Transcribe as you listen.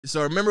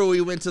So remember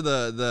we went to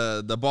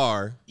the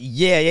bar?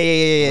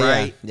 Yeah.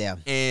 Right? Yeah.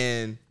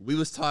 And we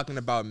was talking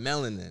about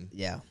melanin.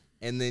 Yeah.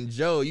 And then,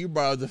 Joe, you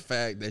brought up the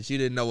fact that you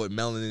didn't know what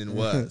melanin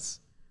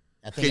was.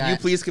 Can you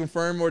please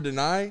confirm or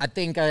deny? I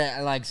think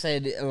I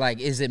said,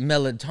 is it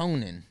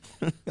melatonin?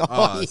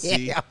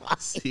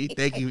 See,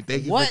 thank you for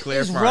clarifying. What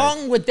is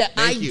wrong with that?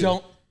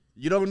 You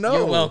don't know.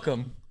 You're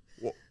welcome.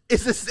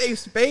 It's a safe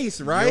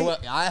space, right?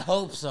 I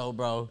hope so,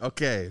 bro.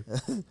 Okay.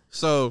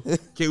 So,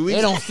 can we...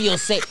 They don't feel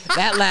safe.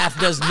 That laugh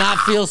does not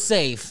feel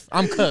safe.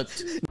 I'm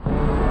cooked.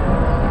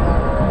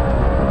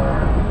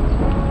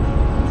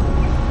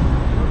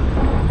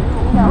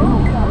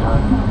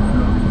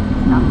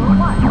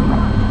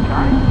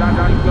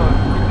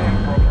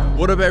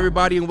 What up,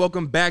 everybody, and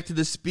welcome back to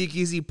the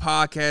Speakeasy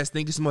podcast.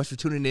 Thank you so much for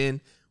tuning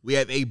in. We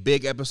have a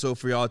big episode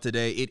for y'all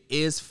today. It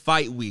is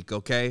fight week,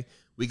 okay?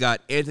 We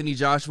got Anthony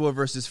Joshua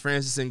versus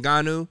Francis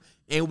Ngannou,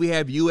 and we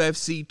have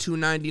UFC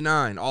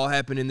 299 all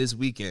happening this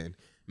weekend.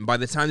 And by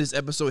the time this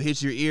episode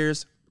hits your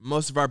ears,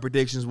 most of our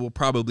predictions will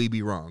probably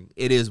be wrong.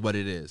 It is what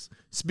it is.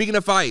 Speaking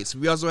of fights,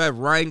 we also have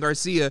Ryan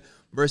Garcia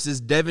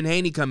versus Devin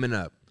Haney coming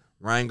up.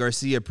 Ryan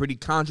Garcia, a pretty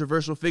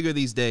controversial figure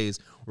these days.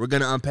 We're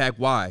going to unpack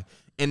why.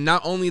 And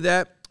not only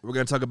that, we're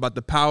going to talk about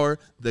the power,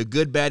 the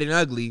good, bad, and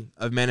ugly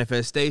of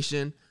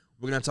manifestation.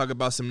 We're going to talk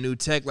about some new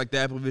tech like the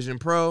Apple Vision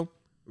Pro.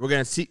 We're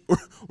going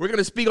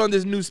to speak on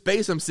this new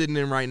space I'm sitting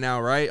in right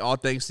now, right? All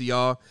thanks to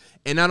y'all.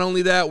 And not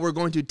only that, we're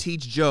going to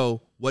teach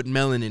Joe what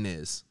melanin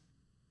is.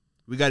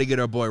 We got to get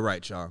our boy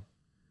right, y'all.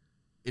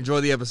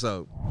 Enjoy the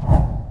episode.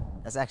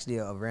 That's actually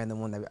a random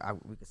one that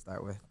we could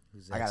start with.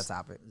 I got a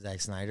topic.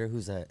 Zack Snyder?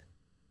 Who's that?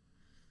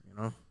 You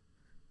know?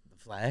 The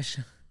Flash?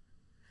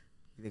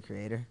 The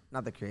creator.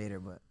 Not the creator,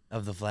 but...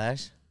 Of The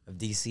Flash? Of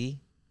DC?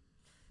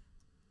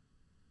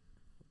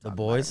 The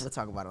Boys? We'll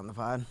talk about it on the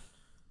pod.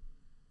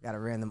 Got a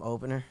random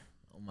opener.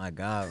 Oh my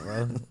God,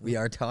 bro. We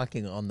are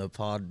talking on the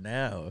pod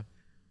now.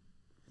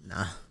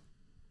 Nah.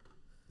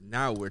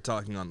 Now we're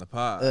talking on the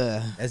pod.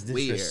 That's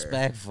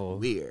disrespectful.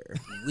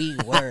 Weird. We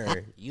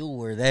were. You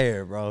were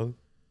there, bro.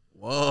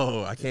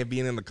 Whoa, I can't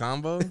be in the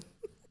combo?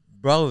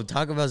 Bro,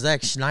 talk about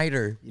Zack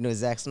Snyder. You know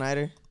Zack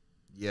Snyder?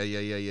 Yeah.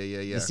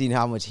 You seen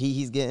how much heat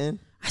he's getting?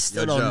 I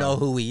still don't know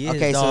who he is,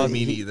 okay, dog. So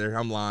me neither.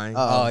 I'm lying.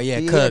 Oh, yeah,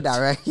 He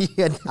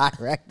a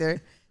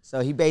director. So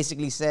he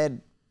basically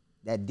said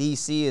that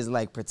DC is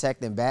like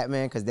protecting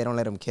Batman because they don't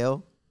let him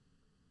kill.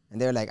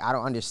 And they're like, I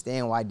don't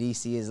understand why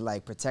DC is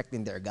like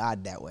protecting their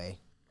God that way.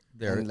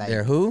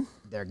 They're who?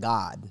 Their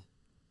God.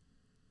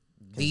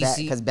 DC?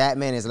 Because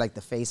Batman is like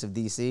the face of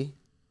DC.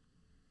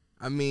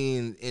 I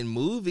mean, in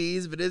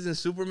movies, but isn't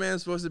Superman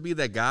supposed to be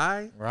that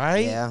guy?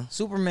 Right? Yeah.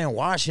 Superman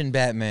washing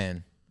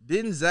Batman.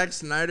 Didn't Zack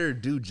Snyder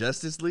do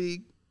Justice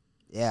League?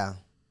 Yeah.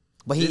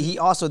 But he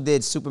also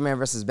did Superman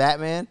versus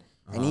Batman.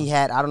 And he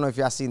had, I don't know if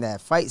y'all seen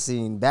that fight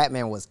scene,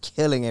 Batman was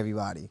killing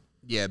everybody.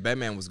 Yeah,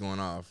 Batman was going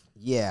off.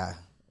 Yeah.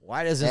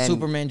 Why doesn't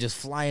Superman just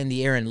fly in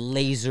the air and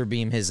laser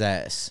beam his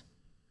ass?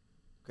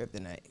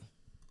 Kryptonite.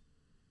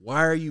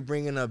 Why are you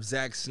bringing up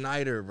Zack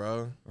Snyder,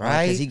 bro?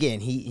 Right? Because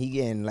he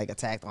getting like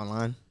attacked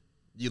online.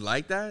 You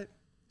like that?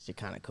 Shit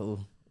kind of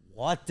cool.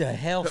 What the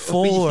hell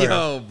for?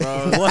 Yo,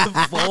 bro.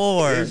 What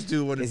for? This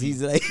dude want to be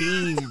he's like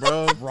king,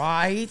 bro.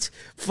 Right?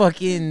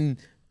 Fucking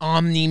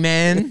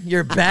Omni-Man,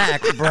 you're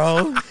back,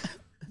 bro.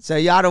 So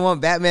y'all don't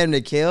want Batman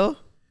to kill?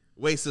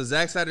 Wait, so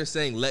Zack Snyder's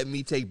saying, let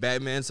me take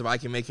Batman so I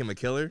can make him a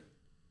killer?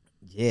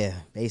 Yeah,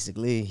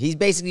 basically. He's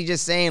basically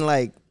just saying,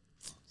 like,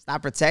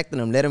 stop protecting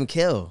him. Let him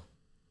kill.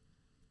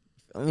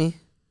 You feel me?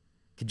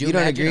 Could you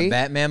imagine a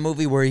Batman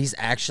movie where he's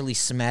actually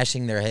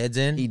smashing their heads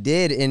in? He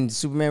did in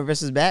Superman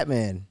versus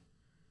Batman.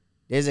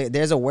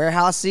 There's a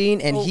warehouse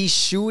scene, and he's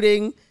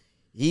shooting.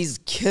 He's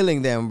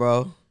killing them,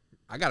 bro.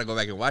 I got to go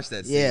back and watch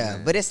that scene. Yeah,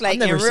 man. But it's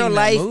like in real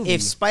life,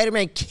 if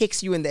Spider-Man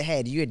kicks you in the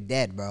head, you're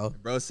dead, bro.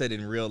 Bro said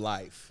in real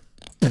life.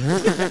 Yeah.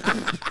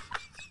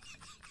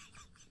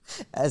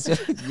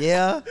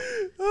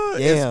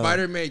 If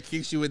Spider-Man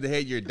kicks you in the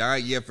head, you're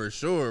dying. Yeah, for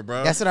sure,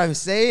 bro. That's what I'm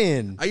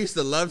saying. I used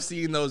to love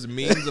seeing those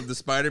memes of the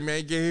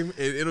Spider-Man game.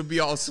 It'll be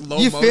all slow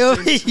You feel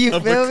motion me? You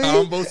of feel the me?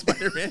 combo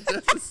Spider-Man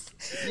does.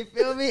 You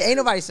feel me? Ain't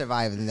nobody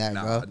surviving that,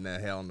 bro. Nah,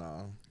 hell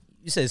no.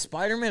 You said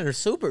Spider-Man or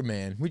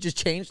Superman? We just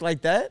changed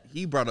like that?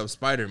 He brought up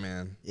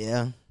Spider-Man.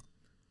 Yeah.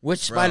 Which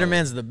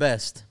Spider-Man's the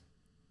best?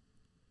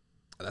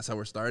 That's how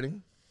we're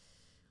starting?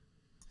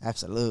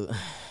 Absolute.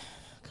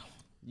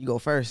 You go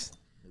first.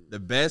 The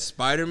best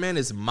Spider-Man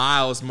is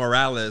Miles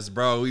Morales,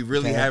 bro. We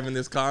really having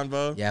this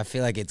convo? Yeah, I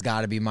feel like it's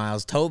got to be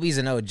Miles. Toby's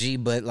an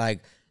OG, but, like,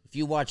 if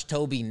you watch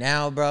Toby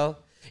now, bro,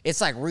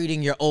 it's like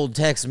reading your old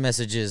text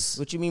messages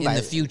What you mean in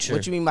the future.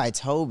 What you mean by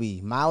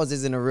Toby? Miles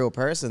isn't a real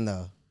person,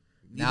 though.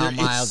 Now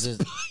Miles is...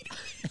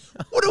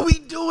 What are we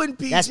doing,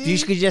 PG? You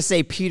could just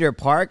say Peter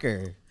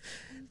Parker.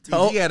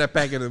 PG had a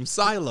pack of them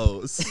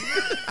silos.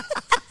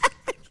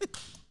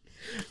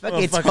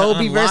 Fucking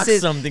Toby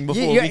versus something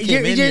before we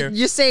came in here.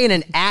 You're saying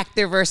an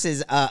actor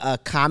versus a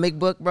comic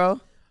book,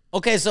 bro?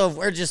 Okay, so if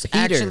we're just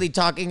actually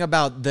talking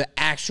about the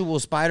actual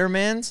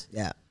Spider-Mans,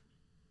 Yeah.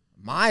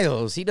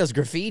 Miles, he does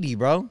graffiti,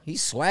 bro.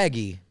 He's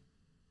swaggy.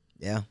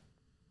 Yeah.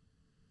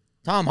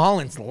 Tom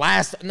Holland's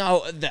last.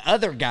 No, the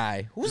other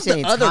guy. Who's You're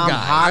the saying other Tom guy?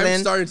 Holland? I'm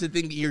starting to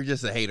think you're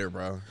just a hater,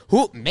 bro.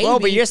 Who? Maybe. Bro,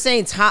 but you're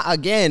saying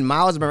again,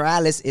 Miles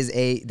Morales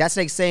is that's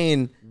like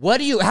saying What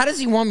do you? How does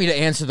he want me to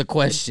answer the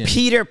question?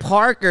 Peter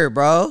Parker,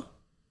 bro.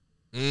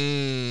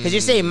 Because you're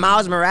saying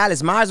Miles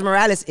Morales. Miles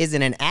Morales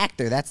isn't an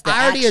actor. That's the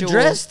I already actual,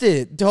 addressed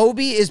it.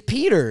 Toby is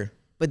Peter.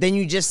 But then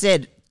you just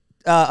said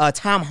Tom Get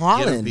him,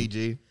 Holland.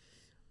 PG.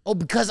 Oh,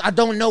 because I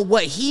don't know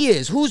what he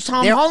is. Who's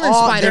Tom They're Holland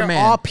all- Spider-Man?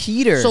 They're all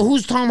Peter. So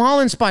who's Tom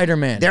Holland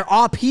Spider-Man? They're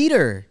all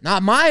Peter.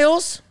 Not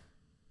Miles.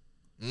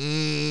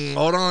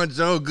 Hold on,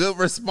 Joe. Good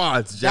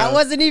response, Joe. That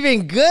wasn't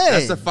even good.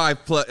 That's a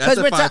 5+. That's 'Cause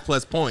a we're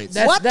 5+ points.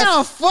 What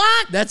the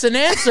fuck? That's an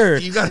answer.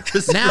 You got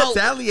to Now-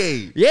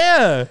 retaliate.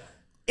 Yeah.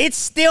 It's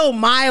still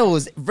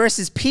Miles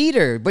versus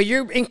Peter, but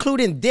you're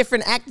including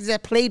different actors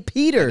that played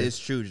Peter. It's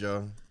true,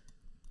 Joe.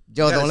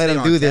 Joe, You gotta don't let stay him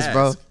on do this, task.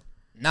 bro.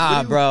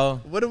 Nah,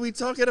 bro. What are we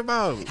talking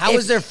about? How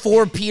is there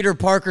 4 Peter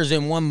Parkers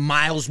and 1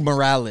 Miles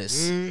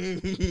Morales?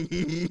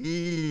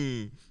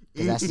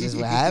 Because that's just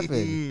what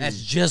happened.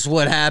 That's just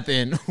what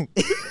happened.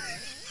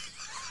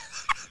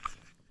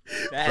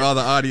 For all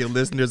the audio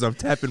listeners, I'm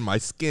tapping my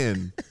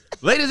skin.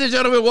 Ladies and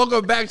gentlemen,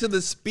 welcome back to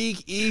the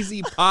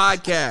Speakeasy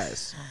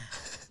podcast.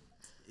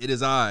 It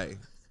is I,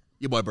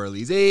 your boy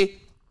BERLEEZY,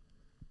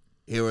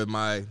 here with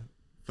my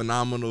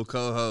phenomenal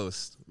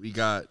co-host. We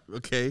got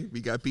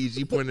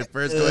PG pointing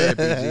first. Go ahead,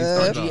 PG.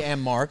 Start G off.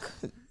 and Mark.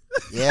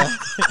 Yeah.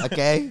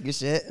 Okay. Good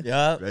shit.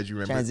 Yeah. Glad you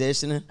remember.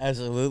 Transitioning.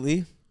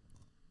 Absolutely.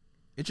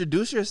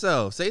 Introduce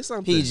yourself. Say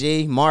something.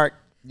 PG, Mark,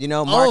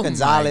 Mark Oh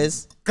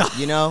Gonzalez, my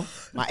God.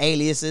 My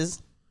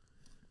aliases.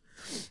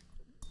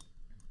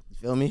 You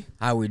feel me?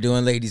 How we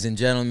doing, ladies and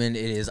gentlemen?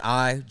 It is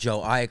I,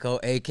 JOEIACO,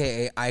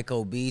 a.k.a.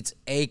 IACOBEATS,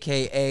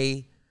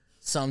 a.k.a.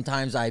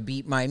 Sometimes I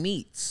beat my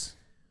meats.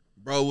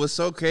 Bro, what's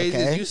so crazy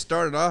Okay. is you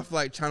started off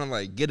like trying to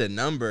like get a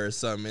number or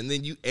something, and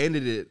then you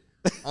ended it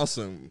on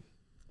some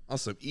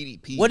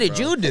EDP. What did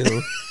bro. you do?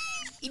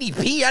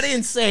 EDP? I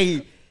didn't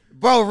say.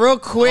 Bro, real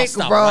quick,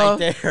 stop bro. right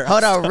there.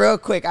 Hold on, real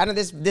quick. I know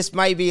this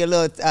might be a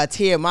little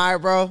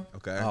TMI, bro.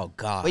 Okay. Oh,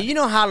 God. But you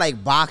know how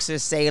like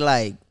boxers say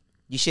like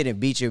you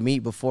shouldn't beat your meat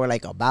before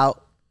like a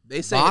bout?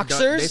 They say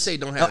Boxers? They say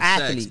don't Oh, have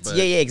athletes. sex. But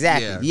Yeah,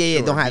 exactly. Yeah,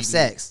 sure, don't have beating-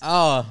 sex.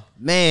 Oh,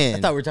 Man. I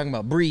thought we were talking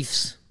about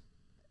briefs.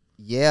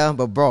 Yeah,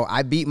 but bro,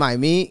 I beat my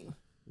meat.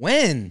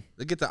 When?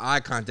 Look at the eye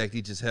contact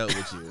he just held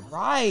with you.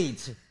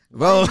 Right.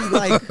 Bro,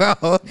 Like-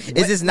 bro,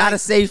 is this not a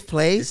safe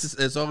place?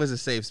 It's always a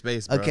safe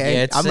space, bro. Okay,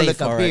 Yeah, it's I'm gonna safe,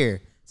 look up all right.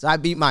 here. So I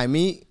beat my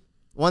meat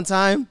one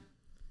time,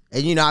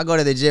 and I go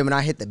to the gym and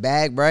I hit the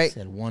bag, right?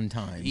 Said one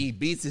time. He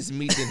beats his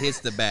meat and hits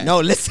the back. No,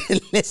 listen.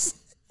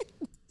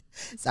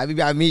 So I beat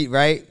my meat,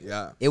 right?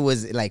 Yeah. It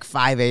was like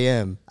 5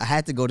 a.m. I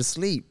had to go to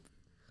sleep,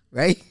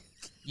 right?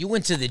 You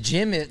went to the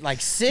gym at like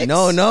 6?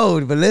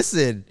 No, but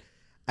listen.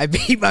 I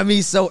beat my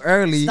meat so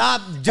early.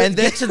 Stop. And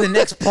Get to the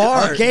next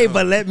part. Okay,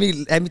 but let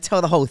me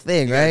tell the whole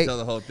thing, You gotta right? tell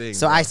the whole thing.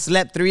 So bro. I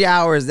slept 3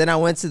 hours, then I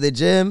went to the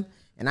gym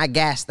and I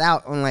gassed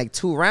out on like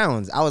 2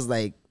 rounds. I was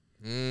like,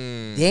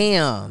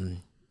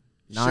 damn.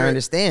 Now Sure. I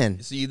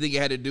understand. So you think it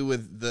had to do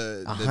with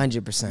the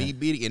 100%. meat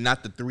beating and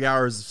not the 3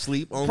 hours of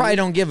sleep only? Probably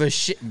don't give a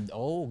shit.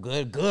 Oh,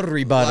 good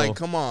rebuttal. Like,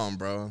 come on,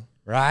 bro.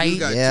 Right? You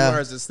got Yeah. 2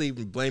 hours of sleep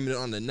and blaming it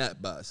on the nut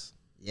bus.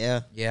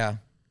 Yeah. Yeah.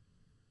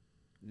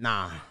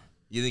 Nah.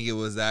 You think it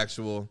was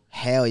actual?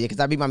 Hell yeah, because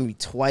I beat my meat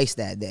twice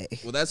that day.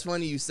 Well, that's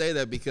funny you say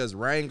that because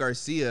Ryan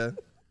Garcia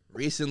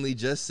recently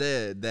just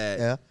said that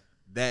Yeah.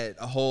 that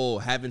whole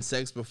having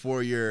sex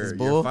before your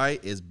bull?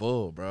 fight is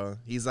bull, bro.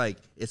 He's like,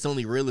 it's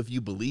only real if you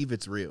believe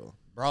it's real.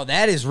 Bro,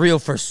 that is real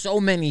for so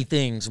many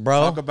things,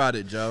 bro. Talk about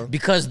it, Joe.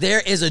 Because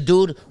there is a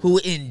dude who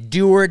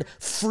endured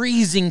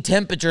freezing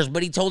temperatures,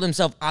 but he told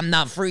himself, I'm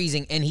not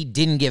freezing, and he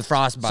didn't get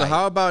frostbite. So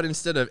how about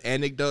instead of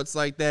anecdotes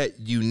like that,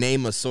 you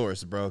name a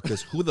source, bro?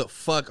 Because who the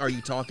fuck are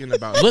you talking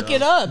about? Look Joe?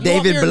 it up.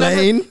 David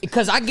Blaine?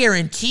 Because I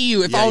guarantee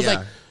you, if Yeah, I was yeah.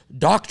 like,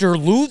 Dr.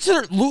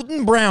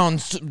 Luton Brown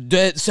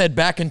said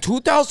back in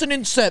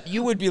 2007,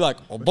 you would be like,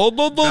 oh, blah,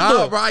 blah, blah, Nah,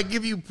 blah. bro, I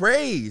give you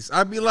praise.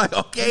 I'd be like,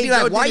 okay, Be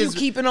like, Joe why did you his-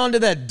 keeping on to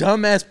that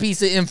dumbass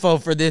piece of info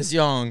for this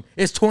young?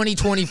 It's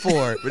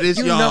 2024. But it's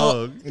You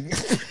know- young.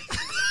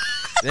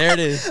 There it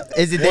is.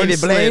 Is it One David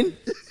slip. Blaine?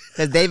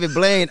 Because David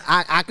Blaine,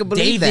 I could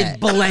believe David that.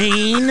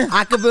 Blaine.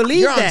 I could believe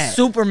You're on that.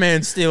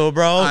 Superman still,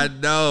 bro. I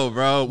know,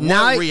 bro.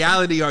 Now What I-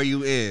 reality are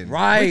you in?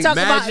 Right. We talk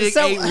about- Magic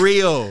so- ain't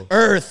real.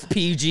 Earth,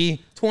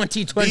 PG,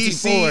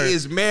 2024. DC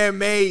is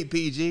man-made,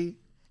 PG.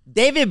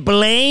 David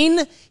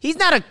Blaine, he's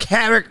not a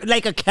character,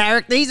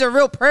 He's a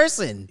real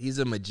person. He's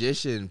a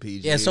magician,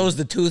 PG. Yeah, so is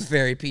the Tooth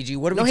Fairy, PG.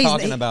 What are No, we he's-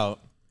 talking he- about?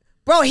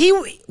 Bro,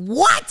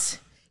 what?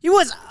 He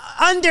was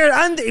under,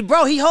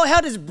 bro, he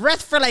held his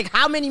breath for like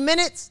how many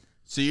minutes?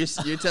 So you're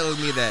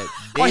telling me that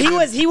Oh,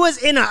 David, he was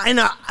in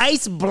a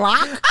ice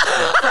block?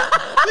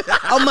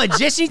 A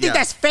magician? You think Yeah.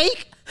 that's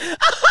fake?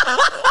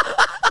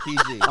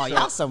 PG. Oh,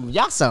 y'all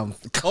some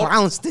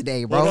clowns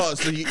today, bro. Hold on.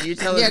 So you're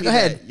telling Yeah, me go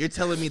ahead. that you're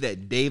telling me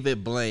that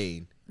David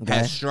Blaine Okay.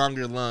 has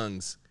stronger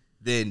lungs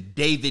than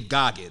David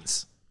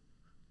Goggins.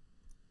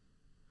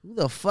 Who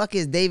the fuck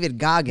is David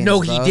Goggins?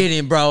 No, bro? he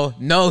didn't, bro.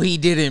 No, he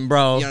didn't,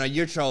 bro. You know,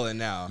 you're trolling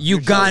now.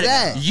 You got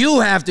that. it.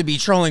 You have to be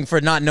trolling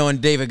for not knowing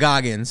David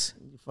Goggins.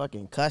 You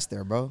fucking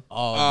Custer, bro.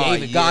 Oh,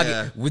 David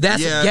Goggins.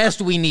 That's a guest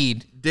we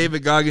need.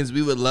 David Goggins,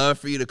 we would love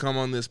for you to come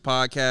on this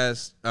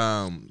podcast.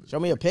 Show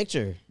me a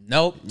picture.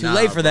 Nope. Too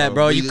late for that,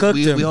 bro. You cooked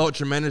him. We hold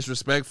tremendous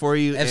respect for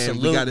you.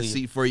 Absolutely. And we got a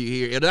seat for you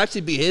here. It'll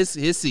actually be his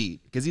seat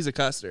because he's a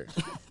Custer.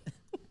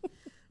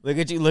 Look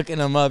at you looking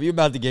him up. You're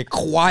about to get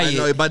quiet. I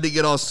know, you're about to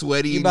get all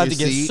sweaty. You're about to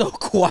get seat. so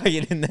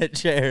quiet in that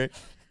chair.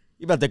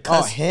 You're about to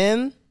cuss. Oh,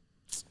 him?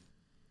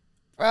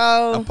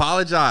 Bro.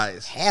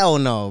 Apologize. Hell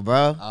no,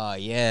 bro. Oh,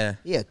 yeah.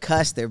 He a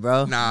Custer,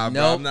 bro. Nah,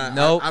 bro. Nope, I'm not,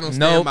 nope, I don't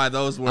stand nope. by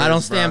those words. I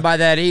don't stand by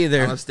that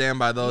either. I don't stand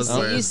by those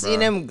words. You seen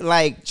bro. him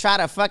like try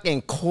to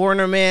fucking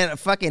corner man,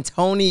 fucking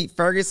Tony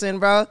Ferguson,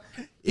 bro?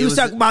 He was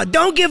talking about,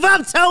 don't give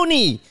up,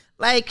 Tony.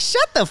 Like,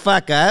 shut the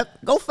fuck up.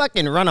 Go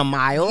fucking run a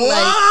mile.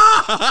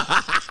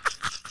 Like,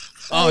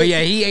 Oh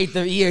yeah, he ate the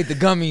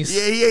gummies.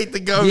 Yeah, he ate the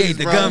gummies. He ate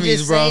the bro. gummies,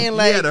 just bro. saying,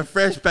 like, He had a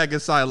fresh pack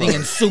of Silo.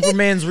 Thinking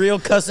Superman's real,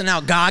 cussing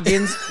out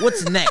Goggins.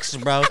 What's next,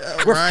 bro?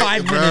 We're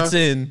Right, 5 bro. minutes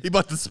in. He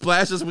about to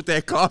splash us with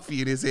that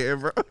coffee in his hair,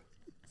 bro.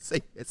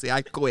 Say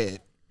I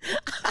quit.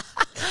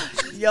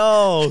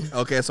 Yo.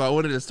 Okay, so I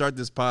wanted to start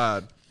this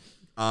pod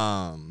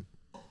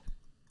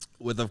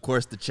with, of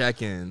course, the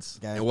check-ins.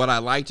 Okay. And what I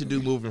like to do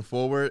moving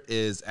forward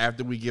is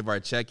after we give our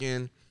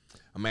check-in,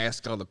 I'm going to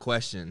ask y'all the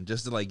question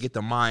just to, like, get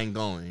the mind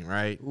going,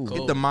 right? Cool.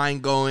 Get the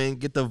mind going,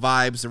 get the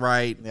vibes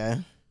right. yeah.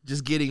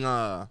 Just getting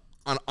on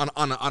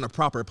a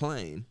proper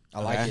plane.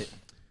 I like it.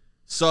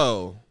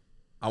 So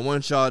I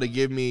want y'all to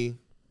give me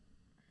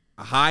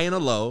a high and a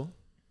low,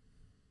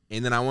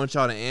 and then I want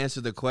y'all to answer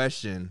the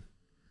question,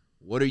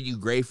 what are you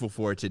grateful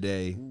for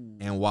today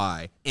and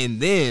why? And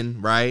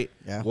then, right,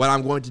 what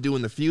I'm going to do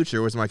in the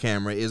future, where's my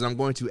camera, is I'm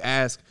going to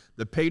ask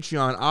the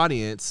Patreon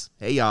audience,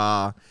 hey,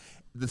 y'all,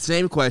 the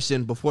same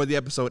question before the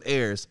episode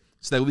airs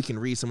so that we can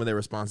read some of their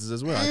responses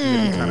as well. I think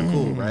it'd be kind of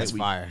cool, right? That's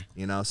fire.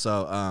 You know,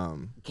 so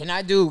Can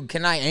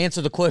I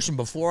answer the question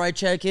before I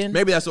check in?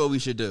 maybe that's what we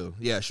should do.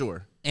 Yeah,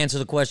 sure. Answer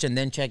the question,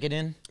 then check it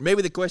in?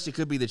 Maybe the question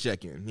could be the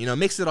check-in. You know,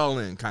 mix it all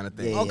in kind of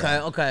thing.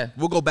 Yeah. Okay.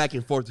 We'll go back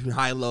and forth between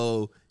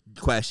high-low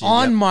questions.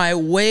 On Yep. my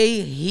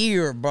way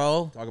here,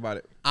 bro, Talk about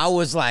it. I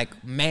was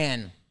like,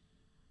 man,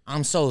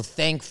 I'm so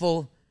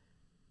thankful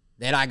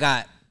that I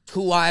got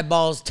 2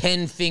 eyeballs,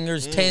 10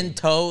 fingers, 10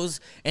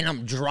 toes, and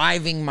I'm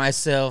driving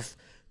myself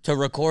to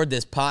record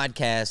this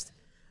podcast.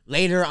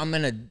 Later, I'm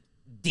going to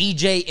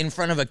DJ in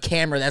front of a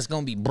camera that's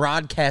going to be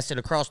broadcasted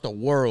across the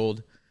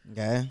world.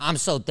 Okay. I'm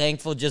so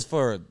thankful just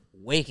for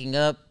waking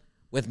up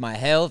with my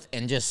health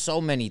and just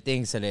so many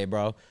things today,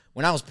 bro.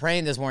 When I was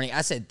praying this morning,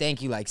 I said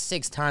thank you like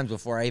 6 times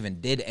before I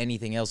even did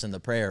anything else in the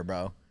prayer,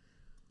 bro.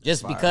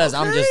 Just because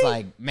I'm just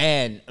like,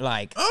 man,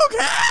 like,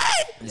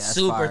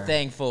 super fire.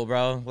 thankful,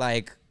 bro.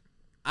 Like,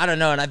 I don't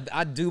know, and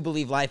I do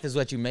believe life is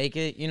what you make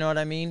it, you know what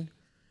I mean?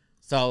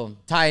 So,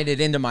 tying it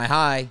into my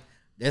high,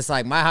 it's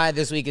like my high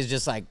this week is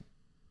just like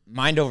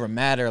mind over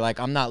matter. Like,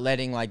 I'm not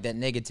letting like that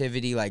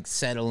negativity like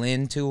settle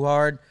in too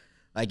hard.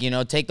 Like, you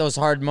know, take those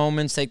hard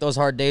moments, take those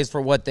hard days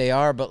for what they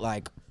are, but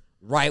like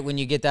right when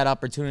you get that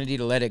opportunity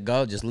to let it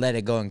go, just let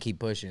it go and keep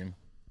pushing.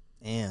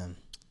 Damn.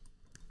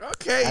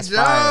 Okay, That's Joe.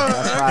 fire.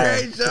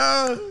 That's Okay,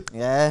 Joe.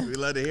 Yeah. We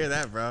love to hear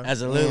that, bro.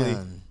 Absolutely.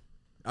 Damn.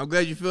 I'm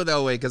glad you feel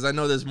that way because I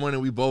know this morning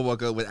we both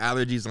woke up with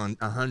allergies on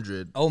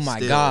 100. Oh my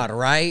still. God,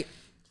 right?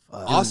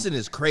 Austin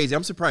is crazy.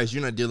 I'm surprised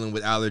you're not dealing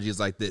with allergies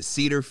like this.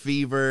 Cedar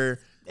fever,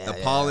 the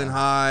Yeah, pollen yeah.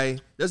 high.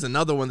 There's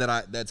another one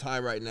that's high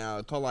right now.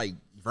 It's called like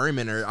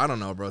vermin or I don't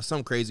know, bro.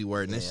 Some crazy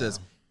word. And it's Yeah.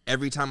 just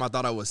every time I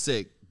thought I was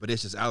sick, but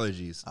it's just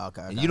allergies.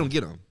 Okay, And okay. you don't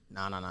get them.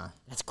 No.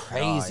 That's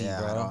crazy, At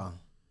bro. all.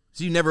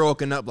 So you never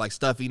woken up like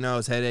stuffy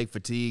nose, headache,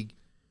 fatigue,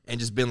 and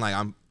just been like,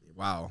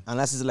 wow.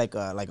 Unless it's like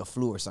a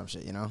flu or some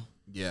shit, you know?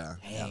 Yeah.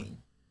 Dang.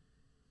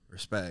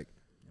 Respect.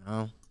 You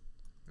know?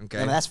 Okay.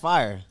 Yeah, that's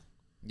fire.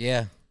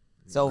 Yeah.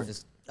 So,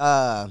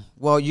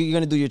 well, you're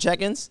going to do your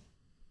check-ins?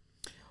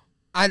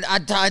 I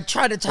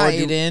try to tie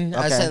do- it in.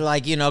 I okay. said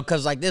like, you know,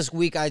 because like this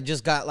week I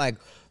just got like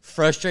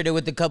frustrated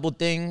with a couple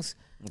things.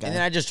 Okay. And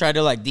then I just tried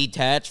to like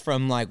detach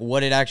from like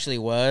what it actually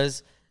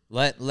was.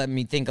 Let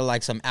me think of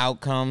like some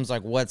outcomes,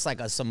 like what's like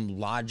some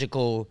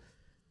logical,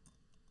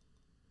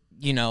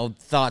 you know,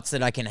 thoughts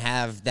that I can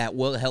have that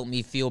will help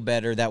me feel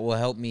better, that will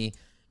help me,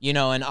 you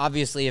know, and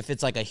obviously if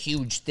it's like a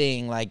huge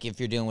thing, like if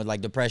you're dealing with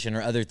like depression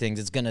or other things,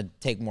 it's going to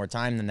take more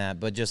time than that.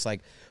 But just like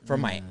for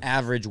my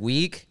average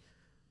week,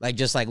 like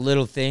just like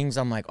little things,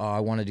 I'm like, oh, I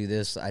want to do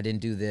this. I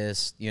didn't do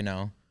this, you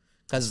know,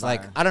 because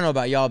like, I don't know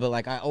about y'all, but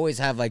like I always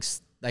have like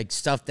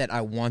stuff that I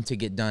want to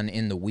get done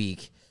in the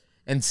week.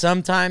 And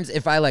sometimes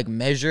if I like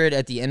measure it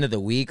at the end of the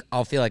week,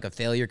 I'll feel like a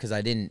failure because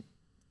I didn't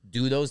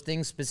do those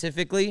things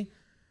specifically.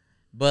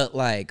 But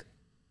like,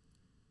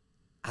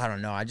 I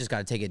don't know. I just got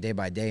to take it day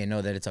by day and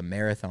know that it's a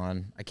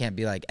marathon. I can't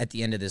be like, at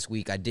the end of this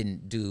week, I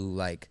didn't do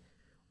like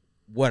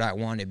what I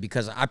wanted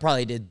because I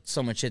probably did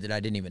so much shit that I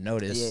didn't even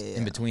notice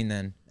in between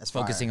then. That's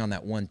focusing fire. on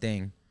that one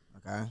thing.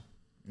 Okay.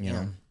 You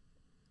know?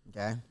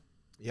 Okay.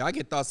 Yeah, I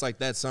get thoughts like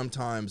that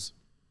sometimes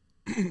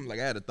like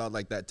I had a thought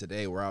like that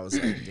today where I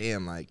was like,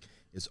 damn, like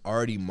it's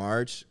already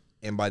March,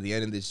 and by the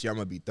end of this year I'm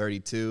gonna be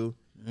 32,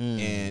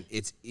 and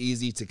it's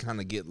easy to kind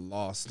of get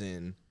lost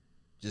in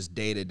just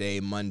day-to-day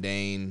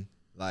mundane.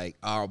 Like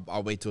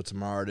I'll wait till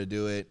tomorrow to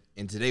do it,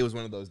 and today was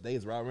one of those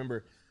days where I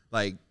remember,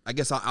 like, I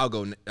guess I'll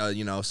go,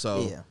 you know.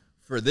 So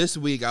for this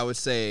week, I would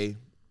say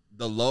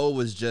the low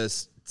was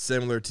just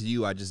similar to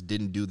you. I just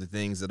didn't do the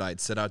things that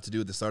I'd set out to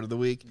do at the start of the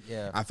week.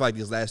 Yeah, I feel like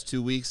these last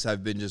 2 weeks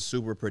have been just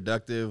super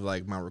productive.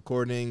 Like my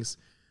recordings,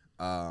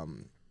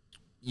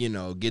 you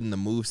know, getting the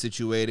move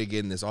situated,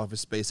 getting this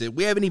office space.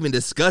 We haven't even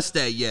discussed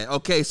that yet.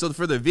 Okay, so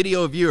for the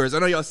video viewers, I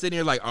know y'all sitting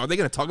here like, are they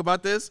gonna talk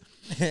about this?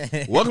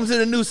 Welcome to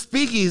the new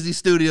Speakeasy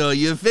studio.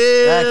 You feel?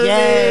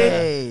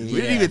 Okay.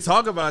 We didn't even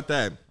talk about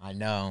that. I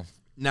know.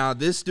 Now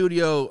this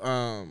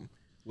studio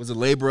was a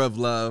labor of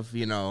love.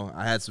 You know,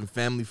 I had some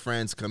family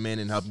friends come in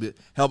and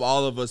help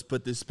all of us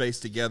put this space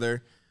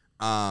together.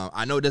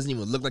 I know it doesn't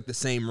even look like the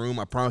same room.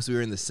 I promise we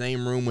were in the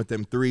same room with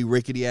them 3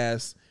 rickety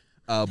ass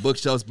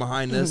bookshelves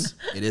behind us.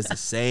 It is the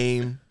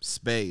same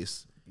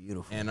space.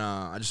 Beautiful. And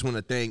I just want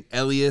to thank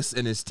Elias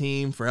and his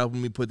team for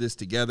helping me put this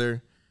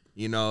together.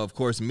 You know, of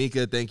course,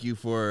 Mika, thank you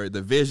for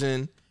the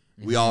vision.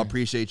 We all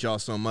appreciate y'all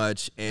so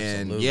much.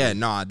 And yeah,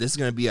 this is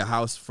going to be a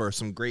house for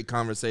some great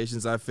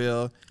conversations, I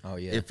feel. Oh,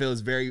 yeah. It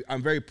feels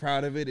I'm very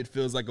proud of it. It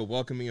feels like a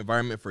welcoming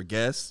environment for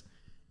guests.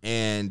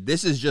 And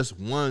this is just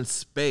one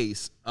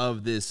space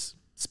of this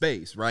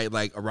space, right?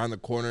 Like around the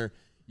corner.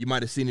 You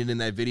might have seen it in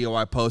that video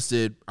I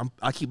posted.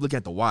 I keep looking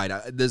at the wide.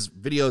 There's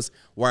videos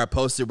where I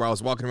posted where I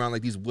was walking around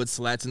like these wood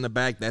slats in the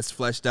back. That's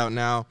fleshed out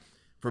now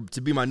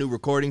to be my new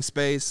recording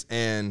space.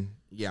 And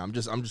yeah, I'm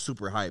just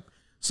super hyped.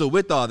 So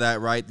with all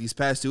that, right, these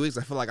past 2 weeks,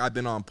 I feel like I've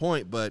been on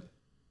point. But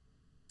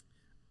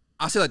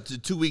I'll say like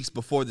 2 weeks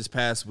before this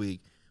past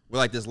week, where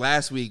like this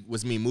last week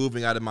was me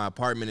moving out of my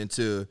apartment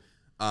into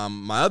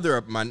my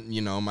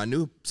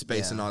new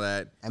space and all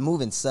that. And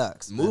moving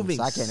sucks. Moving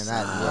so I can't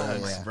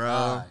imagine. Sucks, bro.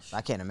 Gosh,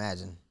 I can't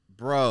imagine.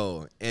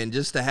 Bro, and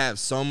just to have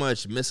so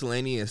much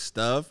miscellaneous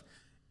stuff,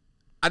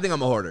 I think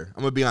I'm a hoarder.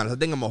 I'm going to be honest. I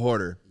think I'm a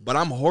hoarder. But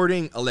I'm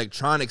hoarding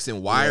electronics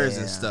and wires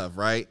and stuff,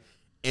 right?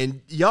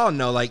 And y'all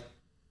know, like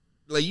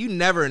you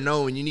never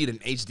know when you need an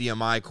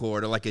HDMI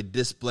cord or like a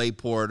display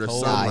port or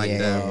something like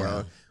that,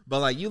 bro.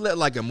 But like you let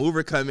like a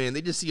mover come in,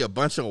 they just see a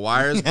bunch of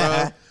wires,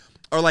 bro.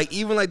 Or like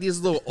even like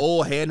these little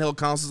old handheld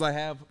consoles I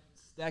have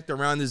stacked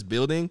around this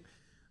building.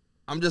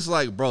 I'm just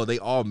like, bro, they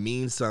all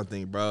mean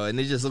something, bro. And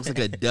it just looks like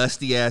a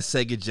dusty-ass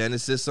Sega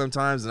Genesis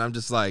sometimes. And I'm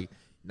just like,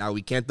 nah,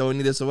 we can't throw any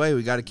of this away.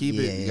 We got to keep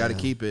it. We got to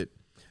keep it.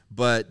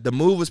 But the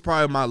move was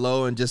probably my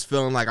low and just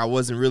feeling like I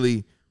wasn't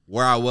really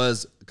where I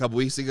was a couple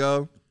weeks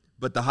ago.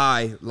 But the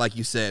high, like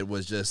you said,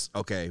 was just,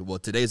 okay, well,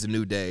 today's a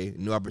new day,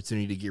 new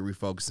opportunity to get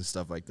refocused and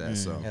stuff like that.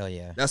 So hell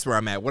yeah. That's where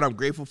I'm at. What I'm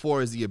grateful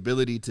for is the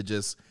ability to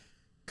just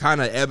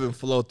kind of ebb and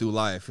flow through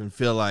life and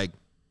feel like,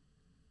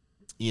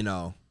 you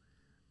know,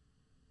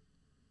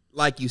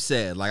 like you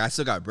said, like I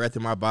still got breath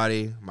in my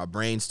body, my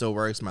brain still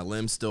works, my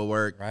limbs still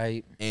work.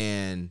 Right.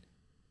 And,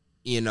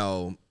 you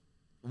know,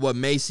 what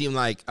may seem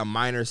like a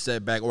minor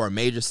setback or a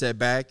major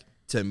setback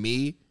to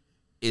me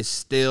is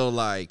still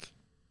like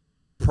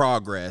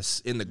progress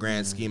in the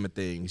grand scheme of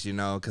things, you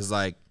know, because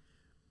like,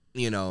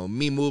 you know,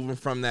 me moving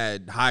from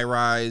that high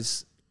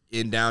rise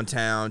in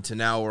downtown to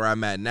now where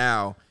I'm at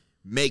now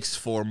makes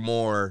for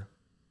more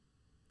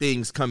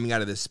things coming out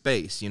of this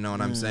space, you know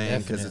what I'm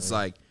saying? Because it's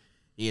like,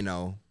 you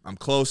know, I'm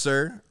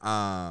closer.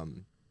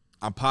 I'm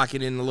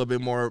pocketing a little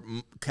bit more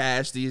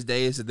cash these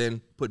days to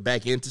then put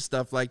back into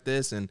stuff like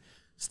this and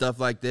stuff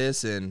like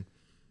this. And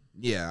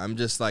yeah, I'm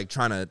just like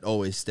trying to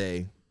always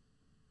stay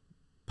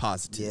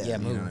positive. Yeah,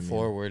 moving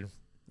forward.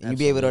 And you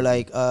be able to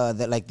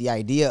like the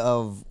idea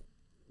of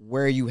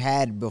where you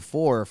had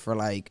before for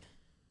like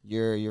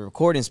your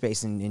recording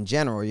space in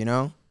general, you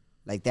know,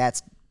 like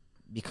that's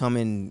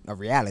becoming a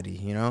reality,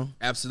 you know?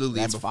 Absolutely.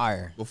 That's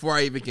fire. Before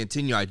I even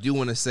continue, I do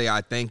want to say I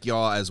thank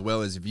y'all as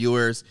well as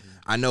viewers.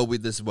 I know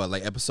this is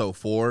like episode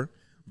 4,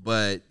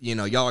 but you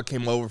know, y'all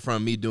came over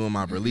from me doing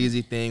my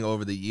BERLEEZY thing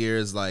over the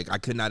years. Like I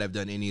could not have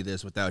done any of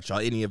this without y'all,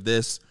 any of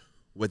this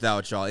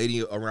without y'all,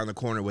 any around the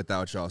corner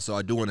without y'all. So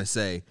I do want to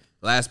say,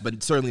 last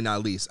but certainly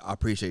not least, I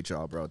appreciate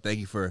y'all, bro. Thank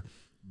you for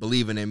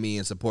believing in me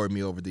and supporting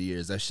me over the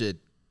years. That shit,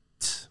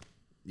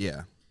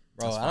 yeah.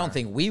 Bro, I don't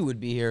think we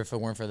would be here if it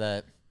weren't for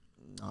that.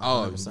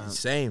 Oh,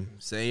 same,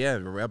 yeah,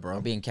 bro.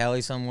 I'll be in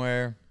Cali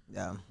somewhere.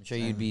 Yeah, I'm sure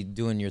you'd be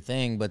doing your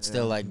thing, but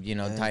still, like, you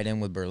know, tied in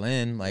with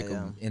Berlin, like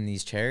in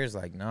these chairs.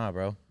 Like, nah,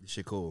 bro. This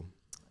shit cool.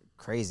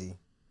 Crazy.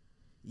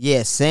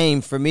 Yeah,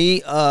 same for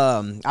me.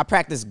 I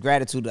practice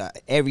gratitude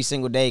every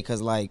single day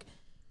because like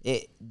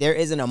there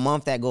isn't a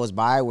month that goes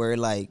by where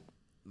like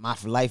my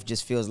life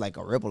just feels like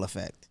a ripple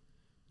effect,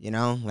 you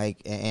know.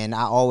 Like, and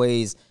I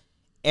always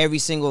every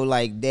single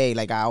like day,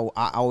 like I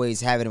always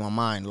have it in my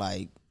mind,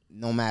 like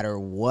no matter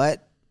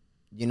what,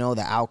 you know,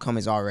 the outcome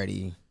is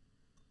already,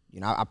 you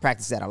know, I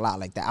practice that a lot.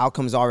 Like the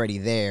outcome is already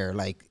there.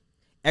 Like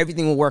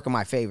everything will work in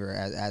my favor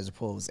as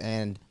opposed.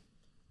 And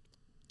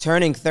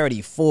turning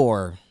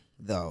 34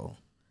 though,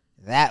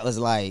 that was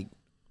like,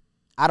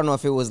 I don't know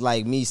if it was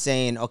like me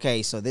saying,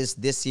 okay, so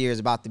this year is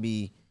about to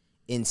be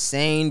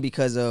insane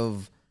because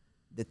of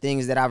the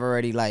things that I've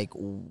already like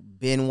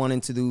been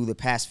wanting to do the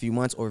past few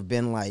months, or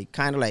been like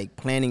kind of like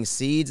planting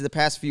seeds the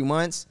past few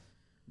months.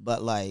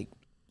 But like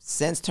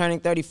since turning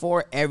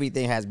 34,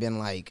 everything has been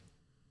like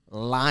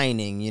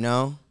lining, you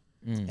know?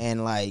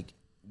 And like,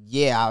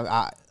 yeah,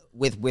 I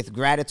with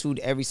gratitude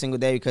every single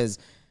day, because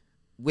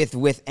with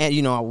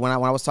you know, when I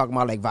was talking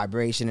about like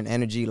vibration and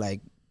energy, like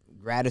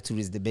gratitude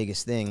is the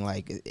biggest thing,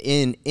 like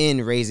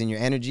in raising your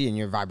energy and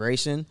your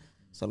vibration.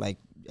 So like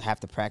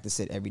have to practice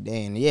it every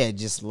day. And yeah,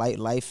 just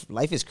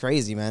life is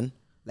crazy, man.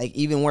 Like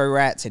even where we're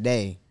at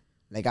today,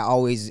 like I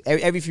always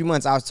every few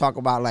months I was talking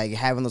about like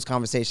having those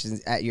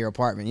conversations at your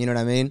apartment, you know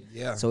what I mean?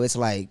 Yeah. So it's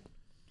like,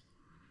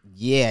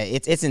 yeah,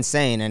 it's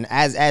insane. And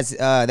as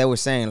they were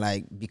saying,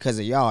 like because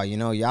of y'all, you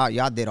know,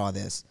 y'all did all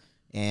this,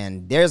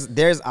 and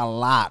there's a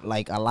lot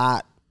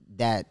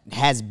that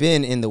has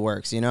been in the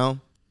works, you know.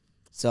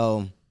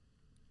 So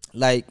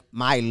like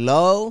my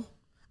low,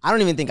 I don't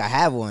even think I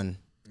have one.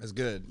 That's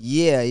good.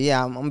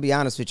 Yeah, I'm gonna be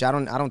honest with you. I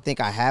don't think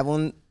I have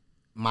one.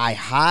 My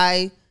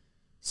high,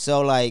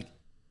 so like,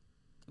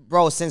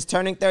 bro, since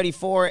turning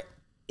 34,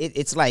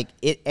 it's like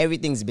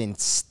everything's been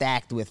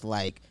stacked with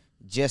like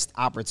just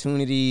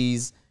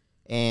opportunities,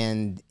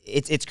 and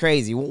it's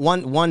crazy.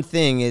 One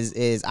thing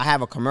is I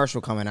have a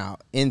commercial coming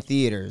out in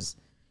theaters,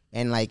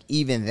 and like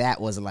even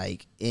that was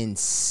like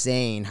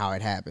insane how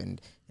it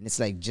happened, and it's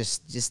like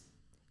just.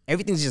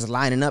 Everything's just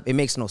lining up. It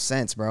makes no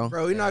sense, bro.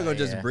 Bro, you're not gonna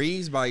just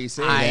breeze by you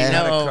saying I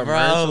know,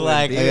 bro.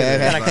 Like,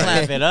 gotta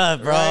clap it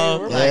up,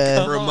 bro. Right?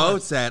 Like,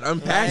 promote that.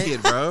 Unpack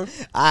it, bro.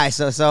 All right,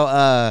 so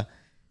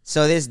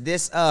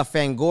this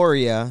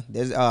Fangoria,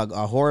 there's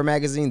a horror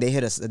magazine. They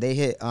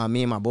hit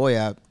me and my boy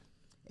up,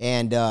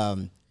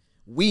 and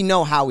we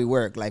know how we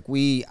work. Like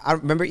I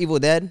remember Evil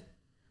Dead.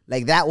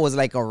 Like that was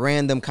like a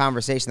random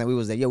conversation that we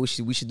was like, yo, we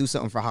should do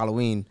something for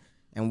Halloween,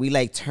 and we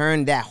like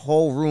turned that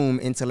whole room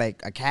into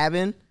like a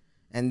cabin.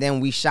 And then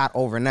we shot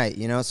overnight,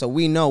 you know? So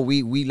we know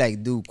we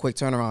like do quick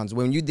turnarounds.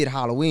 When you did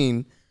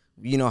Halloween,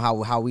 you know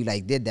how we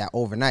like did that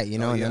overnight, you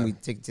know? And then we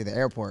took it to the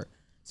airport.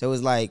 So it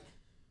was like,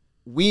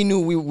 we knew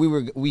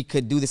we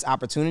could do this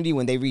opportunity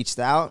when they reached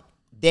out.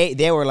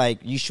 They were like,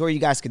 you sure you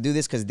guys could do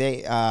this? Because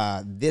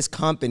this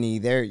company,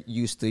 they're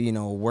used to, you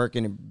know,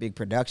 working in big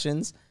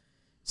productions.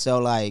 So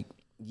like,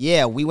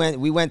 yeah, we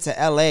went to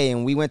LA,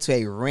 and we went to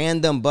a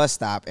random bus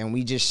stop, and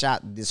we just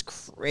shot this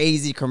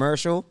crazy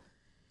commercial.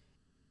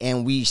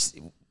 And we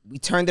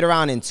turned it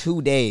around in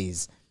 2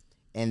 days,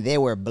 and they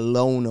were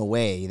blown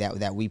away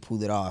that we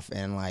pulled it off.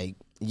 And like,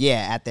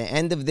 yeah, at the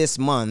end of this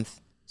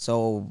month,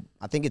 so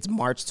I think it's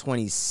March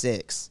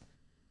 26th,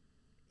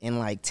 in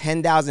like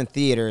 10,000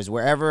 theaters,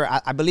 wherever,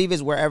 I believe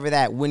is wherever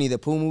that Winnie the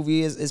Pooh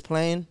movie is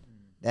playing.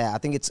 That I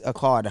think it's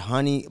called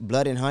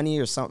Blood and Honey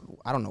or something.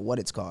 I don't know what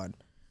it's called.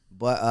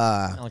 But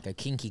like a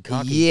kinky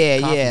coffee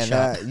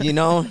yeah, you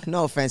know,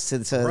 no offense to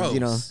Gross.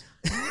 You know.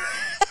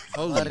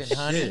 Holy Blood and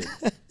honey.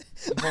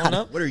 Pulling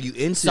up? What are you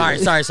into? Sorry.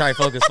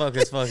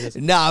 Focus.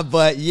 Nah,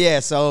 but yeah,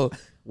 so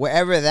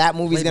wherever that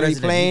movie's gonna be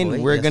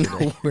playing,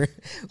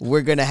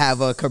 we're gonna have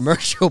a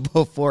commercial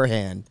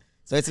beforehand.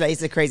 So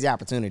it's a crazy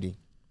opportunity.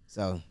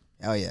 So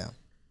hell yeah.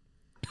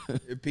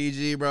 You're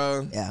PG,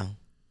 bro. Yeah.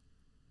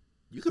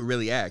 You could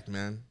really act,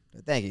 man.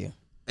 Thank you.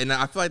 And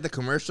I feel like the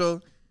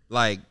commercial,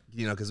 like,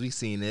 you know, because we've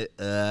seen it.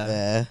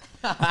 Yeah.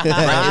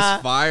 Right,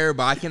 it's fire,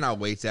 but I cannot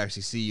wait to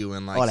actually see you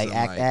in like, some,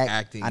 act.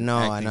 acting. I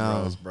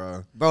know. Roles,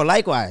 bro. Bro,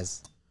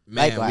 likewise.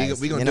 Man,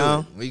 likewise, we gonna you do know?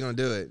 it. We gonna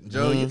do it.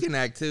 Joe, you can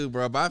act too,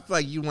 bro. But I feel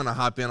like you want to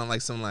hop in on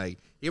like some like.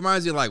 It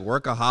reminds you of like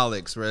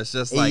Workaholics, where it's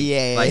just like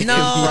like no.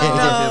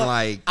 and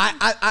like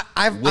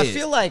I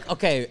feel like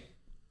okay,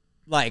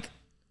 like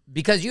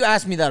because you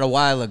asked me that a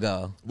while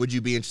ago. Would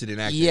you be interested in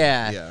acting?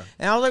 Yeah.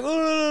 And I was like,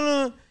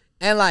 no.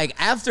 And like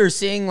after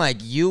seeing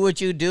like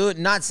what you do,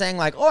 not saying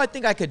like, oh, I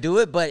think I could do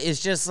it, but it's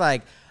just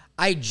like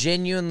I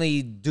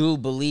genuinely do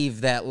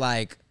believe that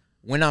like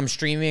when I'm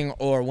streaming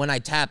or when I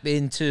tap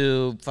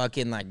into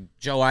fucking like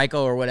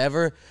JOEIACO or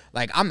whatever,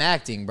 like I'm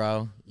acting,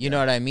 bro. You know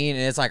what I mean?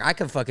 And it's like I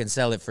could fucking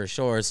sell it for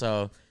sure.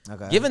 So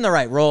given the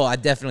right role, I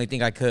definitely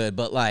think I could.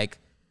 But like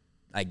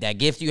that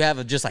gift you have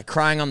of just like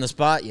crying on the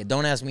spot, yeah,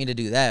 don't ask me to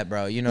do that,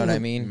 bro. You know what I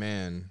mean?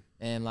 Man.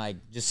 And like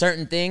just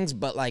certain things,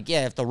 but like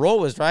yeah, if the role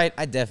was right,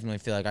 I definitely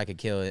feel like I could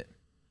kill it.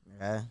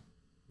 Yeah.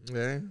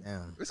 Yeah.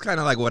 Yeah. It's kind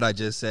of like what I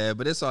just said,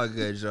 but it's all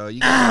good, Joe. You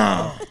got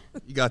that off.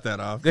 You got that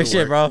off. Good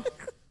shit, bro.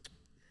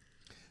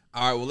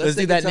 All right, well, let's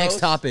do that next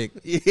topic.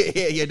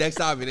 Yeah, next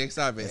topic.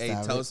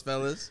 Hey, toast,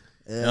 fellas.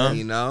 Yeah.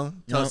 You know,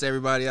 toast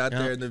everybody out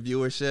there in the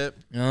viewership.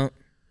 Yeah.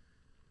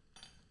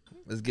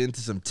 Let's get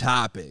into some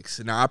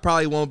topics. Now, I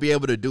probably won't be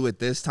able to do it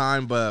this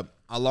time, but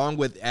along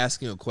with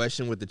asking a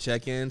question with the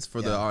check-ins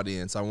for the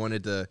audience, I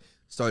wanted to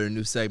start a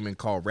new segment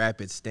called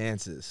Rapid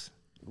Stances.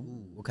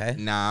 Ooh, okay.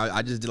 Now,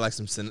 I just did like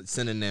some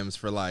synonyms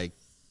for like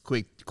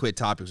quick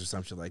topics or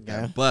something like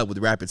that. But with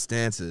Rapid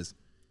Stances,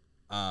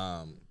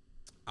 I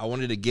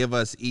wanted to give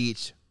us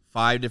each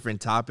 5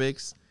 different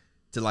topics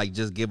to like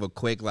just give a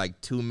quick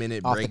like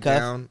 2-minute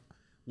breakdown.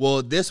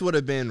 Well, this would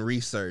have been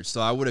research, so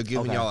I would have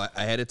given y'all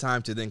ahead of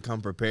time to then come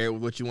prepared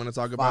with what you want to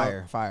talk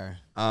about. Fire.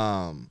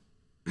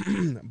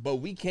 But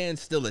we can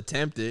still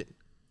attempt it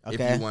if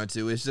you want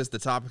to. It's just the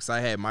topics I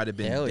had might have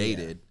been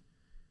dated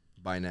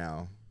by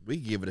now. We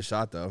can give it a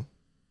shot though.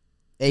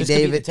 Hey,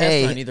 David.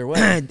 Either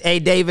way. Hey,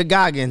 David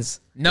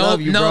Goggins. No,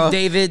 bro.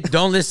 David,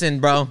 don't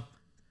listen, bro.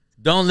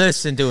 Don't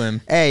listen to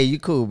him. Hey, you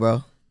cool,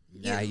 bro?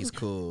 Nah, he's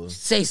cool.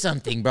 Say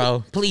something,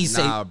 bro. Please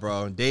say. Nah,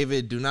 bro.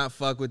 David, do not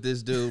fuck with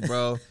this dude,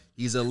 bro.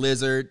 He's a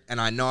lizard, and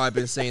I know I've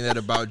been saying that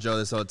about Joe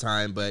this whole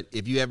time, but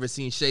if you ever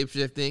seen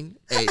shape-shifting,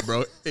 hey,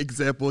 bro,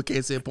 example,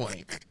 case in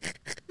point.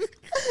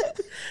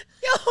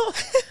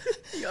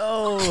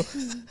 Yo.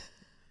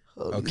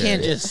 Okay. You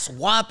can't just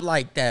swap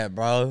like that,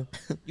 bro.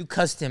 You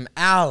cussed him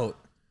out.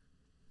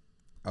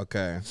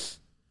 Okay.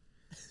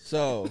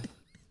 So,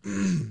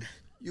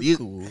 You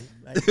cool.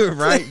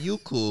 right? You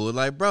cool.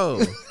 Like,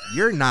 bro,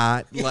 you're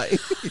not. Like,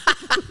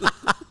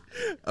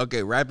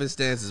 okay, rapid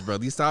stances, bro.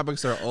 These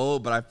topics are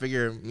old, but I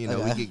figure, you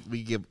know,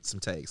 we give some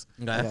takes.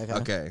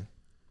 Okay.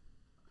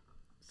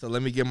 So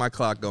let me get my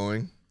clock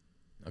going.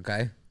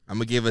 Okay. I'm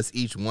going to give us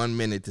each 1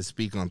 minute to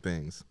speak on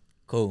things.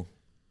 Cool.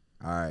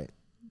 All right.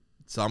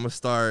 So I'm gonna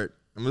start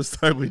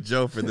with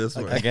Joe for this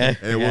one. Okay.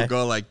 And we'll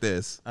go like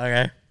this.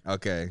 Okay.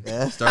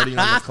 Starting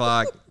on the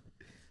clock.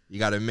 You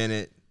got a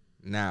minute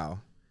now.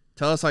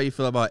 Tell us how you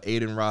feel about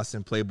Aiden Ross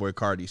and Playboy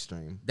Cardi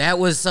stream. That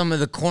was some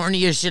of the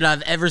corniest shit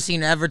I've ever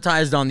seen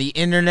advertised on the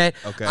internet.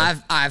 Okay.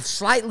 I've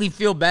slightly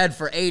feel bad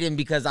for Aiden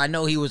because I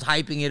know he was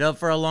hyping it up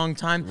for a long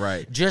time.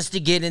 Right. Just to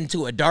get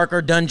into a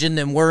darker dungeon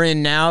than we're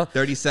in now.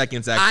 30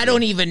 seconds, actually. I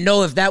don't even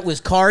know if that was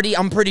Cardi.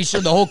 I'm pretty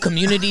sure the whole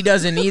community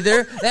doesn't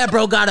either. That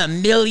bro got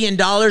 $1 million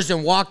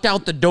and walked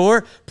out the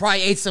door,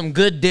 probably ate some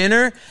good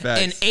dinner,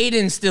 Facts. and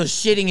Aiden's still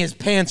shitting his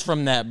pants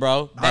from that,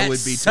 bro. That I would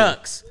be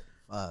sucks.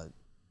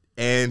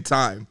 And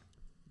time.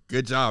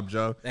 Good job,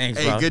 Joe. Thanks,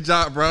 hey, bro. good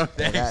job, bro.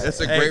 That's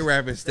a great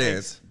rapid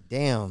stance.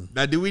 Damn.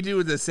 Now, do we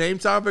do the same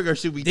topic or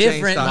should we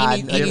Different. change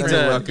topic? He needs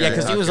to, Okay, yeah,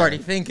 because he was okay. already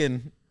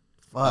thinking.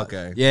 Fuck.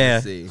 Okay. Yeah.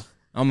 Let's see.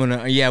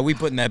 We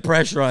putting that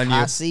pressure on you.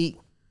 Hot seat.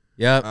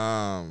 Yep.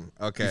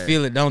 Okay. You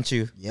feel it, don't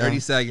you? Yeah. 30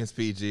 seconds,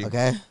 PG.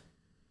 Okay.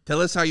 Tell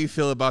us how you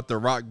feel about The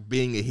Rock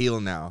being a heel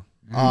now.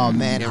 Oh,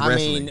 man. In I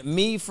wrestling. mean,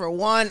 me, for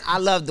one, I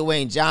love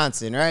Dwayne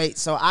Johnson, right?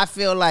 So I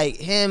feel like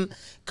him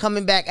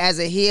coming back as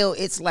a heel,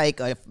 it's like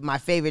my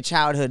favorite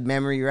childhood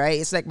memory, right?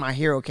 It's like my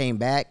hero came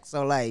back.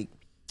 So, like,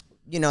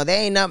 you know,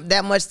 there ain't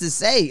that much to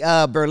say.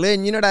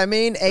 Berlin, you know what I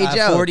mean? Hey,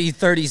 Joe. 40,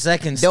 30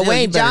 seconds. Still,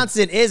 Dwayne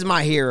Johnson is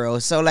my hero.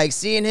 So, like,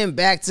 seeing him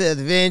back to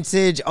the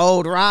vintage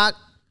old Rock,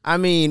 I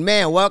mean,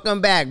 man, welcome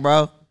back,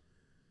 bro.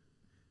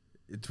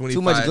 25.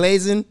 Too much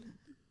glazing?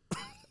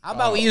 How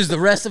about we use the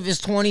rest of his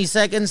 20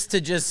 seconds to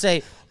just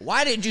say,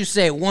 why did you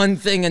say one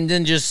thing and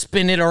then just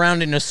spin it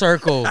around in a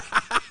circle?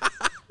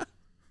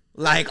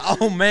 Like,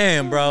 oh,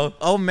 man, bro.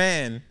 Oh,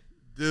 man.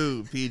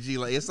 Dude, PG,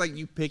 like, it's like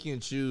you pick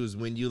and choose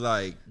when you,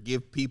 like,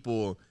 give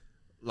people,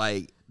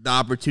 like, the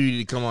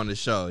opportunity to come on the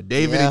show.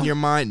 David, in your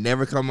mind,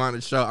 never come on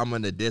the show. I'm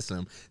going to diss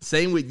him.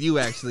 Same with you,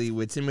 actually,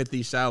 with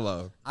Timothy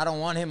Shallow. I don't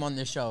want him on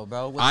this show,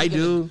 bro.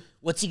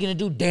 What's he going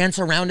to do? Dance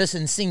around us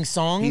and sing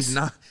songs? He's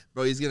not.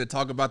 Bro, he's going to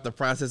talk about the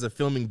process of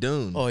filming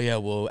Dune. Oh, yeah,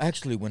 well,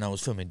 actually, when I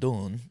was filming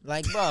Dune.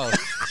 Like, bro,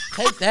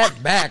 take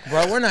that back,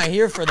 bro. We're not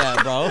here for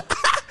that, bro.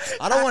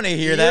 I don't want to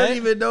hear that. You don't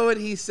even know what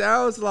he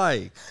sounds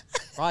like.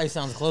 Probably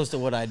sounds close to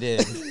what I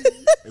did.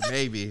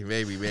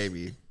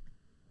 Maybe.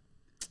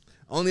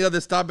 Only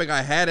other topic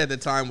I had at the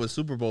time was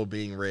Super Bowl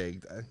being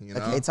rigged. You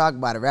know? Okay, talk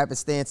about it. Rapid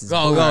stance is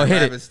Go,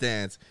 hit rapid it.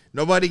 stance.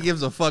 Nobody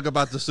gives a fuck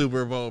about the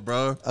Super Bowl,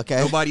 bro. Okay.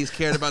 Nobody's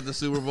cared about the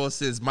Super Bowl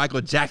since Michael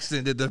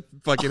Jackson did the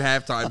fucking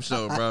halftime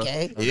show, bro.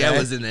 Okay. Yeah, that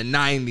was in the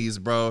 90s,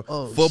 bro.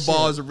 Oh,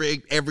 Football is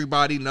rigged.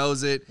 Everybody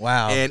knows it.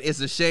 Wow. And it's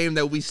a shame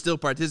that we still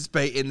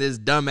participate in this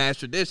dumbass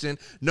tradition,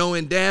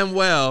 knowing damn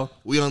well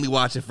we only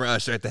watch it for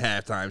Usher at the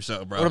halftime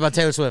show, bro. What about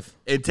Taylor Swift?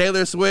 And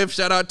Taylor Swift,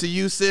 shout out to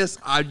you, sis.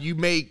 You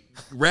make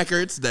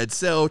records that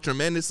sell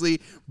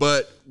tremendously,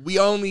 but we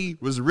only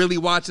was really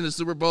watching the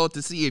Super Bowl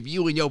to see if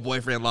you and your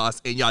boyfriend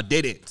lost, and y'all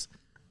didn't.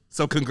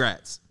 So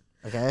congrats.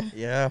 Okay.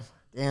 Yeah.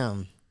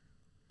 Damn.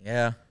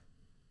 Yeah.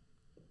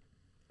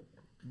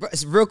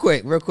 Real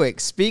quick.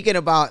 Speaking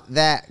about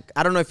that,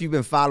 I don't know if you've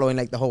been following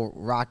like the whole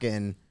Rock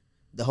and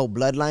the whole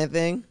Bloodline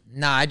thing.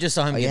 Nah, I just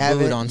saw him You get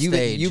booed haven't? on You've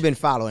stage. you've been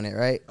following it,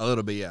 right? A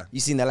little bit, yeah. You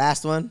seen the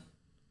last one?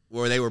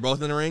 Where they were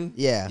both in the ring?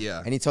 Yeah.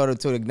 Yeah. And he told him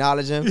to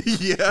acknowledge him.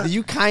 Yeah. Do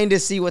you kind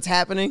of see what's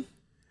happening?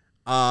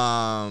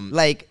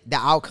 Like the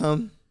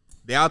outcome?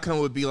 The outcome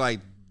would be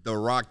like The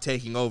Rock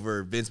taking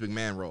over Vince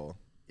McMahon role.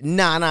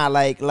 Nah.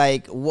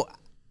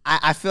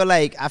 I feel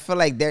like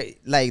they're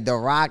like The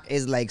Rock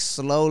is like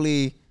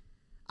slowly.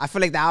 I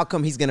feel like the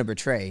outcome he's gonna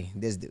betray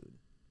this dude.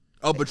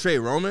 Oh, betray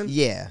Roman?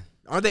 Yeah.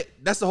 Aren't they?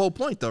 That's the whole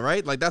point, though,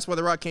 right? Like that's why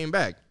The Rock came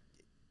back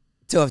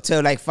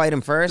To like fight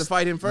him first. to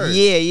fight him first.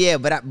 Yeah.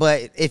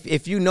 But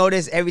if you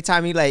notice, every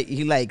time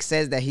he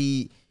says that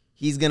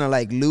he's gonna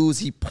like lose,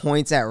 he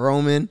points at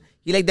Roman.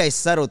 He like does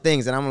subtle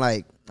things, and I'm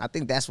like, I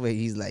think that's what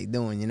he's like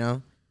doing, you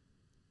know.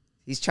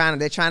 They're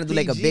trying to do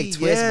like a big PG,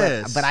 twist,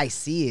 yes. but I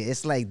see it.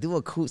 It's like do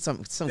a cool some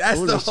That's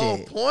cooler the whole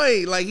shit.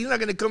 point. Like, he's not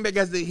gonna come back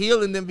as the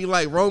heel and then be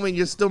like, Roman,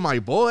 you're still my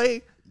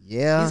boy.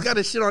 Yeah. He's got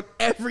to shit on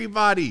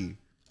everybody.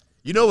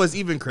 You know what's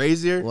even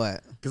crazier?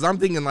 What? Because I'm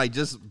thinking like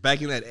just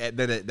back in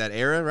that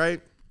era,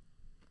 right?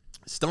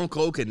 Stone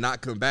Cold could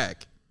not come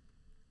back.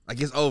 Like,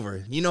 it's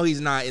over. You know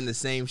he's not in the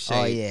same shape.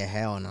 Oh yeah,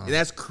 hell no. And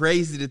that's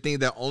crazy to think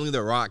that only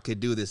The Rock could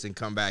do this and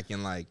come back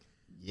and like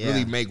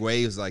really make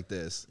waves like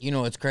this. You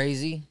know what's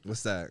crazy?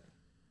 What's that?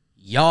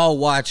 Y'all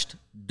watched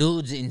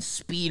dudes in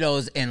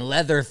Speedos and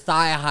leather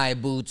thigh-high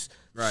boots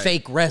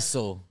fake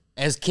wrestle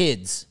as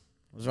kids.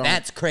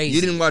 That's crazy.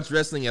 You didn't watch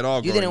wrestling at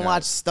all. You didn't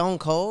watch Stone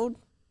Cold?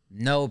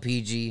 No,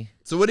 PG.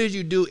 So what did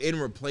you do in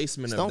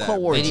replacement Stone of that?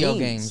 Cold wore Video jeans.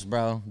 games,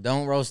 bro.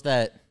 Don't roast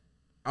that.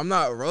 I'm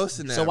not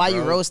roasting that. So why you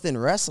bro. roasting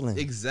wrestling?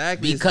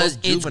 Exactly. Because so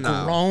it's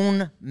juvenile.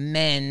 grown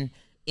men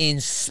in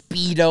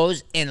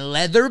Speedos and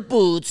leather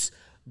boots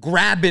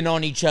grabbing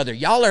on each other.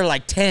 Y'all are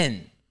like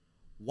 10.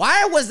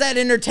 Why was that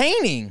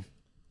entertaining?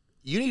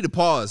 You need to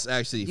pause,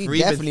 actually. You for even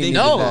definitely thinking need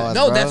to No, pause,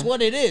 no, bro. that's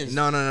what it is.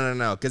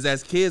 No. Because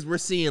as kids, we're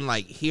seeing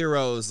like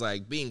heroes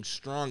like being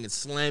strong and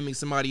slamming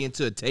somebody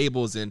into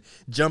tables and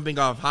jumping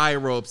off high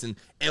ropes and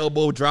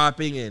elbow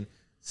dropping and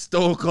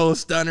Stone Cold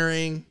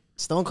stunnering.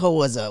 Stone Cold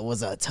was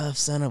a tough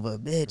son of a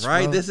bitch,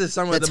 Right? bro. This is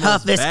some of the most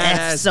toughest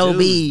badass SOB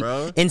dudes,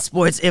 bro. in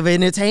sports of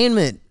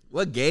entertainment.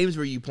 What games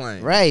were you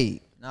playing?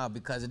 Right. No,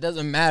 because it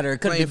doesn't matter. It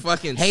could Playing be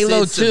fucking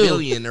Halo Sid 2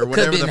 Civilian or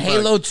whatever Could the be fuck.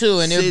 Halo 2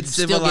 and it Sid would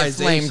still get flamed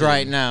Civilization.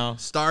 right now.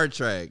 Star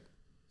Trek.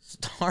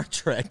 Star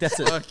Trek. That's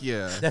a Fuck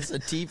yeah. that's a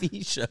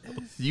TV show.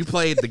 You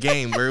played the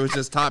game where it was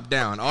just top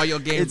down. All your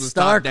games It's was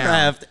top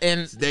down. StarCraft,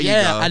 and There you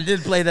yeah, go. I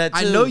did play that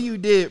too. I know you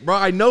did, bro.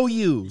 I know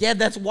you. Yeah,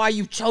 that's why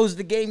you chose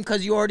the game,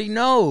 because you already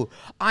know.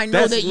 I know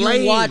That's that you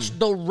lame. watched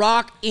The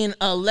Rock in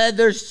a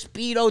leather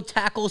Speedo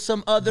tackle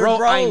some other Bro,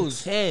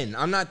 bros. I'm 10.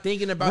 I'm not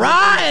thinking about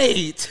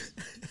Right.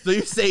 So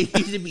you say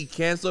he should be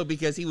canceled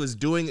because he was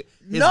doing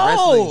his No,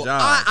 wrestling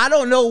job? I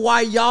don't know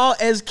why y'all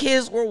as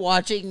kids were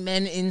watching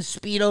men in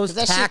Speedos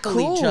That shit tackle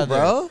cool, each other.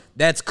 bro.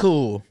 That's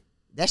cool.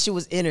 That shit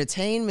was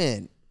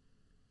entertainment.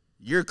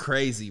 You're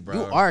crazy, bro.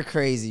 You are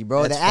crazy,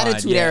 bro. That's the fine.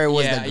 Attitude Yeah, Era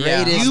was yeah, the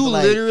yeah. greatest. You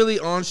like, literally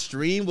on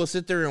stream will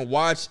sit there and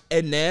watch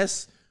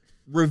Ines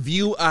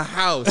review a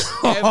house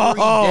every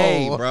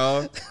day,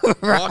 bro.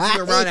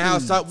 Walking around the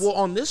house. Like, well,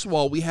 on this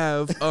wall we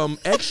have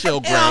eggshell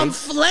And I'm grave.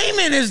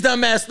 flaming his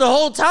dumbass the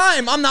whole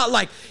time. I'm not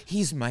like,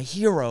 he's my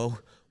hero.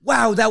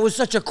 Wow, that was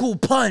such a cool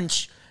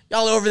punch.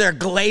 Y'all over there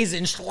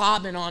glazing,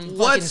 slobbing on fucking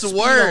What's Speedo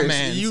worse?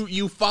 mans.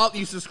 You follow,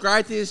 you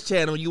subscribe to his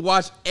channel, you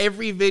watch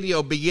every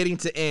video beginning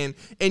to end,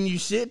 and you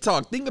shit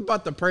talk. Think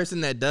about the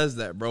person that does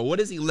that, bro. What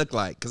does he look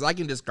like? Because I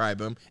can describe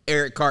him.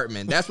 Eric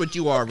Cartman. That's what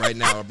you are right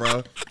now,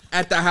 bro.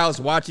 At the house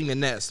watching the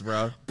Nest,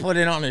 bro. Put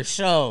it on a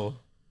show.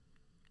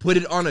 Put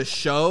it on a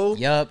show.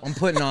 Yup, I'm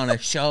putting on a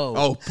show.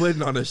 Oh, put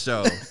it on a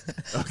show.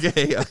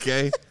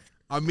 Okay.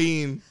 I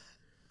mean,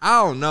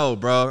 I don't know,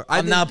 bro.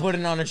 I'm not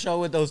putting on a show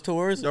with those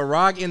tours. The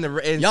Rock and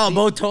Y'all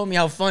both told me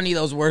how funny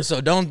those were, so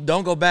don't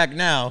go back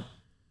now.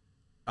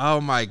 Oh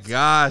my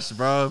gosh,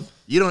 bro.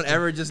 You don't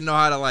ever just know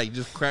how to like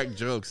just crack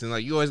jokes and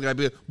like you always gotta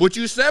be like, what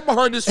you said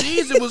behind the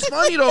scenes, it was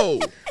funny though.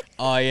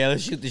 Oh yeah,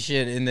 let's shoot the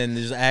shit and then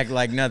just act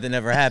like nothing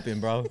ever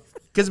happened, bro.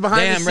 Because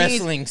behind Damn, the scenes,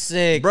 wrestling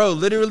sick. bro,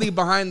 literally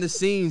behind the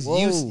scenes,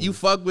 you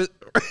fuck with.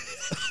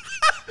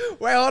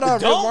 Wait, hold on,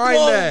 Don't rewind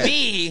go that.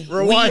 be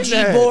Rewind Ouija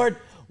that. board.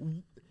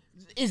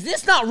 Is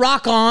this not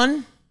rock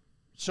on?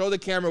 Show the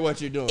camera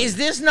what you're doing. Is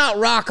this not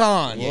rock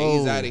on? Yeah,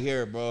 he's out of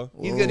here, bro.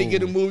 He's gonna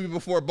get a movie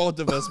before both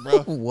of us, bro.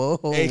 Whoa.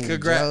 Hey,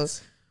 congrats.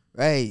 Joe.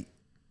 Right.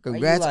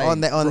 Congrats like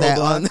on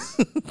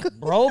that.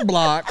 Bro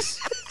blocks.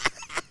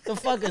 The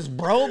fuck is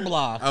bro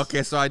blocks?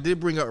 Okay, so I did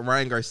bring up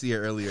Ryan Garcia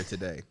earlier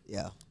today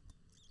Yeah.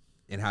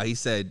 and how he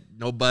said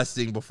no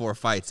busting before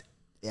fights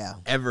Yeah.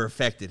 ever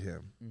affected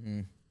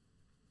him.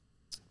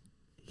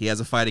 He has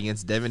a fight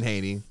against Devin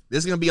Haney.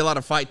 There's going to be a lot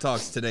of fight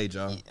talks today,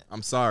 Joe.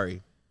 I'm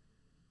sorry.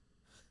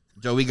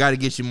 Joe, we got to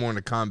get you more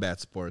into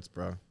combat sports,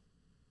 bro.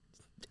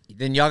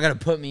 Then y'all gotta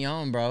put me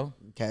on, bro.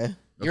 Okay.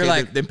 You're Okay,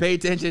 like, then pay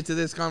attention to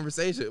this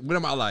conversation. What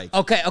am I like?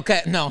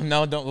 okay, no,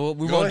 don't.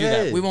 We Go won't do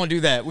ahead. that. We won't do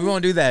that. We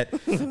won't do that.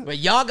 But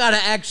y'all gotta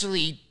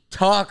actually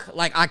talk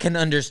like I can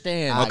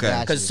understand. I Okay.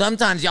 got Because you.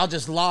 sometimes y'all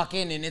just lock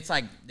in and it's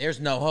like there's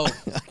no hope.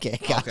 Okay,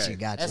 got Okay. you.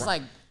 That's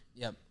like,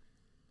 yep.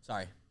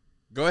 Sorry.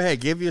 Go ahead.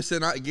 Give your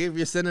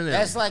synonym.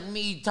 That's like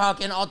me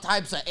talking all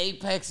types of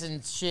Apex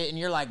and shit, and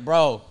you're like,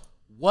 bro,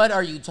 what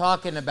are you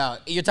talking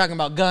about? You're talking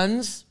about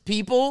guns,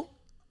 people,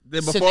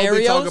 Then before we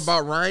scenarios? talk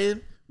about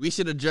Ryan, we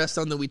should address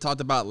something we talked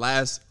about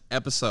last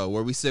episode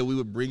where we said we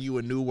would bring you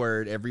a new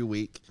word every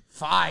week.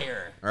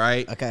 Fire. All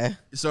right. Okay.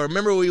 So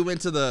remember we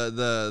went to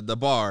the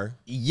bar,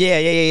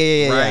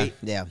 Yeah. right?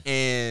 Yeah.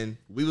 And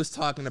we was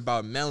talking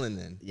about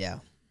melanin. Yeah.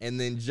 And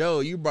then Joe,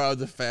 you brought up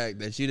the fact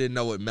that you didn't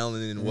know what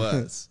melanin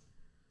was.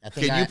 I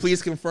think Can you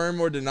please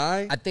confirm or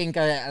deny? I think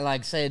I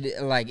like said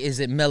like, is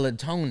it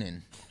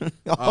melatonin?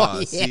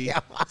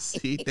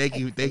 See, thank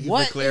you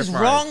What for is clarifying.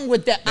 wrong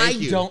with that? Thank I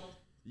you. don't.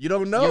 You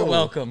don't know. You're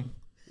welcome.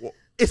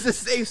 It's a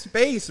safe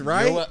space,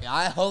 right?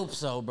 I hope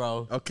so,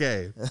 bro.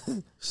 Okay.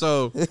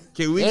 So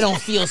can we? They don't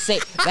feel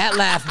safe. That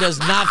laugh does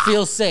not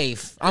feel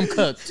safe. I'm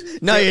cooked.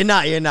 No, you're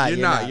not. You're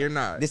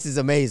not. This is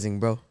amazing,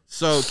 bro.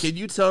 So can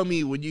you tell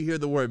me when you hear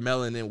the word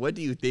melanin, what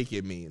do you think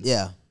it means?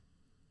 Yeah.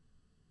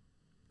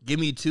 Give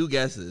me 2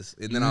 guesses,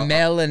 and then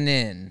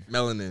Melanin.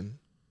 Melanin.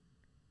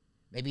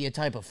 Maybe a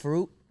type of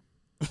fruit.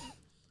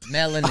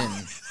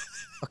 Melanin.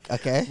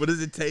 Okay. What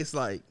does it taste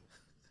like?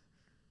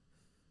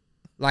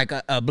 Like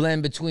a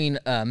blend between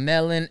a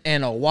melon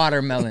and a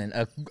watermelon.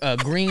 A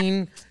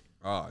green.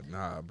 Oh,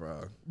 nah,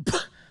 bro.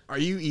 Are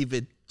you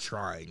even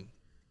trying?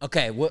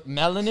 Okay, what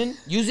melanin?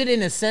 Use it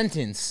in a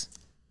sentence.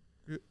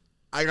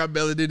 I got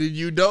melanin and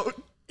you don't?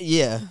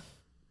 Yeah.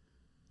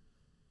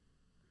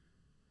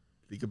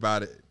 Think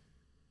about it.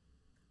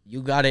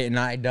 You got it and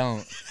I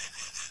don't.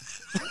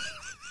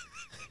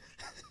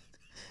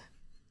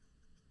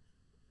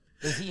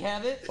 Does he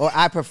have it? Or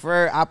I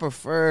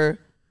prefer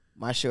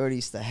my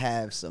shorties to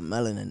have some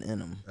melanin in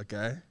them.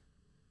 Okay.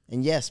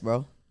 And yes,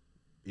 bro.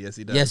 Yes,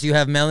 he does. Yes, you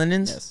have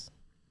melanins? Yes.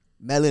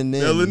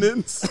 Melanin.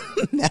 Melanins?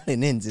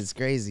 Melanins is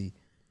crazy.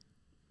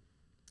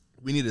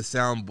 We need a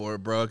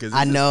soundboard, bro. Cause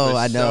I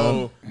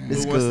know.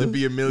 Who wants to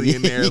be a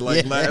millionaire?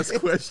 Like last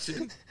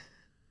question.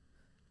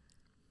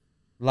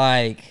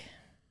 Like,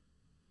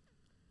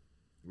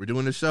 We're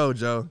doing a show,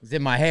 Joe. is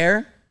it my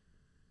hair?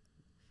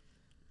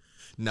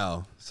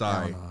 No,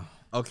 sorry.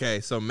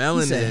 Okay, so He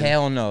melanin. said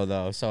hell no,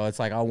 though. So it's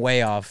like I'm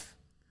way off.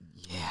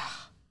 Yeah.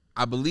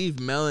 I believe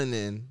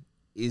melanin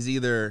is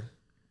either,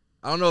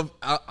 I don't know if,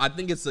 I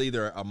think it's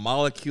either a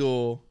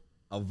molecule,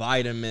 a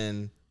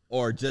vitamin,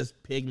 or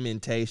just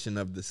pigmentation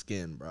of the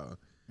skin, bro.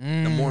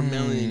 The more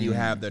melanin you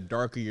have, the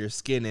darker your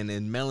skin, and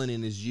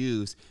melanin is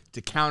used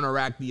to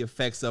counteract the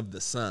effects of the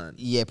sun.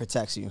 Yeah, it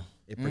protects you.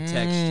 It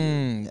protects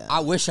you. Yeah.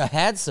 I wish I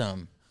had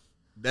some.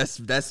 That's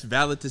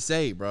valid to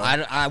say, bro.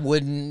 I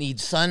wouldn't need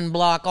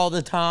sunblock all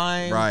the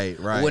time. Right.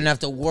 I wouldn't have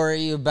to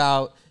worry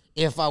about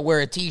if I wear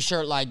a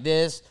T-shirt like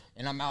this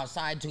and I'm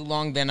outside too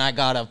long, then I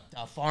got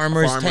a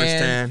farmer's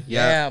tan.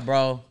 Yeah. Yeah,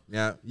 bro.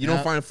 Yeah. You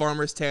don't find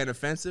farmer's tan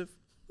offensive?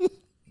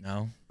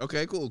 No.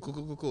 Okay,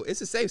 cool. It's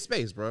a safe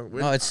space, bro.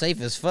 No, it's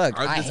safe as fuck.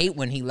 I hate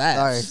when he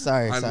laughs.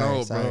 Sorry. I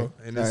know, sorry. bro.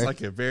 And it's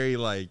like a very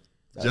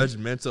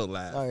judgmental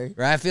laugh. Sorry.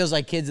 Right? It feels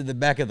like kids in the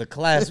back of the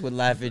class would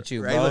laugh at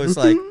you, Right?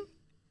 bro.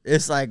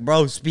 It's like,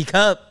 bro, speak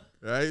up.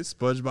 Right?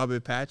 SpongeBob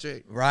and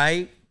Patrick.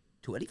 Right?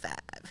 25.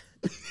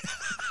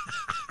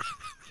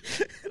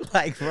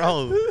 Like,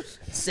 bro,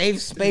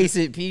 safe space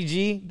at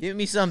PG. Give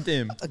me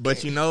something. Okay.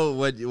 But you know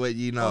what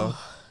you know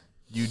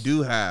you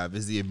do have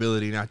is the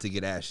ability not to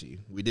get ashy.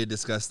 We did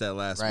discuss that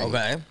last week.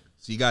 Okay.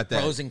 So you got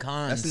that. Pros and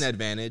cons. That's an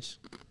advantage.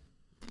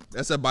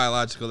 That's a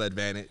biological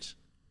advantage.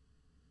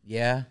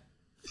 Yeah.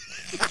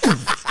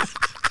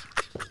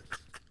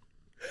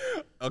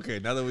 Okay,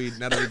 now that we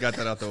got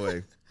that out the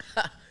way.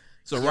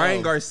 So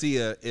Ryan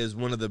Garcia is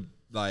one of the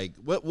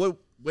what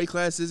weight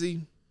class is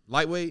he?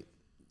 Lightweight?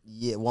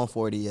 Yeah,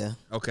 140, yeah.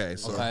 Okay,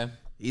 so Okay.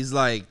 he's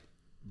like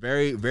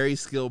very, very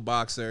skilled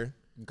boxer.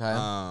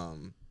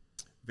 Okay.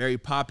 Very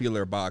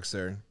popular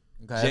boxer.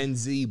 Okay. Gen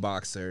Z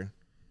boxer.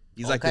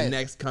 He's like the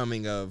next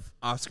coming of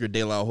Oscar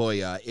De La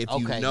Hoya, if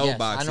you know yes,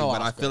 boxing. I know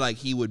but Oscar. I feel like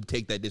he would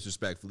take that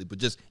disrespectfully. But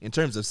just in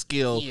terms of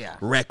skill, Yeah.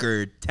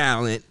 record,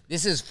 talent.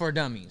 This is for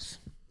dummies.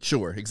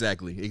 Sure,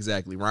 exactly.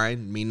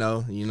 Ryan, me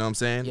know, you know what I'm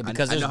saying? Yeah,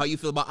 because I know how you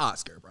feel about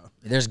Oscar, bro.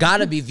 There's got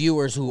to be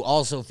viewers who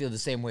also feel the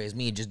same way as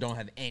me and just don't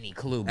have any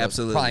clue. But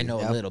Absolutely. probably know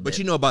a little bit. But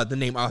you know about the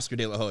name Oscar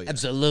De La Hoya.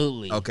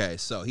 Absolutely. Okay,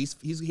 so he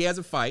has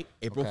a fight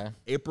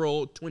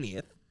April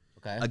 20th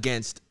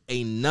against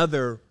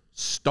another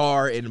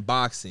star in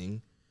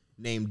boxing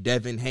named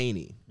Devin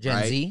Haney.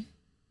 Gen Z?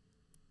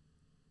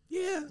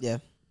 Yeah.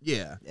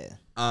 Yeah.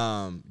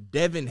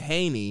 Devin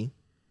Haney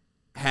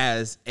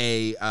has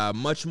a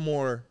much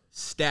more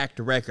stacked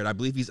record. I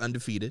believe he's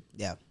undefeated.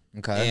 Yeah.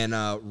 Okay. And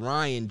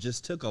Ryan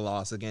just took a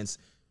loss against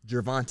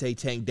Gervonta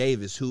Tank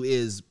Davis, who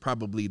is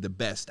probably the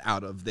best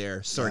out of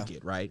their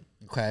circuit, right?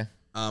 Okay.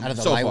 Out of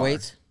the so far.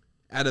 lightweights?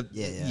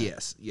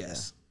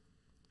 Yes.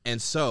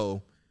 And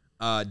so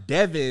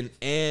Devin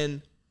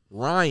and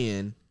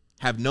Ryan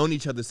have known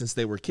each other since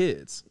they were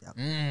kids. Yep.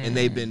 And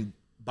they've been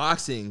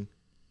boxing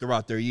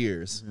throughout their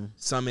years.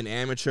 Some in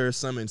amateur,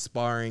 some in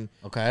sparring.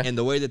 Okay. And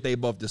the way that they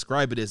both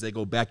describe it is they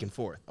go back and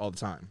forth all the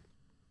time.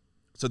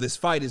 So this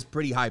fight is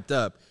pretty hyped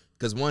up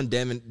because one,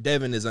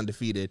 Devin is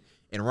undefeated,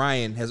 and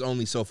Ryan has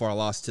only so far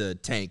lost to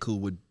Tank, who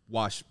would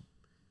wash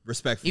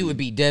respectfully. You would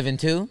beat Devin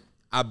too?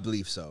 I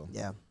believe so.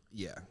 Yeah.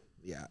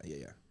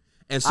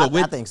 And so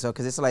I think so,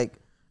 because it's like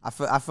I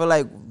feel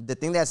like the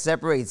thing that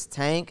separates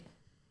Tank,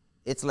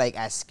 it's like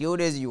as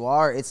skilled as you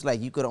are, it's like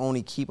you could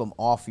only keep him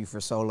off you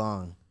for so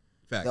long.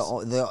 facts.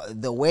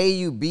 The way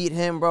you beat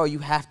him, bro, you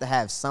have to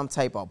have some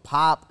type of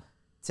pop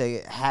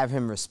to have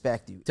him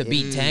respect you. To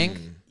beat Tank?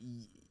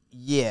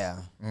 Yeah,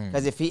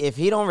 because if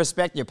he don't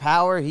respect your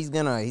power, he's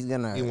gonna He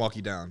can walk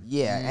you down.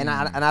 yeah, and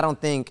I don't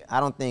think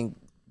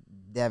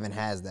Devin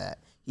has that.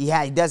 He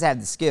does have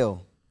the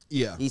skill.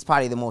 Yeah. He's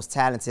probably the most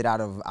talented out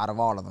of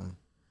all of them.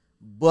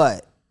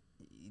 But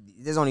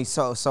there's only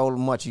so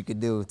much you could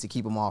do to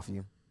keep him off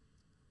you.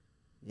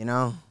 You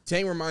know?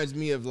 Tank reminds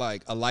me of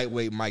like a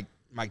lightweight Mike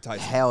Tyson.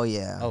 Hell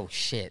yeah. Oh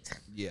shit.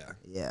 Yeah.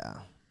 Yeah.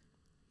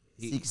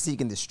 Seek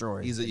and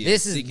destroy. He's a, yeah,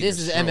 This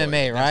is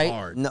MMA, right? That's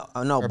hard. No,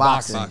 Or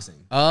boxing. Boxing.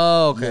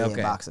 Oh, okay, Yeah,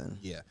 okay. boxing.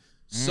 Yeah.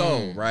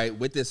 So, right,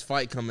 with this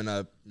fight coming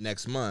up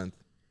next month,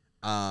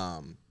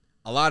 a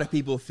lot of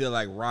people feel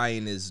like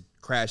Ryan is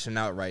crashing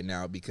out right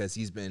now because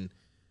he's been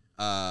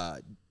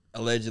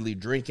allegedly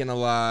drinking a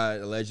lot,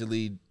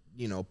 allegedly,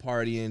 you know,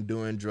 partying,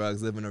 doing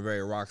drugs, living a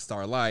very rock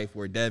star life,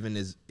 where Devin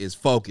is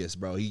focused,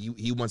 bro.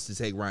 He wants to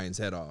take Ryan's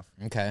head off.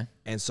 Okay.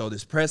 And so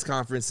this press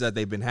conference that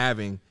they've been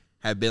having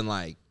have been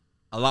like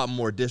a lot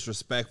more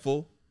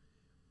disrespectful.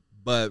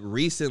 But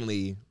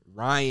recently,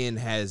 Ryan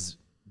has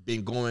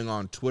been going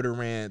on Twitter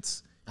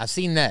rants. I've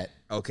seen that.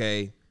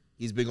 Okay.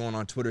 He's been going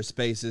on Twitter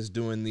Spaces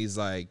doing these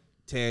like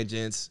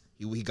tangents.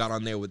 He got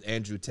on there with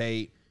Andrew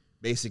Tate,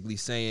 basically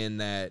saying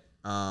that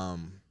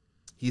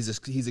he's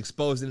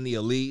exposing the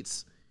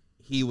elites.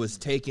 He was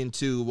taken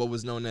to what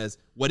is known as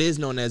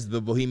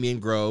the Bohemian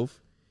Grove,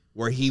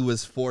 where he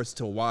was forced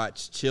to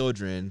watch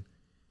children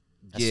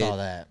I saw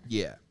that.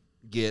 Yeah.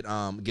 Get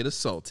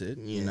assaulted,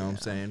 you know what I'm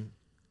saying?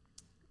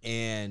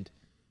 And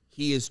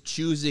he is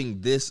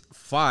choosing this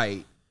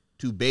fight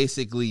to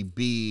basically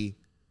be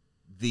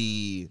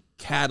the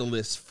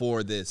catalyst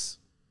for this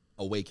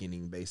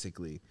awakening,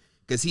 basically.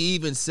 Because he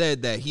even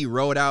said that he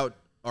rode out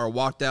or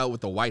walked out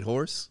with a white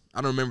horse.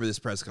 I don't remember this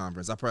press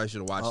conference. I probably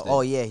should have watched it.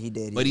 Oh, yeah, he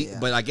did.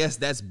 But I guess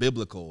that's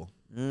biblical.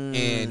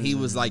 And he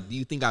was like, do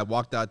you think I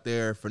walked out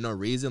there for no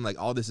reason? Like,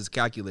 all this is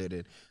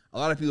calculated. A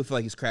lot of people feel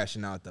like he's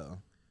crashing out, though,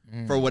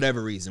 for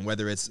whatever reason,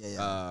 whether it's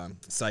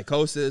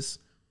psychosis,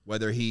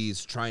 whether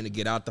he's trying to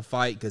get out the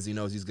fight because he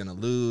knows he's going to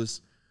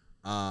lose.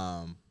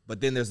 But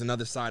then there's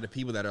another side of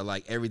people that are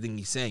like, everything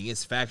he's saying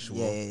is factual.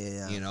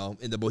 Yeah. You know,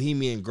 in the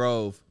Bohemian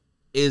Grove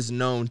is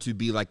known to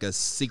be like a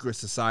secret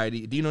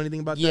society. Do you know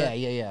anything about that?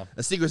 Yeah.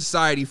 A secret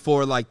society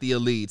for like the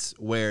elites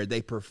where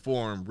they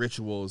perform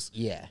rituals.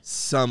 Yeah.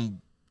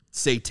 Some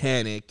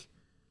satanic,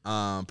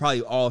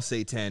 probably all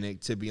satanic,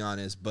 to be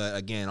honest. But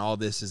again, all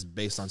this is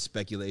based on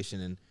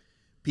speculation and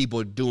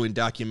people doing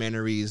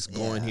documentaries,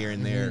 going here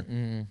and there.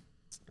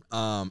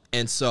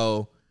 And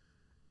so,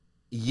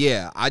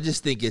 yeah, I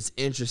just think it's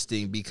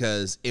interesting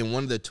because in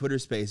one of the Twitter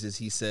Spaces,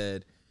 he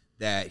said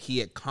that he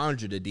had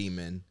conjured a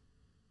demon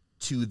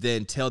to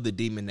then tell the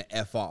demon to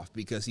F off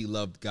because he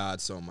loved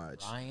God so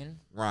much.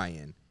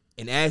 Ryan.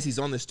 And as he's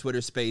on this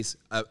Twitter Space,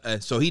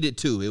 so he did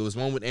two. It was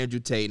one with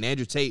Andrew Tate. And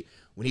Andrew Tate,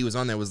 when he was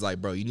on there, was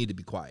like, bro, you need to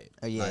be quiet.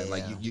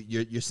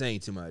 You're saying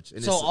too much.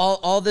 And so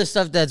all this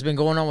stuff that's been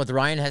going on with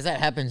Ryan, has that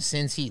happened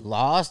since he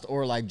lost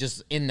or like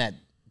just in that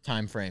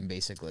time frame,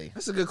 basically?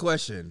 That's a good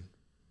question.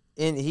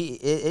 And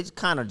it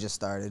kind of just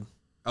started.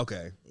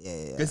 Okay.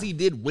 Yeah. Because he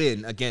did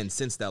win again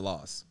since that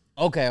loss.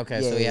 Okay.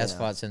 So he has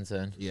fought since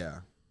then. Yeah.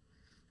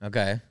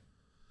 Okay.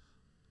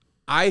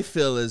 I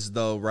feel as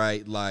though,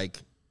 right, like,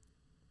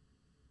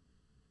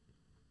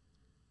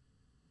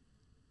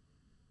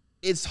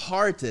 it's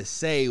hard to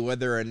say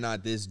whether or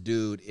not this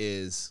dude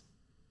is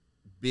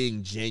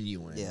being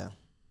genuine. Yeah.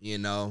 You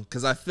know?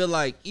 Because I feel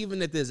like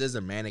even if this is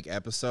a manic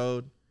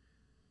episode,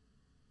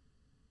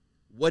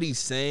 what he's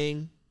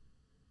saying,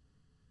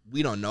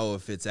 we don't know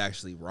if it's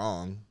actually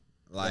wrong.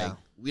 Like,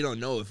 we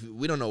don't know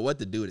what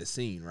the dude has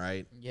seen,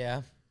 right?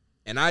 Yeah.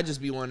 And I just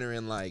be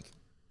wondering, like,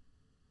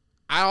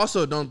 I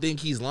also don't think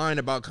he's lying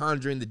about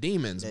conjuring the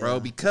demons, bro,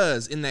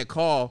 because in that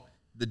call,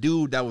 the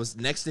dude that was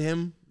next to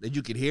him that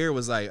you could hear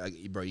was like,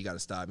 bro, you got to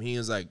stop. And he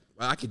was like,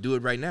 well, I could do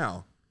it right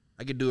now.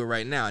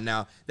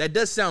 Now, that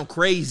does sound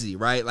crazy,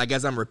 right? Like,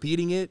 as I'm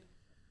repeating it.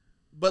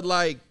 But,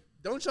 like,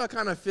 don't y'all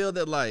kind of feel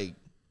that, like,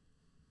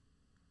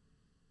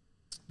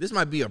 this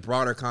might be a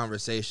broader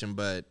conversation,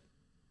 but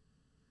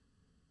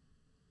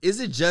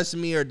is it just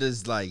me or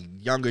does, like,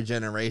 younger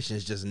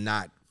generations just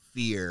not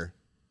fear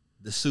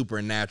the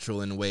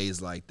supernatural in ways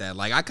like that?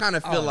 Like, I kind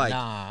of feel like...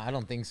 Nah, I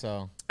don't think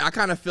so. I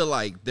kind of feel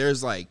like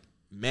there's, like,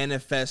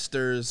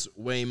 manifestors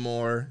way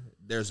more.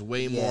 There's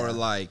way more,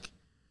 like,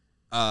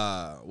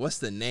 what's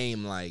the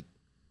name? Like,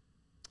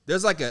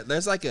 there's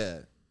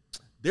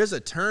a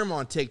term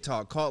on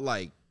TikTok called,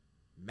 like,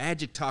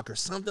 magic talk or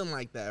something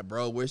like that,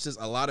 bro, where it's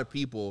just a lot of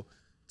people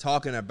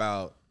talking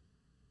about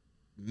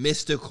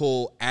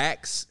mystical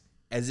acts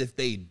as if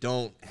they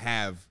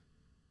have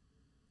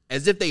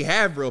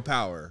real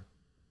power.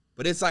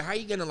 But it's like, how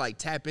you gonna like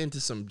tap into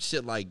some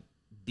shit like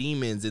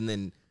demons and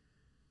then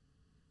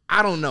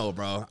I don't know,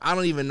 bro. I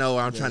don't even know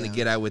what I'm trying to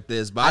get at with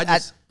this.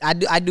 But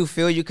I do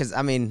feel you because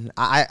I mean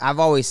I've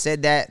always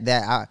said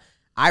that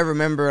I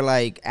remember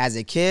like as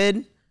a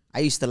kid I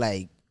used to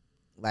like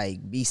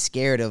be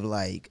scared of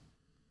like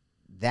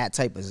that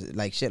type of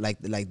like shit like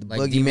the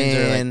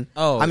boogeyman.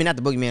 Like, I mean not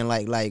the boogeyman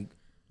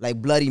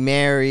like Bloody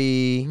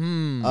Mary,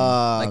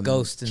 like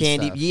ghosts and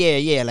candy, stuff.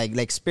 yeah,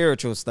 like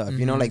spiritual stuff,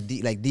 you know, like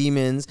like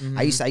demons.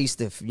 I used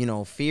to you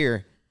know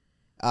fear.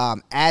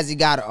 As he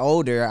got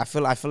older, I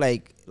feel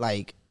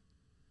like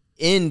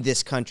in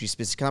this country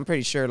specifically, I'm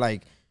pretty sure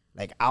like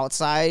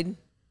outside,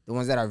 the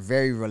ones that are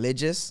very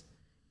religious,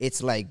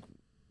 it's like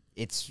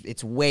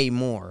it's way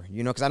more,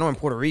 you know, because I know in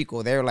Puerto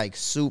Rico they're like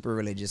super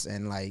religious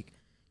and like,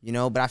 you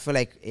know, but I feel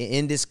like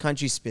in this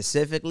country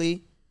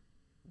specifically,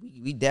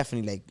 we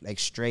definitely like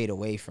strayed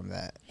away from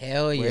that.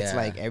 Hell yeah. Where it's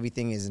like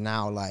everything is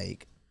now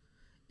like,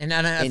 and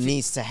it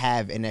needs to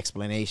have an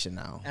explanation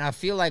now. And I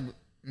feel like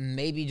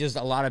maybe just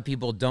a lot of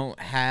people don't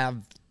have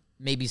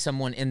maybe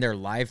someone in their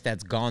life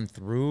that's gone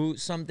through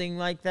something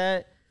like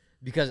that,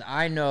 because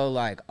I know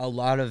like a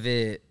lot of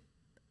it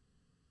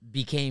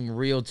became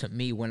real to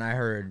me when I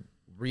heard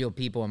real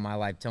people in my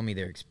life tell me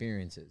their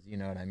experiences. You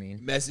know what I mean?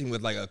 Messing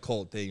with like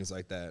occult things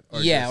like that.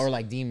 Or yeah, or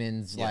like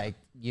demons, like,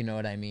 you know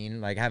what I mean?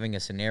 Like having a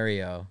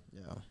scenario.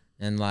 Yeah.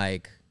 And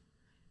like,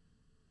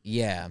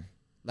 yeah,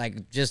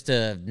 like just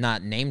to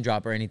not name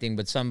drop or anything,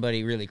 but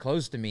somebody really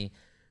close to me,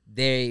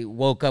 they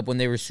woke up when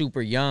they were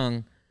super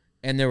young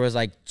and there was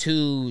like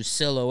two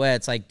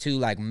silhouettes, like two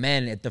like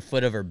men at the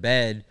foot of her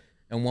bed.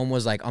 And one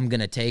was like, I'm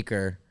going to take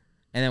her.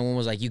 And then one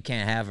was like, you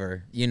can't have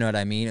her. You know what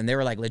I mean? And they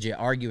were like legit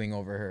arguing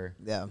over her.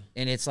 Yeah.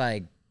 And it's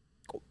like,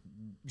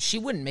 she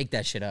wouldn't make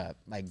that shit up.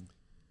 Like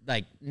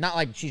not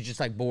like she's just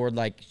like bored.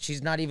 Like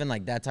she's not even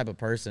like that type of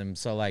person.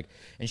 So like,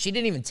 and she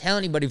didn't even tell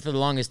anybody for the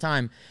longest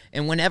time.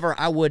 And whenever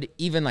I would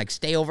even like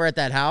stay over at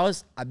that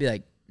house, I'd be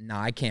like,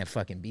 nah, I can't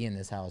fucking be in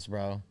this house,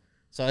 bro.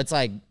 So it's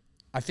like,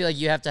 I feel like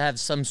you have to have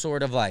some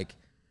sort of like,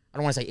 I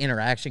don't want to say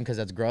interaction because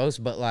that's gross,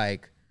 but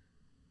like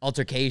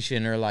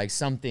altercation or like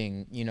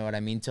something, you know what I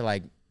mean? To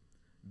like,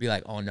 be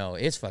like, oh no,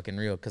 it's fucking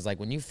real. Cause like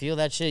when you feel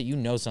that shit, you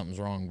know something's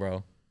wrong,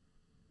 bro.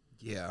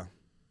 Yeah.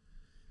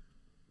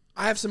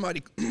 I have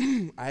somebody,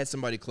 I had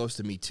somebody close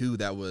to me too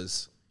that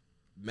was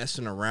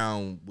messing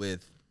around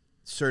with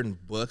certain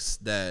books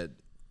that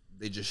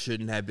they just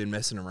shouldn't have been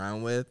messing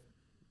around with.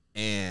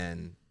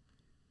 And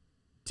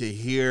to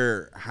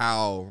hear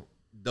how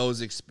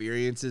those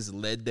experiences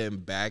led them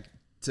back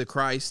to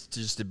Christ,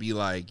 just to be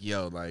like,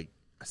 yo, like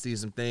I see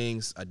some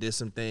things, I did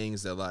some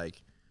things that like,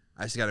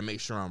 I just got to make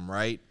sure I'm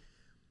right.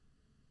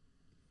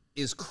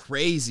 Is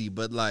crazy,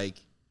 but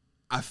like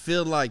I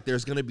feel like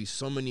there's gonna be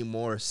so many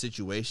more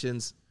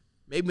situations,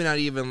 maybe not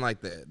even like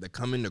the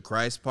coming to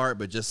Christ part,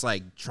 but just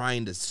like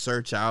trying to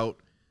search out,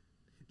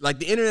 like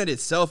the internet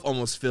itself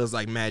almost feels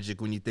like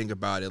magic when you think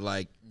about it.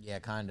 Like, yeah,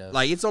 kind of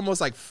like it's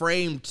almost like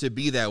framed to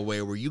be that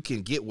way, where you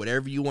can get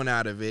whatever you want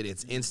out of it.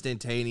 It's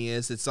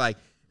instantaneous. It's like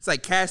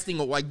casting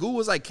like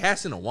Google's like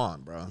casting a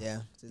wand, bro. Yeah,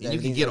 and you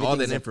can get all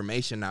that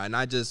information now. And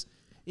I just,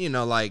 you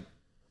know, like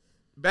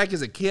back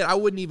as a kid, I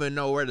wouldn't even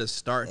know where to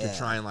start to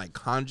try and like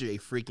conjure a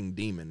freaking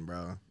demon,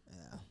 bro.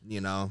 Yeah. You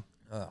know?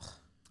 Ugh.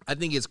 I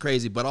think it's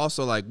crazy, but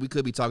also like we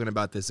could be talking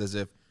about this as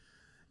if,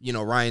 you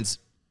know, Ryan's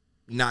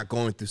not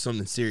going through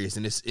something serious,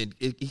 and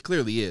he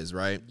clearly is,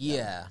 right?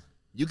 Yeah.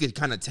 You could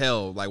kind of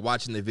tell, like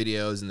watching the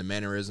videos and the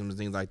mannerisms and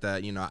things like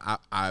that. You know,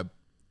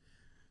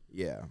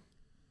 yeah.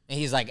 And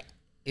he's like,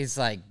 it's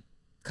like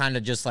kind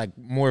of just like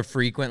more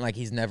frequent, like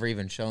he's never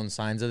even shown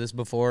signs of this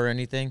before or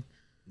anything.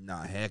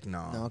 Nah, heck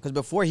no. No, because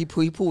before he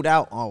pulled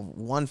out on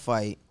one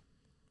fight,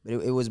 but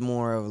it was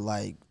more of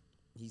like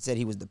he said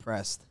he was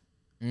depressed.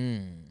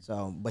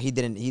 So, but he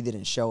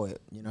didn't show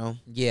it, you know.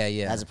 Yeah,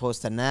 yeah. As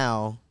opposed to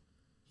now,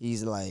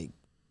 he's like,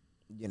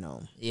 you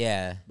know.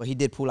 Yeah. But he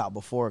did pull out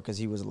before because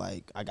he was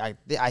like,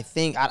 I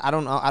think I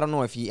don't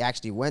know if he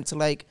actually went to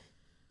like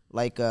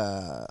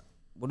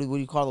what do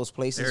you call those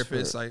places?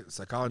 Therapist,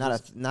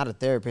 psychologist. Not a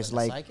therapist,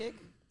 like psychic.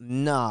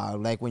 Nah,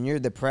 like when you're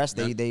depressed,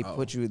 they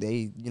put you,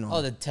 you know.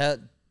 Oh,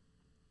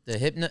 the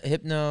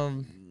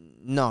hypno.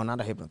 No, not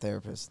a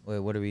hypnotherapist. Wait,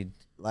 what do we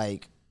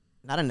like?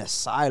 Not an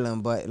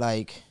asylum, but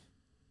like,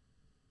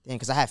 damn,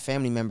 because I have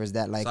family members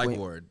that like psych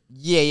ward.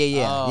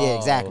 Yeah, Oh.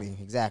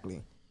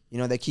 exactly. You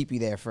know, they keep you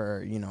there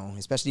for, you know,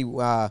 especially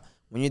when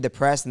you're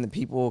depressed and the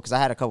people. Because I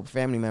had a couple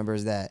family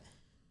members that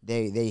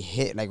they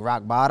hit like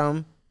rock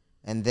bottom,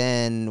 and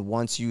then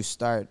once you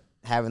start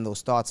having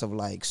those thoughts of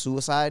like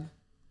suicide,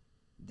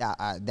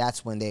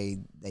 that's when they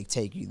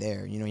take you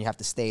there. You know, you have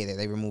to stay there.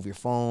 They remove your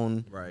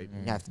phone. Right.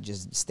 You have to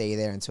just stay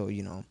there until,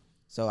 you know.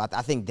 So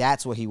I think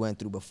that's what he went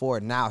through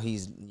before. Now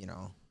he's, you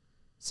know,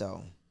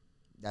 so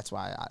that's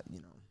why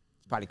he's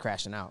probably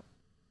crashing out.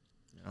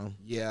 You know.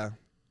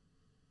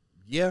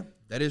 Yeah,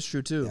 that is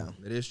true too. Yeah.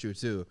 That is true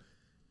too.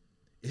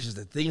 It's just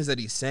the things that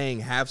he's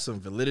saying have some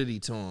validity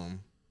to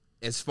him,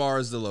 as far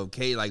as the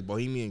locate, like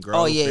Bohemian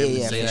Grove. Oh yeah,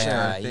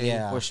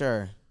 Yeah, for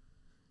sure.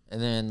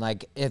 And then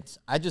like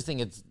I just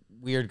think it's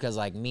weird because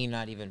like me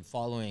not even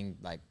following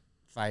like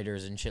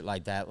fighters and shit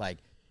like that, like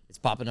it's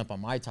popping up on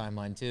my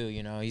timeline too.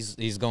 You know,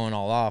 he's going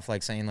all off,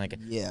 like saying like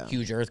a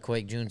huge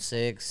earthquake June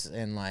 6th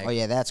and like, oh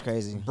yeah, that's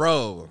crazy,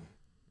 bro.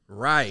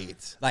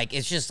 Right. Like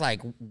it's just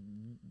like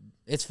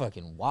it's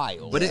fucking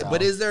wild.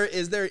 But is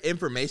there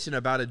information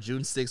about a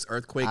June 6th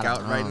earthquake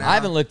out right now? I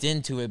haven't looked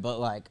into it, but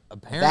like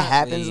apparently that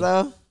happens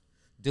though.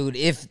 Dude,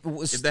 if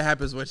that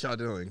happens, what y'all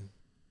doing?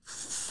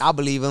 I'll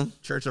believe him.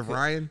 Church of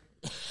Ryan.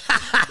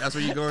 That's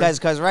where you going?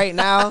 Because right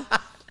now,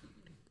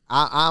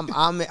 I'm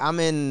on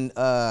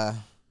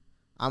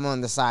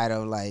the side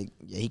of like,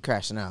 yeah, he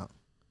crashing out.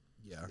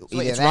 Yeah. So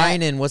wait, it's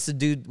Ryan and what's the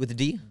dude with the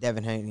D?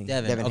 Devin Haney.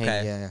 Devin,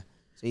 okay. Yeah.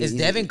 So Is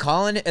Devin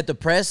calling it at the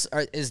press?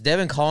 Or is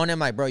Devin calling him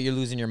like, bro, you're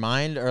losing your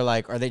mind? Or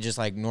like, are they just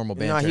like normal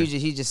banter? No,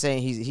 he's just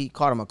saying he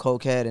called him a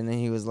cokehead, and then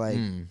he was like,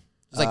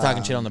 It's like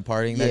talking shit on the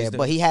partying. that yeah, he's but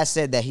doing? he has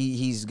said that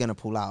he's gonna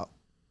pull out.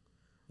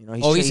 You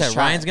know, He said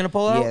Ryan's gonna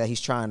pull out. Yeah,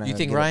 he's trying to. You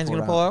think get it Ryan's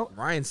gonna pull out?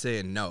 Ryan's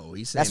saying no.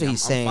 He's saying That's what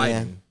he's saying, I'm yeah.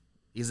 fighting.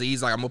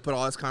 He's like, I'm gonna put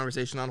all this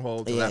conversation on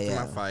hold till after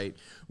my fight,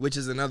 which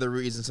is another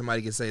reason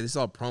somebody can say this is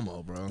all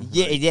promo, bro.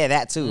 Yeah,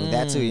 that too,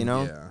 you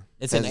know. Yeah.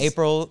 It's in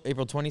April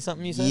 20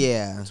 something. You said?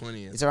 Yeah,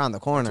 20th. It's around the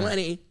corner.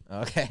 20.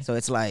 Okay. So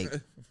it's like,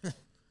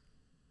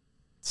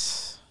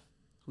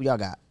 who y'all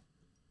got?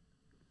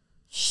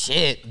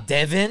 Shit,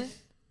 Devin.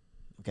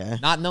 Okay.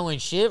 Not knowing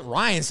shit.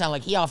 Ryan sound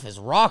like he off his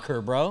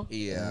rocker, bro.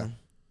 Yeah.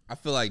 I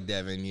feel like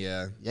Devin,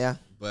 yeah. Yeah.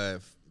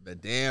 But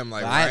damn,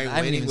 like I Ryan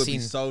haven't winning even would be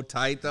seen- so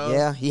tight though.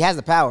 Yeah, he has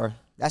the power.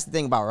 That's the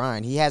thing about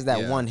Ryan. He has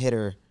that Yeah. one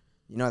hitter.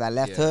 You know, that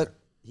left Yeah. hook.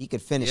 He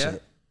could finish Yeah.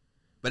 it.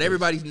 But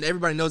everybody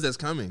knows that's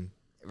coming.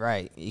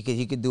 Right. He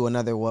could do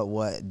another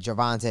what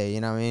Javante,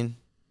 you know what I mean?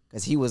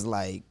 Because he was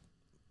like,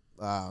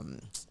 what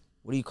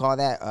do you call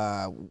that?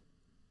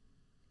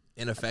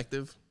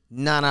 Ineffective.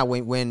 Nah.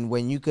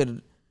 When you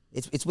could,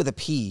 it's with a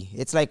P.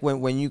 It's like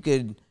when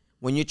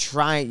you're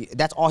trying.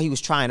 That's all he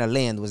was trying to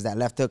land was that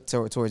left hook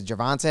towards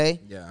Javante.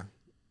 Yeah.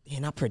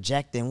 You're not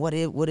projecting. What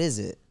is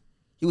it?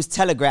 He was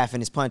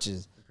telegraphing his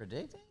punches.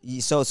 Predicting?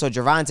 So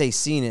Javante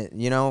seen it,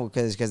 you know,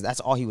 because that's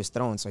all he was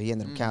throwing. So he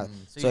ended up counting.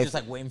 So you're just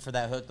like waiting for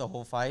that hook the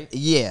whole fight?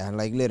 Yeah,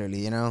 like literally,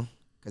 you know,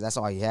 because that's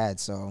all he had.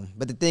 So,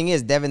 but the thing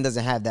is, Devin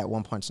doesn't have that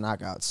one punch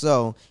knockout.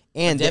 So,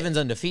 and Devin's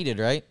undefeated,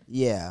 right?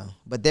 yeah,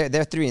 but they're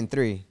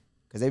 3-3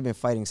 because they've been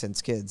fighting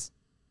since kids.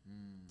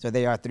 So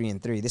they are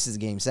 3-3. This is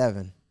game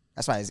 7.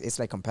 That's why it's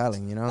like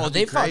compelling, you know. Oh,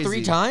 they fought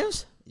 3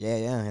 times? Yeah,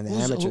 and the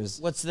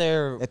amateurs. What's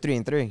their? They're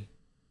 3-3.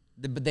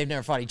 But they've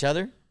never fought each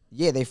other.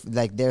 Yeah, they're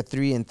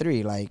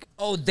 3-3. Like,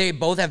 Oh, they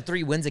both have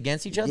 3 wins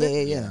against each other.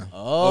 yeah.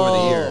 Oh, Over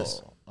the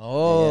years.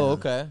 Oh, Yeah.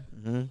 okay.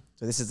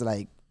 So this is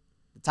like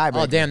the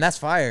tiebreaker. Oh, damn, that's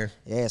fire.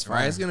 Yeah, it's fine.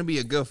 Right, it's gonna be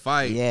a good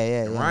fight.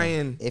 Yeah.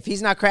 Ryan, If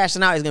he's not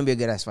crashing out, it's gonna be a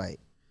good ass fight.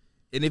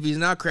 and if he's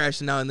not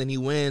crashing out and then he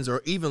wins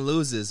or even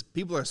loses,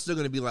 people are still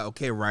gonna be like,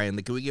 okay,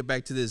 Ryan, can we get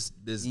back to this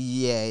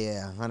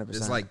Yeah, 100%.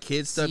 this like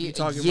kid stuff you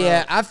talking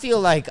Yeah, about? I feel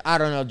like, I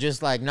don't know,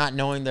 just like not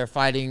knowing their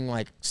fighting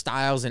like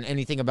styles and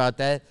anything about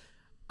that.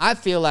 I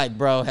feel like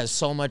bro has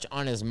so much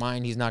on his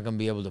mind he's not gonna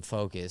be able to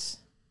focus.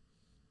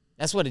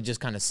 That's what it just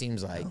kind of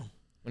seems like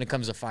when it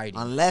comes to fighting.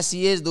 Unless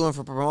he is doing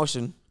for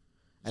promotion,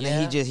 and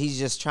then he's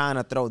just trying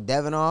to throw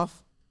Devin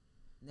off.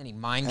 And then he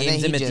mind And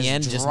games then him he at the just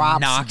end, just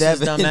drops knocks Devin.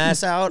 his dumb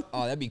ass out.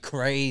 Oh, that'd be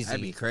crazy.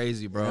 That'd be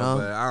crazy, bro. You know?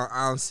 But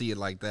I don't see it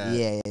like that.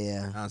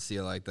 Yeah. I don't see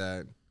it like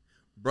that.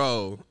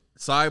 Bro,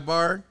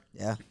 sidebar,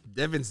 Yeah.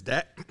 Devin's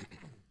dad.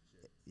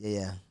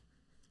 Yeah.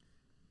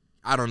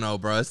 I don't know,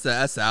 bro. That's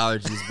the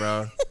allergies,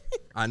 bro.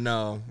 I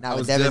know. Now I with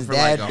was Devin's good for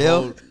dad, like a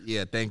Bill? whole.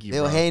 Yeah, thank you,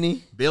 Bill bro.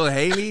 Haney. Bill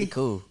Haney.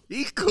 Cool.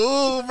 He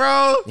cool,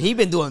 bro. He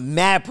been doing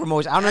mad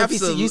promotion. I don't know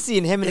if you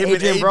seen him and Him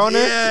Adrian AB, Broner.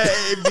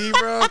 Yeah, AB,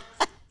 bro.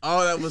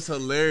 Oh, that was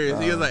hilarious.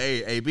 He was like,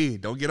 "Hey, AB,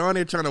 don't get on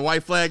there trying to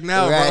white flag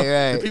now, bro.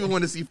 Right. The people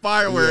want to see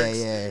fireworks."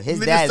 Yeah. His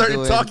Niggas dad's started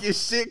doing talking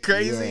shit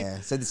crazy. Yeah.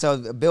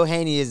 So Bill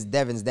Haney is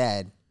Devin's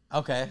dad,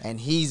 Okay. and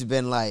he's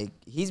been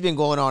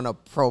going on a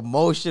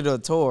promotional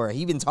tour.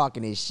 He been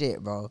talking his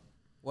shit, bro.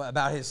 What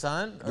about his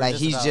son? Or Like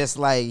he's about- just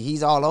like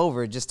he's all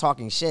over, just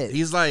talking shit.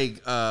 He's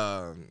like,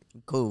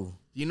 Cool.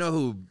 you know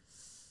who?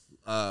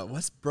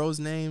 What's bro's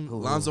name?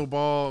 Lonzo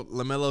Ball,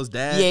 LaMelo's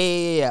dad.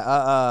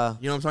 Yeah.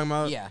 You know what I'm talking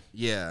about? Yeah.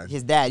 Yeah.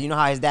 His dad. You know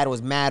how his dad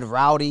was mad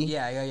rowdy.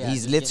 Yeah.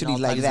 He's Getting literally all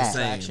like kinds of that.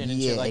 distraction and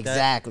Yeah, shit like that.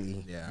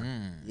 exactly.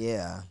 Yeah.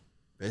 Yeah.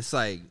 It's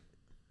like,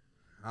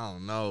 I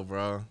don't know,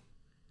 bro.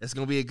 It's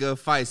gonna be a good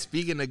fight.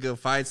 Speaking of good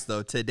fights,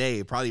 though,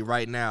 today, probably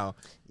right now,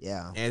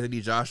 Yeah.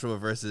 Anthony Joshua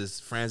versus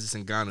Francis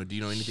Ngannou. Do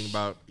you know anything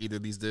about either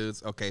of these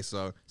dudes? Okay,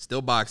 so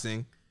still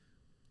boxing.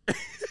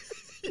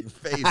 Your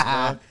face,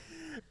 bro.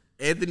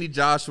 Anthony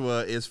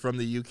Joshua is from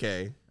the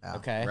UK,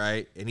 Okay.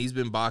 right? And he's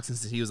been boxing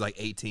since he was like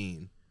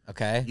 18.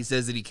 Okay. He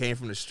says that he came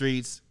from the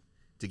streets.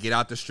 To get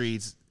out the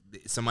streets,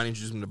 somebody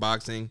introduced him to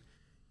boxing.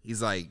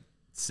 He's like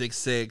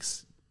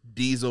 6'6",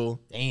 diesel.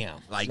 Damn.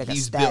 Like Like a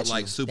he's built statue.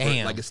 like super,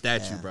 Damn. like a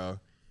statue, bro.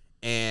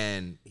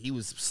 And he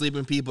was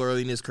sleeping people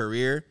early in his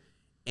career.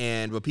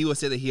 But people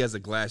say that he has a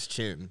glass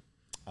chin.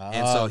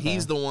 And so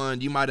he's the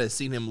one, you might have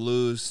seen him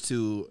lose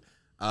to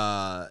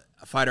a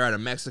fighter out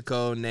of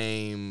Mexico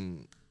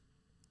named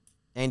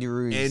Andy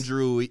Ruiz.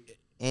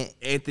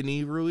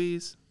 Anthony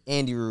Ruiz?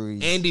 Andy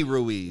Ruiz. Andy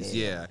Ruiz,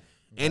 yeah.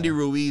 Andy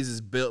Ruiz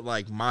is built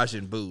like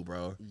Majin Buu,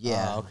 bro.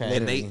 Yeah. okay.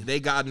 And literally. they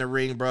got in the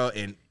ring, bro,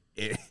 and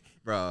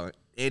bro,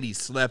 Andy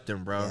slept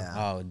him, bro. Yeah.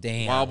 Oh,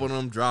 damn. Wobbled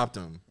him, dropped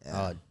him.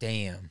 Oh,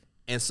 damn.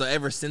 And so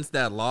ever since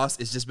that loss,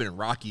 it's just been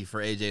rocky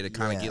for AJ to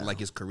kind of Yeah. get like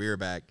his career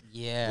back.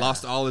 Yeah.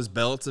 Lost all his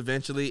belts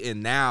eventually,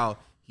 and now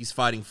he's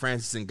fighting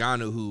Francis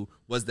Ngannou, who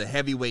was the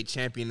heavyweight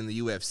champion in the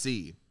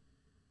UFC.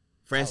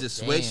 Francis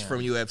switched damn.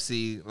 from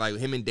UFC, like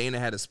him and Dana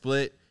had a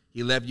split.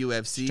 He left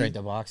UFC. Straight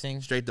to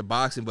boxing? Straight to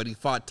boxing, but he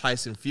fought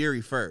Tyson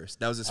Fury first.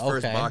 That was his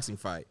first Okay. boxing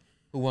fight.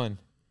 Who won?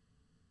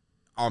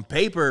 On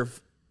paper,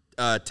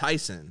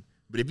 Tyson.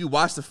 But if you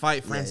watch the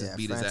fight, Francis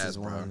beat his ass,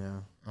 bro. Yeah.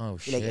 Oh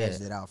He shit! like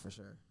edged it out for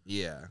sure.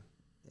 Yeah.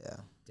 Yeah.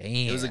 Damn,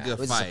 It was a good It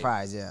was fight. a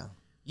surprise, yeah.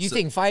 You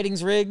think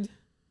fighting's rigged?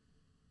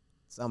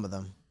 Some of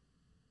them.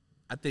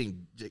 I think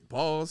Jake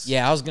Paul's.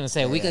 Yeah, I was gonna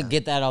say we Yeah. could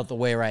get that out the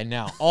way right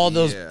now. All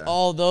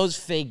those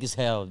fake as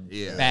hell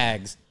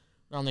bags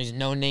on these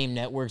no-name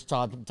networks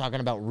talking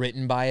about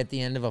written by at the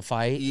end of a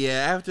fight. Yeah,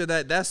 after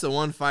that, that's the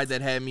one fight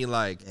that had me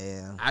like,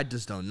 Yeah. I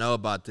just don't know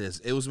about this.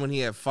 It was when he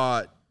had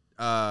fought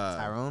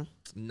Tyrone?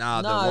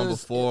 Nah, No, the one it was-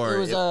 before. it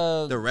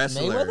was, the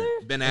wrestler,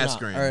 Mayweather? Ben Or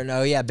Askren. No, or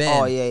no, yeah,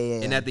 Ben. Oh,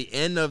 yeah. And at the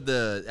end of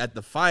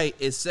the fight,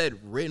 it said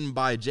written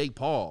by Jake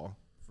Paul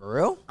For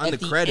real? on At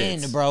the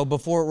credits. end, bro,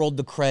 before it rolled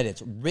the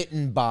credits,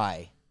 written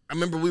by. I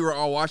remember we were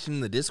all watching in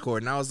the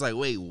Discord, and I was like,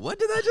 wait, what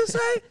did I just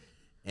say?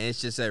 And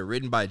it's just said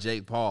written by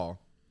Jake Paul.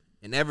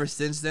 And ever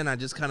since then, I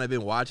just kind of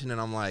been watching, and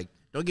I'm like,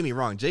 don't get me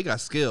wrong, Jake got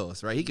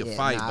skills, right? He can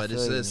fight, nah, I but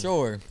it's feel you. just,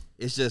 Sure.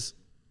 it's just,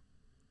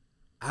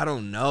 I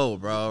don't know,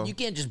 bro. You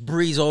can't just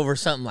breeze over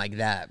something like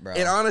that, bro.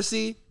 And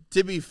honestly,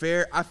 to be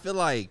fair, I feel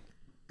like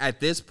at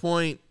this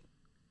point,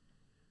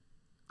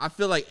 I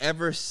feel like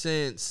ever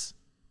since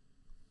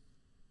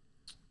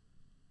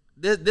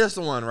this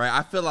one, right?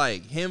 I feel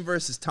like him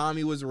versus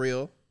Tommy was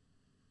real.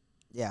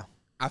 Yeah.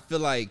 I feel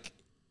like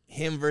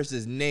him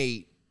versus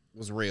Nate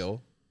was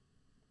real.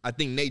 I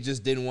think Nate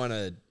just didn't want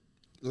to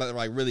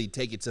like really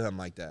take it to him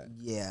like that.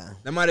 Yeah.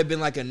 There might have been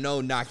like a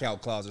no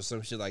knockout clause or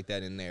some shit like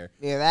that in there.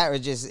 Yeah, that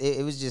was just,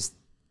 it was just,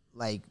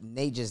 like,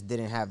 Nate just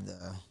didn't have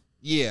the,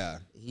 Yeah.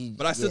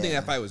 But I still think yeah.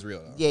 that fight was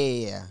real, though.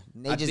 Yeah.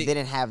 Nate just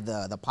didn't have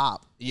the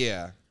pop.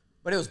 Yeah.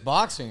 But it was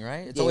boxing,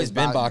 right? It's Yeah, always it's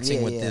been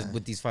boxing. boxing Yeah,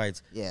 with these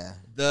fights. Yeah.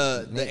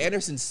 The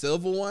Anderson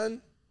Silva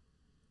one,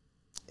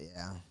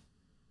 Yeah.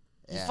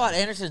 You fought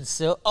Anderson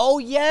Silva. Oh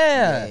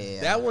yeah.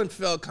 that one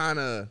felt kind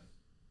of.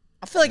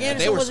 I feel like they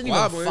Anderson were wasn't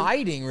squabbling. even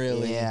fighting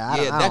really. Yeah,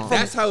 I Yeah, don't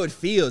that's how it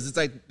feels. It's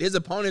like his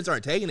opponents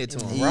aren't taking it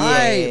to him.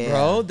 Right, Yeah.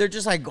 bro. They're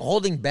just like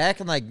holding back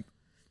and like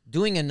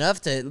doing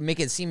enough to make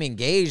it seem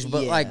engaged,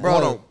 but Yeah. like, bro,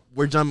 Hold on,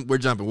 we're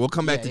jumping. We'll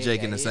come back to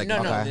Jake in a second. No,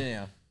 Okay.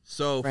 yeah.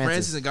 So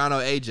Francis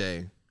Ngannou,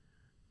 AJ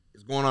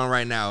is going on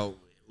right now.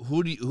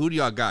 Who do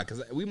y'all got?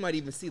 Because we might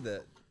even see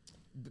the.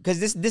 Because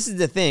this is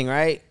the thing,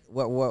 right?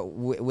 What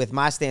with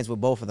my stance with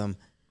both of them.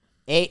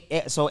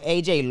 So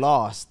AJ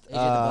lost. AJ the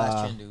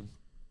glass chin dude.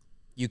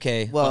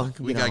 UK. Well,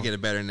 We gotta get a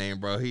better name,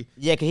 bro. cause he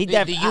the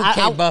definitely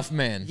UK buff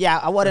man. Yeah,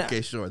 I wouldn't.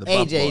 Okay, sure, the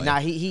buff AJ, boy. nah,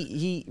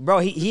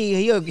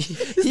 he'll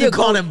You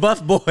call him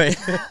buff boy.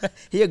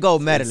 he'll go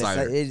medalist.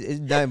 Insider. Like, it's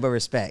nothing but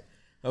respect.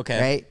 Okay.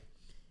 Right?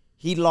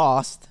 He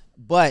lost,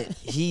 but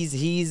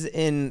he's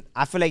in.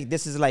 I feel like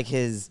this is like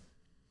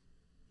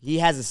he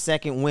has a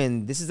second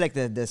win. This is like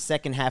the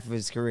second half of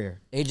his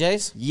career.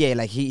 AJ's? Yeah,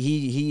 like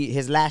he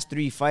his last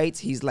 3 fights,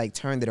 he's like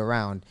turned it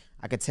around.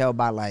 I could tell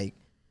by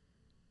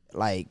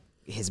like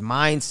his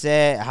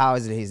mindset, how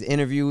is it his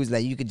interviews,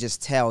 like you could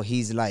just tell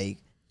he's like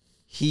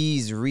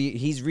he's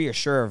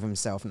reassured of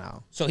himself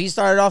now. So he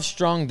started off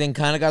strong, then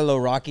kind of got a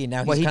little rocky, and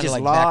now Well, he's he kind of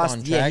just like back lost.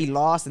 on Yeah, track. he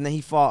lost, and then he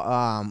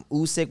fought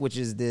Usyk, which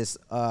is this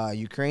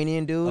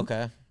Ukrainian dude.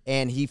 Okay.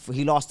 And he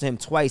lost to him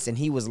twice, and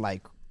he was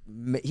like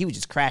he was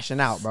just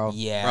crashing out, bro.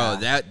 Yeah.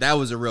 Bro, that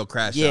was a real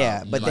crash. Yeah,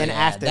 out. but You then like,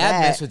 after that that,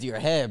 messed with your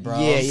head, bro.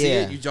 Yeah, you see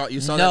yeah. it? You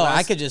saw that? No, last-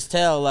 I could just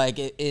tell, like,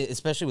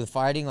 especially with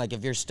fighting, like,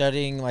 if you're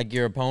studying, like,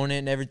 your opponent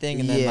and everything,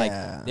 and then, Yeah.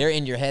 like, they're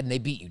in your head and they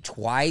beat you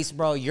twice,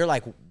 bro, you're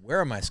like, where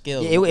are my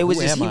skills? Yeah, it was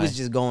Who just am he I? was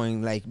just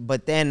going like,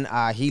 but then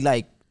he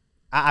like,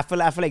 I feel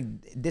like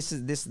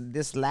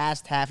this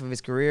last half of his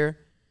career,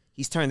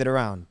 he's turned it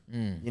around.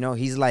 You know,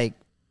 he's like,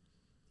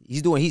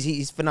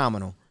 he's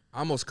phenomenal. I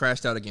almost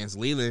crashed out against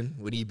Leland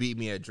when he beat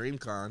me at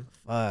DreamCon.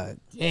 Fuck.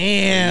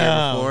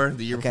 Damn.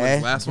 The year before Okay.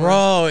 his last one.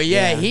 Bro,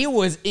 yeah, Yeah. he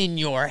was in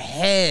your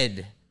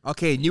head.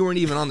 Okay, and you weren't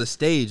even on the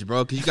stage,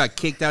 bro, because you got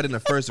kicked out in the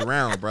first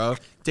round, bro.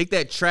 Take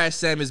that trash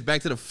Samus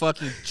back to the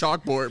fucking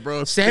chalkboard,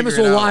 bro. Samus Figure it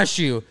will out. wash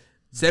you.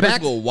 Samus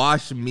Back- will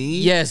wash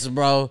me. Yes,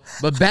 bro.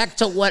 But back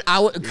to what I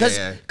would,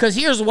 Yeah. because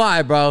here's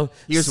why, bro.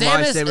 Here's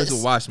why Samus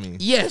will wash me.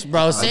 Yes,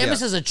 bro. Samus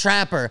yeah. is a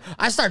trapper.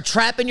 I start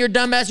trapping your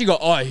dumb ass. You go,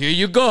 oh, here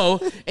you go.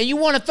 And you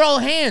want to throw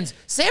hands.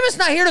 Samus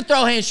not here to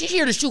throw hands. She's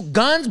here to shoot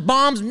guns,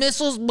 bombs,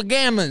 missiles,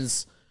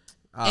 bagammons.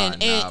 And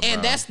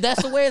bro.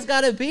 that's the way it's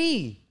got to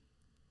be.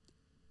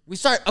 We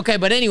start, okay,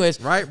 but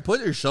anyways. Right? Put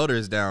your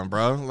shoulders down,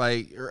 bro.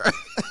 Like,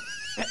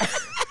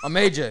 I'm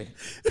AJ.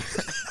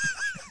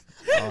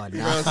 Oh,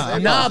 nah.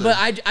 Nah, but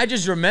I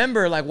just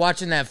remember, like,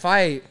 watching that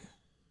fight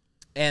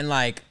and,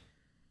 like,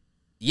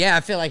 yeah,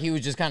 I feel like he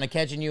was just kind of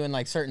catching you in,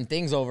 like, certain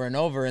things over and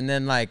over. And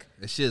then, like,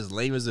 that shit is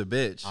lame as a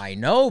bitch. I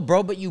know,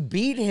 bro, but you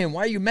beat him.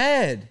 Why are you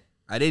mad?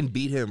 I didn't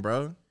beat him,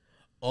 bro.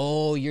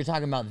 Oh, you're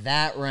talking about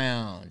that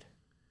round.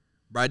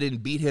 Bro, I didn't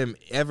beat him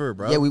ever,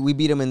 bro. Yeah, we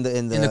beat him in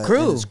the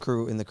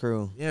crew. in the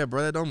crew. Yeah,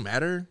 bro, that don't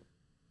matter.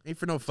 Ain't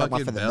for no Talking fucking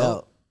about for the belt.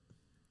 belt.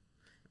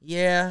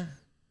 Yeah.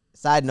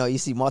 Side note, you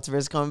see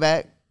Multiverse coming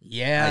back?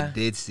 Yeah. I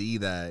did see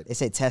that. They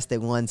say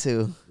testing 1,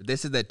 2. They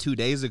said that 2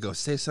 days ago.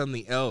 Say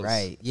something else.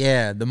 Right.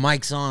 Yeah, the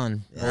mic's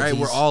on. All right,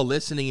 we're all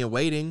listening and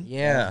waiting.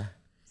 Yeah.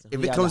 If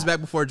Who it y'all comes got?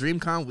 back before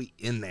DreamCon, we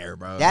in there,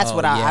 bro. That's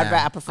what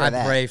I prefer. I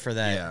that. pray for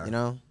that. Yeah. You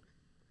know.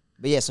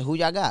 But yeah, so who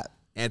y'all got?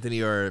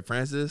 Anthony or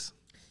Francis?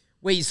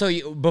 Wait,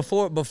 so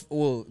before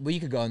well, you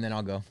could go and then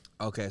I'll go.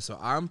 Okay, so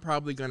I'm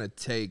probably gonna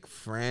take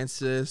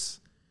Francis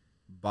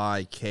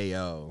by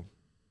KO.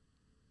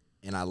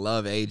 And I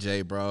love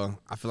AJ, bro.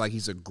 I feel like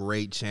he's a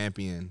great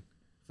champion.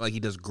 I feel like he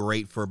does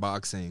great for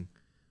boxing.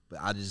 But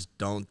I just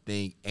don't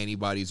think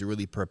anybody's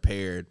really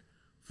prepared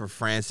for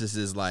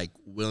Francis's like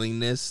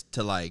willingness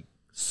to like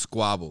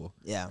squabble.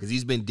 Yeah. Because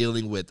he's been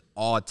dealing with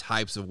all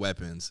types of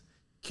weapons.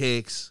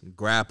 Kicks,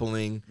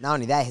 grappling. Not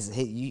only that,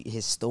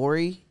 his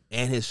story.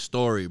 And his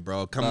story,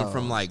 bro. Coming Bro,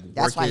 from like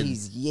that's why working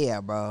he's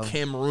bro.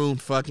 Cameroon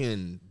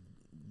fucking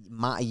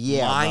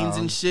Mines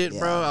and shit, Yeah.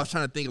 bro. I was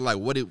trying to think of like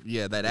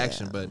that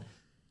action, but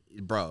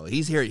bro,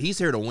 he's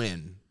here to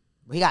win.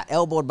 He got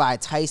elbowed by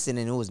Tyson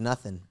and it was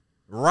nothing.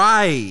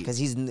 Right. Because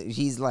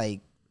he's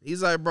like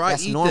bro,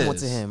 that's I eat normal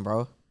this. to him,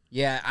 bro.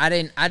 Yeah, I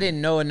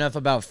didn't know enough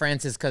about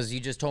Francis because you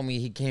just told me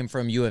he came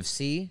from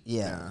UFC.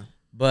 Yeah.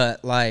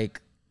 But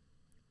like,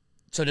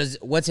 so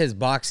what's his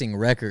boxing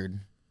record?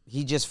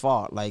 He just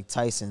fought like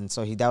Tyson,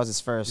 so that was his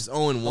He's first.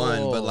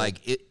 0-1, but like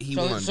he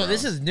won. So bro.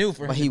 this is new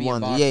for him. But to he be in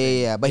won. boxing.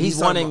 Yeah. But he's he's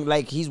talking wanting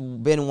like he's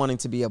been wanting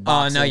to be a Oh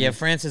boxer. no, yeah,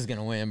 Francis is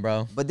gonna win,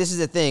 bro. But this is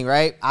the thing,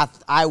 right?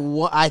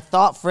 I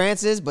thought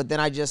Francis, but then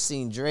I just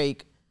seen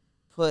Drake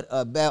put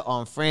a bet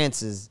on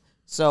Francis,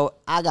 so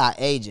I got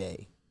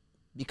AJ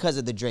because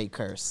of the Drake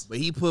curse. But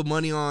he put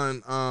money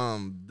on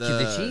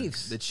The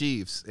Chiefs. The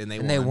Chiefs, and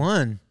They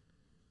won.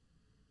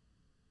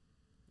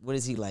 What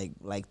is he like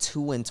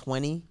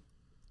 2-20?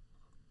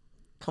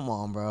 Come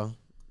on, bro.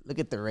 Look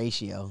at the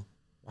ratio.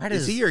 Why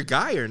Is he your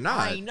guy or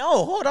not? I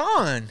know. Hold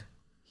on.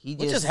 He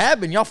What just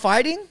happened? Y'all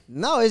fighting?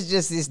 No, it's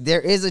just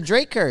there is a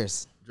Drake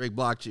curse. Drake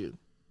blocked you.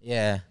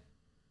 Yeah.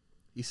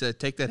 He said,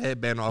 "Take that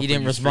headband off." He when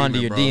didn't you're respond to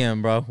your streaming,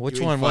 DM, bro. Which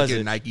You ain't one was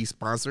fucking it? Nike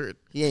sponsored.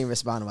 He ain't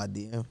responding to my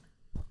DM.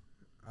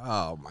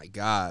 Oh my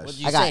gosh. What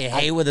did you I got- say?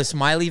 Hey, with a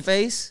smiley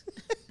face?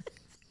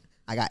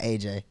 I got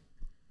AJ.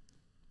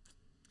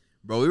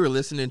 Bro, we were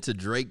listening to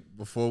Drake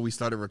before we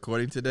started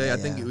recording today. Yeah, I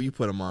think yeah. you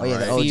put him on, Oh yeah,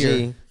 right?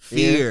 the OG.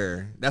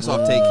 Fear. That's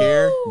off Take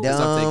Care. That's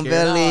off Don't Take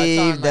Care.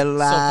 believe No, the it's on,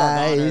 like, So Far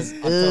Gone or lies.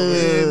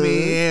 October. Look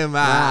me in my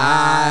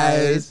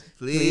eyes.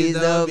 Please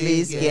don't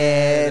be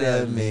scared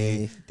of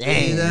me.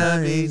 Please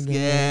don't be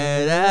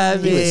scared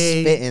of He was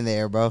me. spitting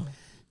there, bro.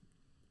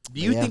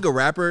 Do you Yeah. think a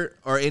rapper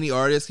or any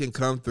artist can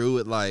come through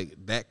with like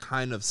that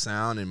kind of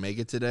sound and make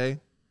it today?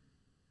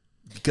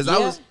 Because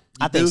Yeah.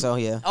 I think so,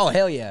 yeah. Oh,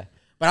 hell yeah.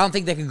 But I don't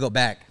think they can go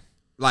back.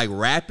 Like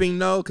rapping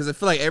though, because I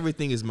feel like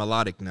everything is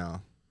melodic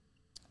now.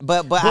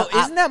 But Well,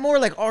 I- isn't that more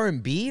like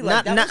R&B?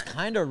 Like, Not- that was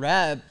kind of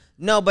rap.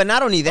 no, but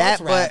not only that,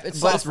 That's rap. but It's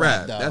but soft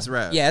rap. though. That's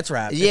rap. Yeah, it's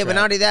rap. yeah, It's but rap.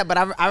 not only that, but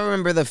I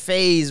remember the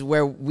phase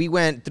where we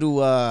went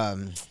through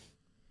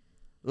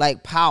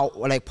like Paul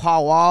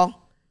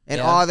Wall and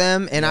Yeah. all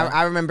them, and Yeah.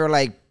 I remember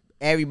like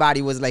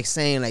everybody was like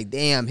saying like,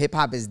 damn, hip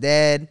hop is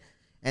dead.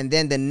 And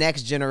then the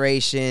next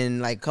generation,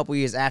 like a couple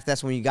years after,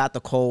 that's when you got the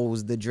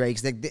Coles, the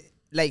Drakes,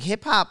 like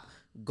hip hop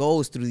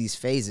goes through these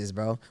phases,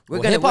 bro.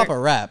 Well, hip hop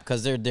or rap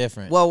because they're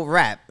different. Well,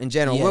 rap in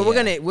general.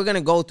 Yeah, We're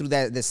gonna go through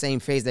the same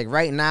phase. Like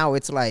right now,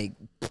 it's like,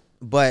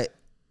 but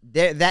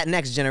that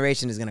next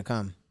generation is gonna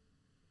come.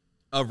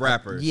 Of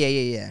rappers.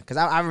 Yeah. Because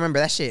I remember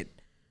that shit,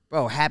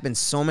 bro, happened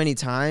so many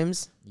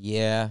times.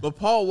 yeah. But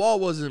Paul Wall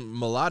wasn't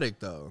melodic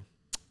though.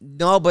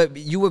 No, but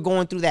you were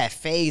going through that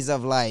phase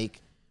of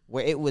like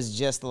where it was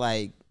just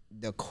like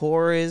the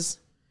chorus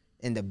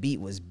and the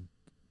beat was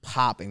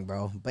popping,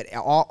 bro. But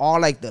all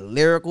like the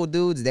lyrical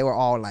dudes, they were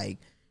all like,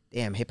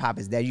 damn, hip hop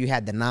is dead. You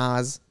had the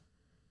Nas,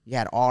 you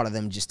had all of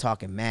them just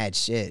talking mad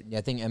shit. Yeah,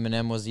 I think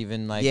Eminem was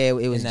even like. Yeah,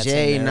 it was in that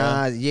Jay, same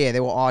era. Nas. Yeah, they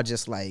were all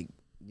just like,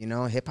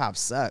 hip hop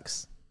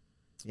sucks,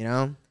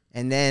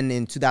 And then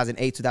in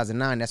 2008,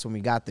 2009, that's when we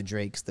got the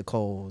Drakes, the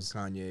Coles.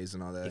 Kanye's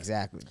and all that.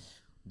 Exactly.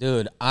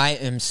 Dude, I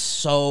am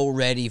so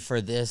ready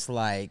for this,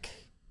 like,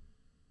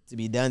 To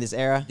be done this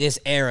era. this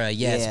era.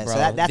 Yes, Yeah, bro.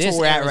 so that's this where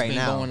we're at era's right been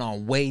now. going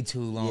on way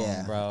too long,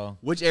 Yeah. bro.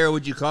 Which era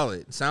would you call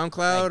it?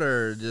 SoundCloud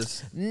or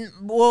just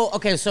Well,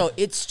 okay, so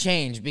it's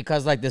changed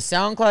because, like, the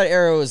SoundCloud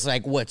era was,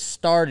 like, what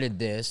started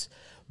this,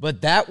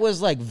 but that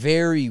was, like,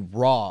 very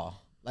raw.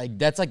 Like,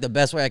 that's, like, the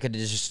best way I could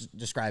just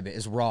describe it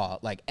is raw.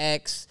 Like,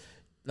 X,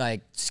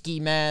 like, Ski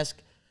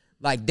Mask,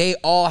 like, they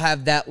all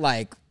have that,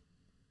 like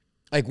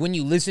when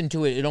you listen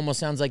to it, it almost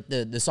sounds like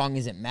the song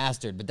isn't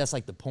mastered, but that's,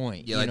 like, the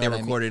point. yeah, You like know they what I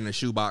mean? recorded in a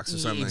shoebox or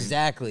something.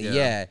 Exactly,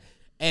 yeah.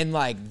 And,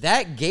 like,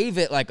 that gave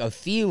it, like, a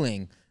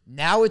feeling.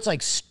 Now it's,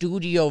 like,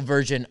 studio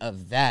version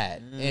of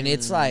that. And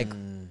it's, like,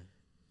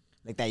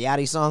 Like that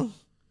Yachty song.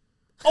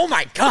 oh,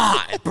 my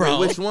God, bro.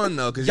 Wait, which one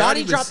though? Because Yachty y'all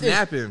been dropped this-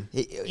 snapping.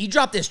 He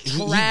dropped this he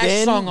trash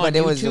been, song on but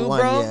it was the YouTube, one,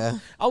 bro. yeah.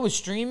 I was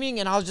streaming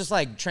and I was just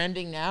like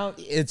trending now.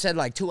 It said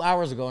like 2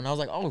 hours ago, and I was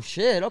like, "Oh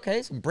shit,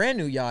 okay, some brand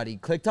new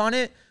Yachty." Clicked on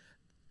it,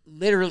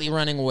 literally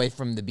running away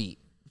from the beat,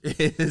 and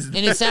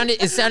it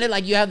sounded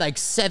like you had like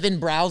 7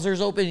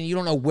 browsers open and you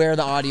don't know where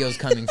the audio is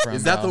coming from.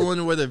 Is that bro. the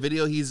one where the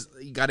video he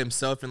got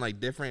himself in like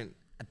different?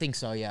 I think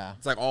so. Yeah.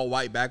 It's like all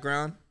white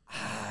background.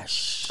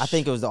 I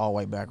think it was the all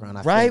white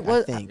background. Right? I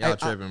What- think. Y'all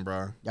tripping,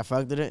 bro. Y'all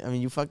fucked with it? I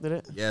mean, you fucked with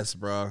it? Yes,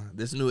 bro.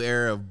 This new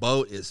era of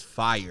boat is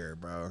fire,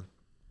 bro.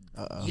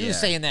 You Yeah.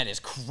 saying that is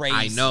crazy.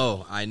 I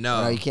know.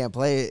 No, you can't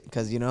play it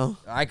because, you know.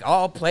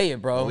 I'll play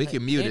it, bro. Well, we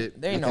can mute it.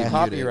 There ain't We no can mute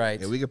it.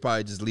 copyrights. Yeah, we could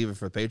probably just leave it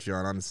for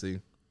Patreon,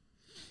 honestly.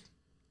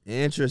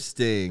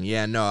 Interesting.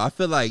 Yeah, no, I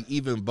feel like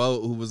even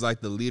Boat, who was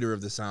like the leader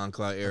of the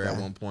SoundCloud era at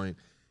one point,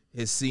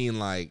 has seen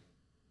like,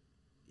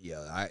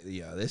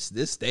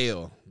 this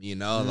stale. You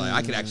know, like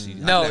I could actually.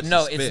 No, I could no,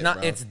 actually it's spit, not.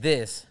 bro. It's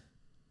this.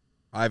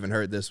 I haven't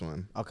heard this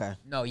one. Okay.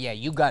 No, yeah,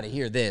 you got to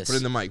hear this. Put it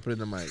in the mic. Put it in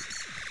the mic.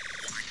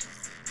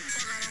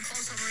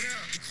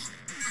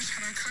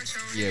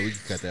 Yeah, we can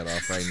cut that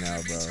off right now,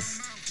 bro.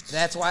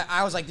 That's why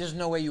I was like, "There's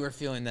no way you were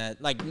feeling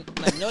that." Like no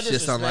disrespect.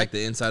 Shit sound like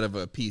the inside of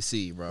a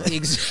PC, bro.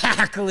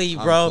 Exactly,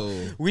 bro.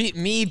 cool.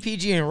 Me,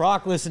 PG, and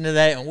Rock listened to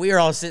that, and we were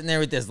all sitting there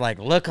with this like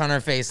look on our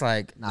face,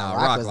 like Nah, Nah,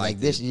 Rock Rock was like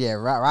liked this. it. Yeah, I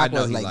Rock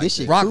know was he like liked this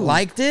shit. it. Rock cool.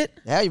 liked it.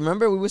 Yeah, you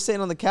remember we were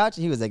sitting on the couch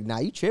and he was like, "Nah,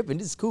 you tripping?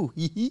 This is cool."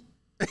 he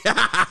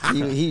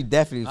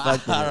definitely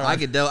fucked with it. I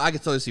could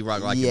totally see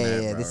Rock liking Yeah,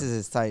 that, yeah, bro. this is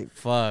his type.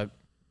 Fuck,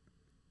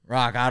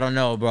 Rock. I don't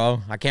know,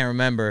 bro. I can't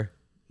remember.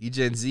 He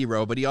Gen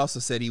Zero, but he also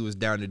said he was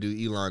down to do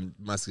Elon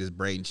Musk's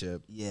brain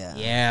chip. Yeah.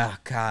 Yeah,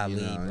 golly,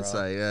 You know, bro. it's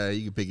like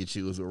you can pick and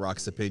choose with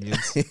Rock's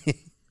opinions.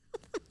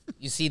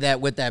 You see that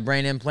with that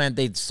brain implant,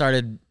 they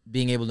started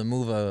being able to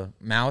move a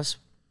mouse,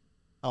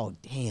 Oh,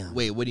 damn.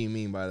 Wait, what do you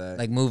mean by that?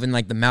 like moving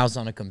like the mouse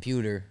on a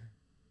computer.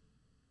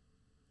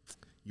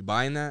 You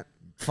buying that?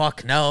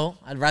 Fuck no,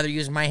 I'd rather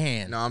use my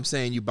hand. No, I'm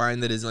saying you buying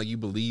that as like you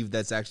believe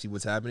that's actually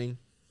what's happening.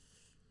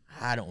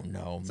 I don't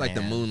know. It's like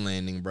the moon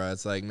landing, bro.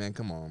 It's like, man,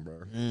 come on, bro.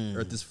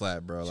 Earth is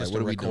flat, bro. Just like, what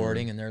a are we recording,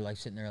 doing? and they're like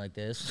sitting there like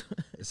this.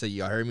 They say,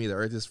 y'all heard me? The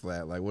Earth is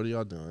flat. Like, what are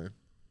y'all doing?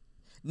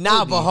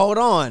 Nah, but hold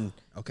on.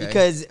 Okay.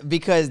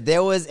 Because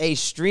there was a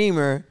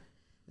streamer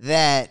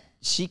that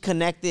she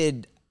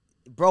connected,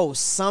 bro,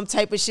 some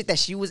type of shit that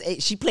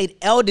she played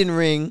Elden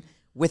Ring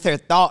with her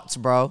thoughts,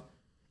 bro.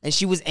 And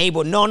she was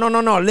able, no,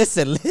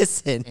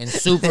 listen. And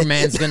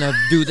Superman's gonna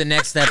do the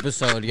next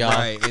episode, y'all.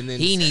 Right, and then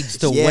he needs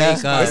to Yeah,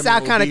 wake up. it's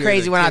not kind of Will be crazy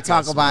here to when I kick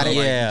talk us, about bro, it.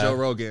 like Yeah. Joe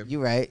Rogan. You're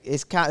right. It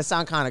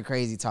sound kind of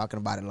crazy talking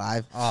about it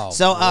live. Oh,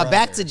 so back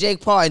brother. to Jake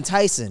Paul and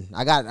Tyson.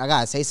 I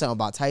gotta say something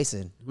about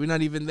Tyson. We're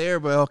not even there,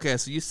 but okay.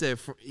 So you said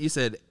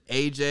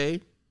AJ,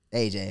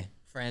 AJ.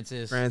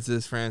 Francis.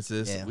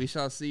 Yeah. We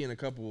shall see in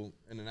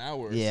an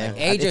hour. Yeah.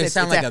 AJ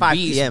sound like at a 5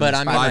 beast, PM. but It's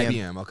I mean, 5 5 like,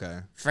 p.m. Okay.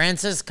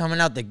 Francis coming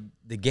out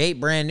the gate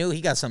brand new. He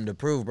got something to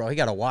prove, bro. He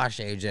got to wash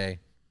AJ.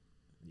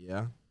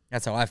 Yeah.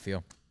 That's how I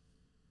feel.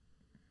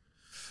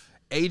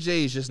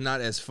 AJ is just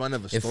not as fun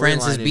of a storyline If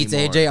Francis beats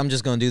anymore. AJ, I'm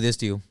just gonna do this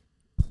to you.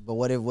 But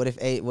what if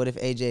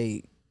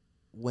AJ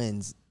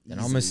wins? Then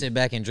I'm gonna sit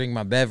back and drink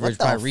my What beverage,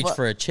 the probably reach fuck?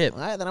 for a chip. All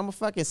right, then I'm gonna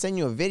fucking send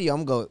you a video.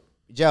 I'm gonna go,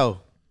 Joe.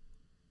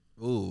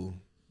 Ooh,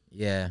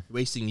 Yeah.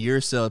 wasting your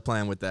cell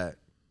plan with that.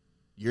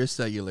 Your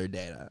cellular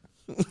data.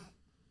 I'm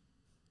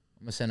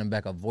gonna send him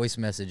back a voice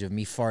message of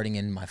me farting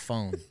in my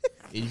phone.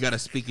 And you got to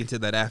speak into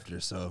that after.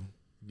 So,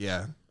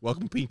 yeah.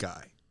 Welcome, Pink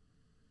Eye.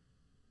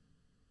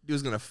 He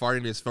was going to fart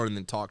in his phone and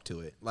then talk to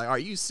it. Like, are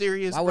you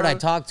serious, Why would I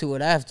talk to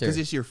it after? Because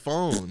it's your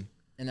phone.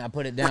 And I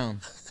put it down.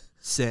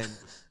 Send.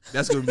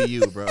 That's going to be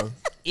you, bro.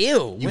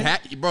 Ew.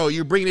 Bro,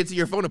 you're bringing it to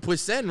your phone to push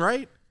send,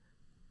 right?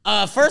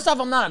 First off,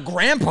 I'm not a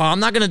grandpa. I'm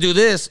not gonna do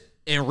this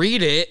and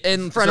read it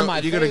in front of my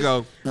you're face.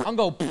 going to go. I'm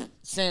gonna go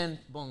send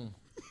boom.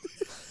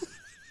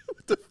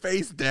 The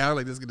face down,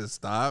 like this is going to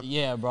stop.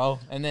 Yeah, bro.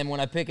 And then when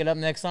I pick it up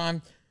next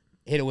time,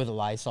 hit it with a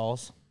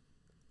Lysols.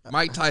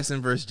 Mike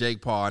Tyson versus Jake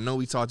Paul. I know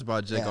we talked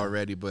about Jake Yeah.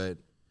 already, but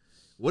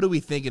what are we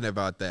thinking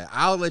about that?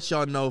 I'll let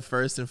y'all know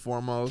first and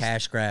foremost.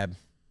 Cash grab.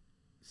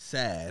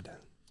 Sad.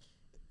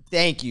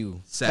 Thank you.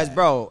 Because, Sad.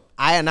 bro,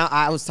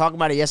 I was talking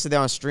about it yesterday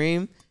on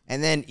stream,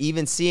 and then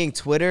even seeing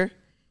Twitter,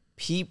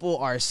 people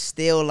are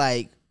still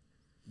like,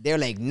 they're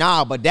like,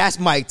 nah, but that's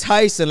Mike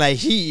Tyson. Like,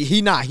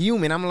 he not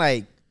human. I'm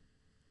like,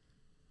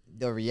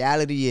 the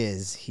reality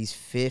is he's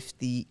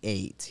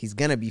 58. He's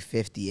going to be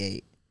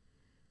 58.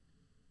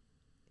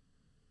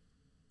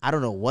 I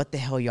don't know what the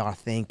hell y'all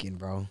thinking,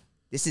 bro.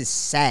 This is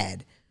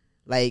sad.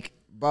 Like,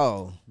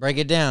 bro, Break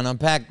it down.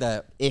 Unpack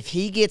that. if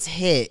he gets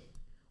hit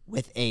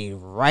with a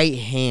right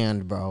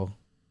hand, bro,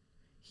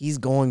 he's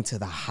going to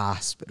the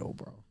hospital,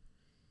 bro.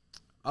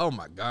 Oh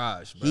my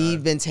gosh, bro. He's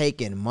been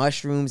taking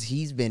mushrooms.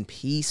 He's been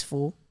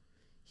peaceful.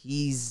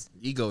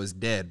 Ego is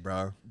dead,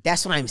 bro.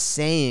 That's what I'm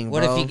saying,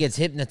 What bro. if he gets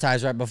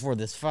hypnotized right before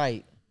this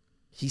fight?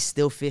 He's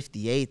still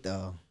 58,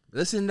 though.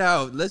 Listen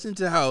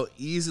to how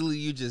easily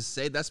you just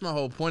say. That's my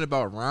whole point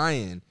about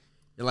Ryan.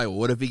 You're like,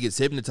 what if he gets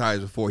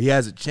hypnotized before he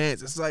has a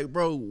chance? It's like,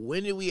 bro,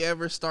 when did we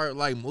ever start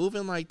like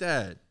moving like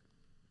that?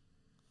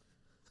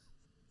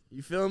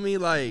 You feel me?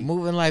 Like,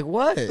 Moving like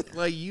what?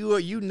 like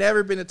you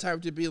never been the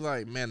type to be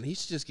like, man, he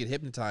should just get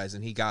hypnotized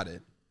and he got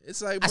it.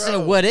 It's like, I bro,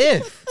 said, what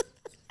if?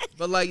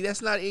 But like,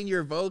 that's not in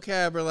your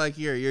vocab or like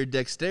your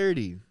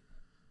dexterity.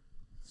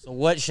 So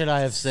what should I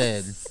have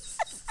said?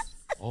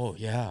 Oh,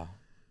 yeah.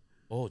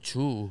 Oh,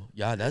 true.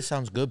 Yeah, that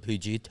sounds good,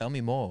 PG. Tell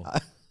me more.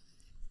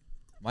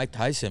 Mike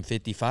Tyson,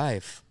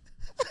 55.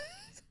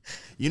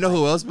 You know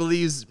who else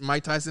believes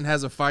Mike Tyson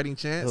has a fighting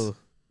chance? Who?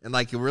 And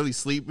like can really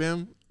sleep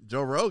him?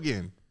 Joe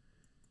Rogan.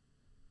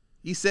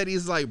 He said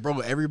he's like, bro,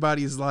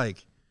 everybody's like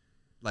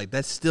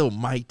that's still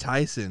Mike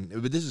Tyson.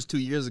 But this was 2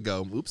 years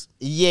ago. Oops.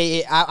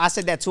 Yeah. I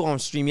said that too on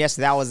stream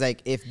yesterday. I was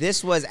like, if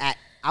this was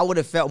I would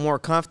have felt more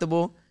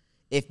comfortable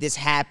if this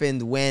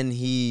happened when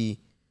he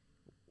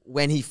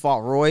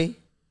fought Roy.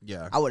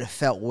 Yeah. I would have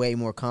felt way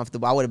more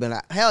comfortable. I would have been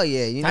like, hell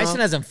yeah. You know? Tyson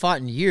hasn't fought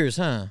in years,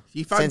 huh?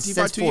 He fought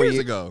 2 years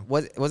ago.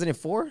 Wasn't it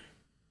 4?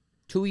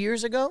 2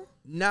 years ago?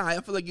 Nah, I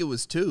feel like it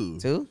was 2.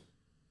 2?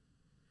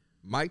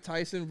 Mike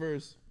Tyson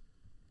versus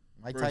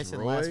Mike Versus Tyson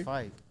Roy? last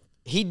fight.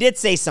 He did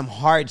say some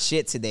hard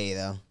shit today,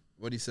 though.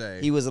 what'd he say?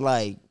 He was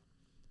like,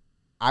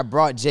 I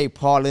brought Jake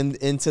Paul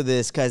into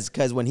this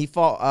because when he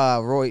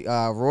fought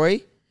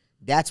Roy,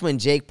 that's when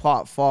Jake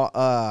Paul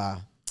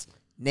fought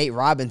Nate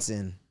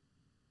Robinson.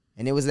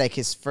 And it was like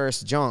his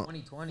first jump.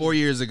 2020. 4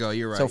 years ago,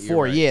 you're right. So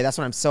you're right. yeah, that's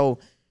what I'm so.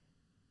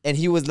 And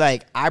he was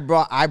like, I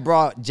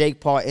brought Jake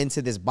Paul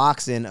into this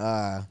boxing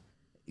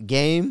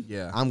game.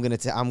 Yeah. I'm gonna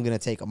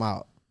take him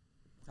out.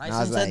 And I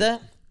was Tyson said like,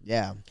 that?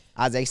 Yeah.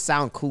 I was like,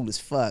 sound cool as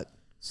fuck.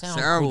 Sound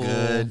Sound cool.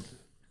 good.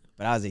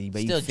 But I was like,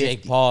 but Still you 50.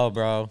 Jake Paul,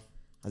 bro.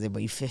 I was like,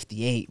 but you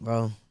 58,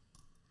 bro.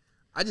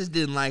 I just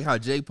didn't like how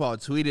Jake Paul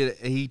tweeted.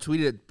 He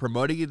tweeted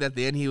promoting it at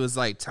the end. He was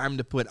like, "Time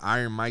to put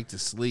Iron Mike to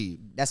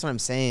sleep." That's what I'm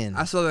saying.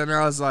 I saw that and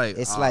I was like,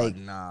 It's oh, like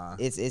nah.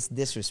 it's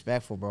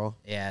disrespectful, bro.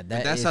 Yeah,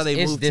 that's how they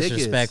it's move tickets.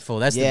 disrespectful.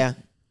 That's Yeah.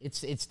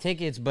 It's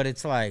tickets, but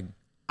it's like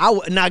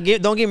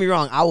Don't get me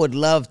wrong. I would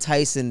love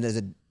Tyson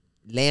to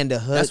land a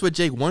hook. That's what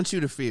Jake wants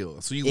you to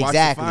feel. So you watch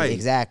the fight.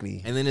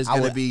 Exactly. And then it's I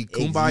gonna would- be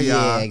kumbaya.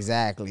 Yeah,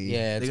 exactly.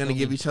 yeah, They're it's gonna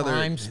give be each other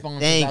prime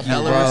sponsors Thank out you, there.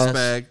 hella bro.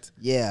 respect.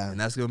 Yeah. And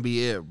that's gonna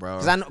be it, bro.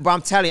 But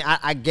I'm telling you,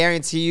 I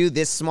guarantee you,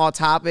 this small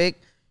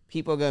topic,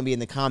 people are gonna be in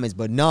the comments.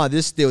 But no,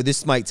 this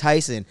is Mike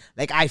Tyson.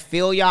 Like I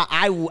feel y'all.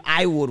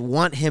 I would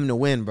want him to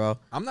win, bro.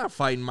 I'm not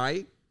fighting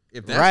Mike.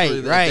 If that's Right,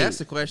 if right. that's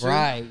the question.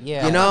 Right,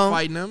 yeah. You I'm know? not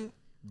fighting him.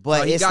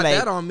 But he it's got like,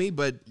 that on me,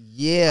 but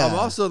yeah, I'm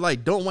also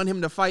like don't want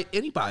him to fight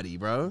anybody,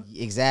 bro.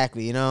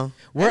 exactly. You know,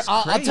 That's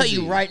I'll tell you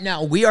crazy. right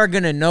now, we are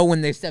gonna know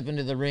when they step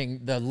into the ring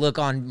the look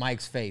on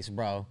Mike's face,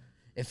 bro.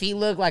 If he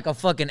looked like a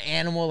fucking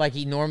animal like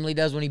he normally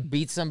does when he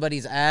beats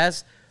somebody's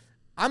ass,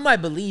 I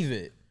might believe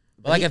it.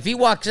 But like if he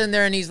walks in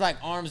there and he's like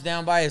arms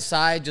down by his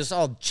side, just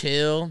all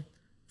chill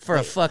for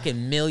a fucking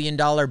 $1 million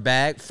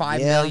bag, 5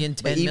 million,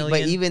 10 million.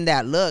 But even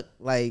that look,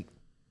 like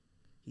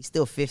he's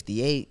still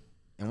 58,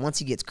 and once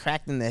he gets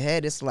cracked in the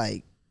head, it's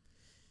like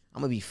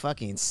I'm gonna be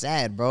fucking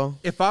sad, bro.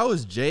 If I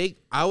was Jake,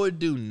 I would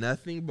do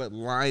nothing but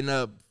line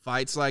up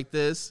fights like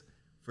this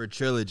for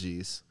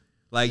trilogies.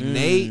 Like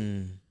Nate,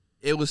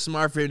 it was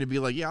smart for him to be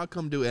like, yeah, I'll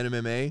come do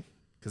MMA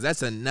because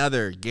that's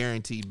another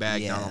guaranteed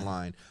bag down the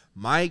line.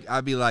 Mike,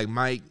 I'd be like,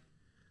 Mike,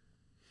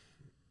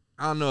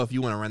 I don't know if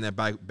you want to run that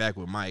back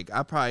with Mike.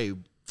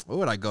 Where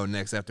would I go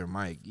next after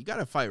Mike? You got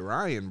to fight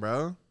Ryan,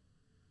 bro.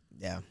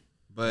 Yeah,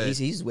 But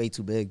he's way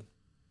too big.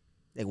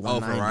 Like for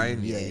 190.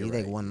 Ryan? Yeah, you're he's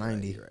right, like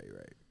 190. You're right. He's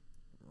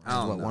I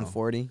don't what, know.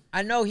 140?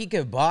 I know he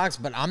could box,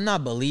 but I'm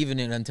not believing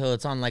it until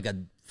it's on like a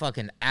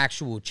fucking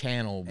actual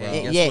channel, bro.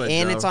 Hey, guess Yeah, what,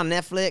 and Joe? it's on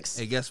Netflix.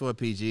 Hey, guess what,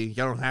 PG?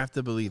 Y'all don't have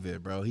to believe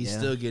it, bro. He's Yeah.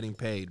 still getting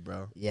paid,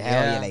 bro. Yeah,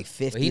 hell yeah, like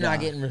 50. But he's not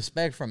getting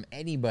respect from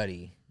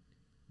anybody.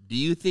 Do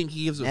you think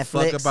he gives a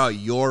Netflix? fuck about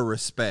your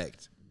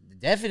respect?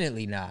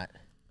 Definitely not.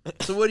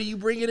 So what are you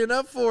bringing it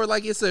up for?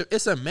 Like it's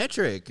a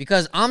metric.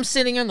 Because I'm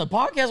sitting on the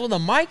podcast with a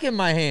mic in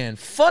my hand.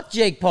 Fuck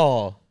Jake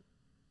Paul.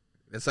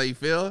 That's how you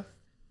feel?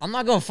 I'm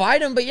not gonna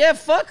fight him, but yeah,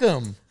 fuck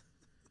him.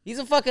 He's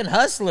a fucking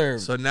hustler.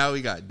 So now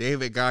we got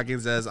David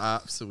Goggins as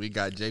ops, so we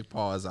got Jake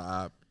Paul as an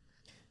op.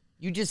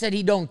 You just said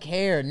he don't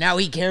care. Now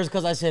he cares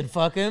because I said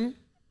fuck him.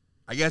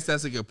 I guess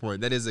that's a good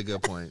point. That is a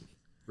good point.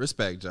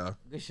 Respect, Joe.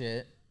 Good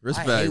shit.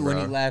 Respect, I hate when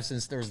bro. he laughs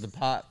and stirs the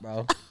pot,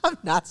 bro. I'm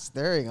not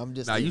stirring. I'm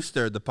just. Now you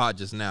stirred the pot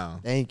just now.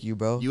 Thank you,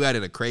 bro. You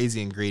added a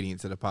crazy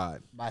ingredient to the pot.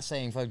 By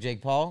saying fuck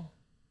Jake Paul.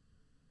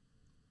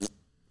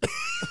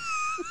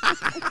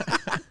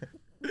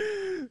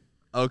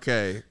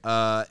 Okay.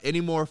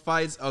 Any more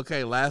fights?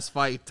 Okay, last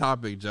fight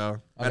topic,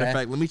 Joe. Matter of Okay.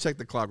 fact, let me check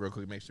the clock real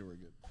quick, make sure we're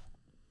good.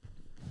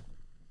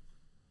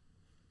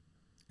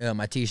 Yeah,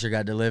 my t-shirt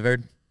got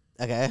delivered.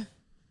 Okay.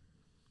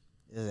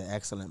 This is an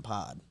excellent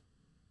pod.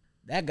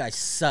 That guy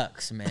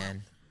sucks,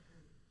 man.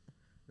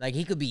 Like,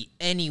 he could be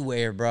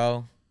anywhere,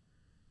 bro.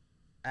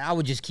 I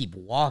would just keep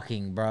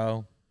walking,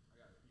 bro.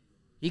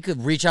 He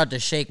could reach out to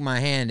shake my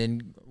hand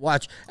and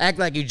watch. Act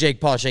like you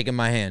Jake Paul shaking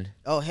my hand.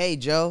 Oh, hey,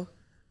 Joe.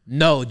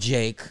 No,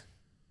 Jake.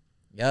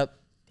 Yep.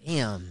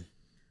 Damn.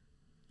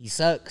 He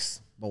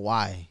sucks. But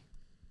why?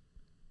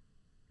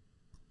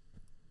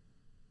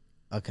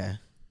 Okay.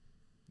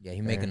 Yeah,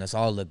 he making us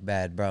all look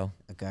bad, bro.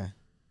 Okay.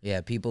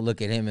 Yeah, people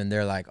look at him and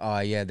they're like, oh,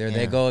 yeah, there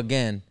they Yeah. go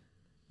again.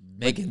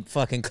 Making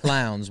fucking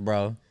clowns,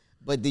 bro.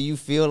 But do you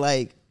feel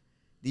like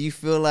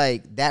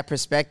that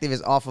perspective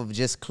is off of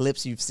just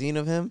clips you've seen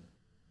of him?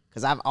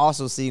 Because I've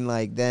also seen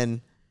like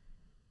then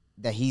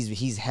that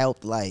he's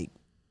helped like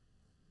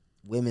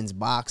women's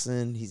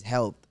boxing. He's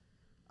helped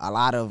a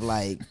lot of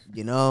like,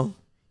 you know,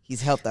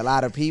 He's helped a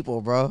lot of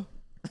people, bro.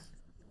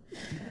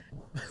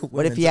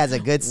 What if he has a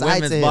good side to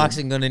women's him?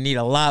 boxing gonna need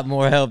a lot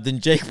more help than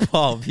Jake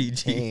Paul,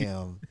 PG.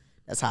 Damn.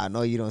 That's how I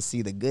know you don't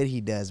see the good he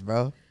does,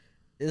 bro.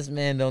 This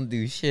man don't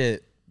do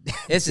shit.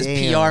 It's his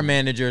Damn. PR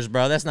managers,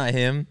 bro. That's not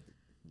him.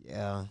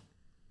 Yeah.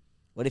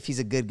 What if he's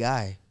a good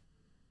guy?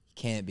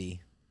 He can't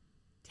be.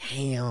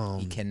 Damn.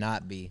 He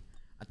cannot be.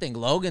 I think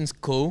Logan's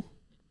cool.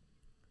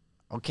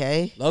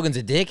 Okay. Logan's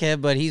a dickhead,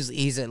 but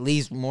he's at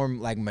least more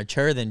like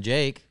mature than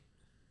Jake.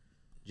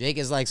 Jake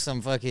is like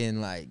some fucking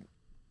like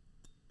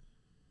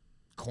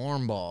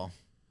cornball.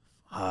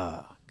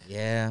 Fuck.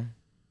 Yeah.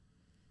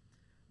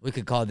 We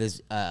could call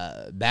this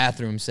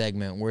bathroom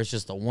segment where it's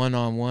just a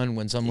one-on-one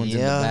when someone's in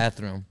the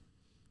bathroom.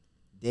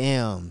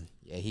 Damn.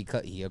 Yeah, he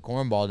a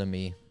cornball to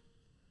me.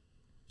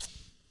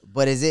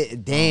 But is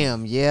it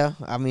damn? Yeah.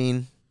 I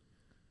mean,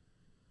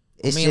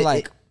 it's mean,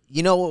 like,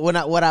 you know what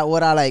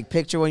I like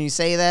picture when you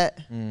say that?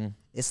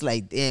 It's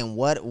like, damn,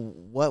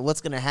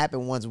 what's gonna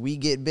happen once we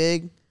get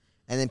big,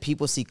 and then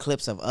people see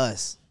clips of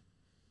us,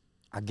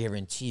 I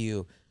guarantee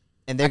you,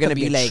 and they're I gonna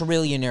could be a like,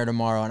 trillionaire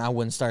tomorrow, and I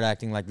wouldn't start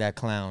acting like that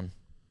clown.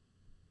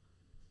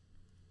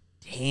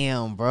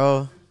 damn,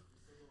 bro.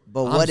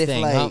 But I'm what if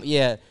saying, like,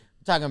 yeah,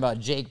 I'm talking about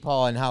Jake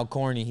Paul and how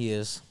corny he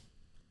is.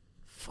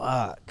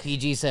 fuck.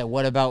 PG said,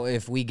 "What about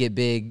if we get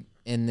big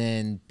and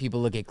then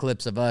people look at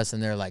clips of us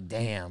and they're like,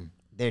 damn."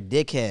 They're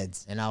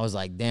dickheads. And I was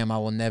like, damn, I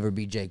will never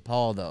be Jake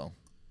Paul, though.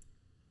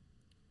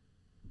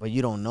 But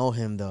you don't know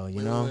him though,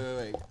 you know?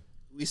 Wait.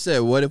 We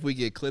said, what if we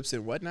get clips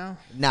and what now?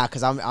 Nah,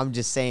 cause I'm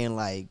just saying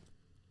like,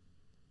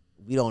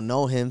 we don't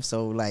know him,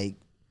 so like,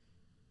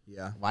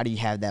 Yeah. why do you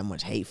have that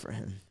much hate for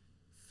him?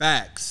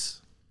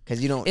 Facts.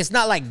 Cause you don't. It's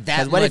not like that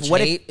 'Cause what if-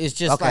 much hate. It's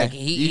just okay. like You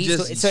he's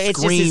just so it's just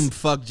scream, his-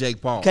 fuck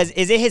Jake Paul. Cause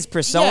is it his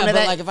persona yeah, but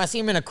that? like if I see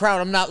him in a crowd,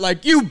 I'm not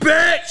like, you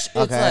bitch. It's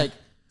Okay. like,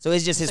 So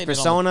it's just his Save it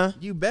all. persona.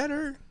 You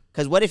better.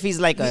 Cause what if he's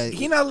like a?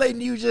 He not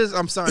letting you just,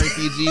 I'm sorry,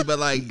 PG, but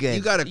like, Good.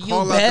 you got to You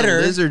call out the better.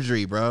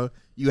 lizardry, bro.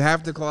 You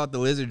have to call out the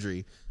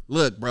lizardry.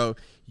 Look, bro,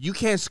 you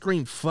can't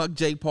scream fuck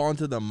Jake Paul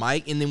into the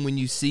mic, and then when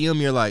you see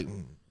him, you're like,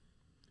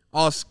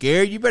 all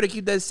scared. You better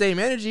keep that same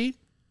energy.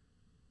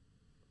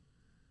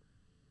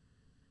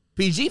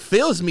 PG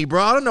feels me,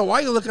 bro. I don't know why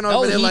you're looking over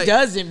no, there he like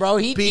doesn't, bro.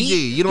 PG,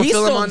 you don't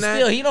feel him on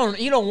that? He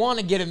don't want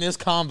to get in this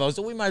combo,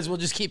 so we might as well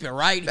just keep it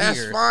right That's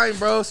here. fine,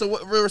 bro. So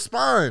what?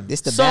 Respond. This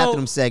the So-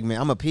 bathroom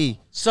segment. I'm a pee.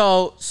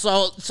 So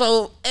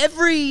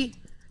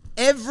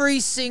every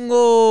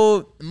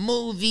single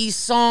movie,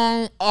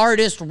 song,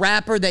 artist,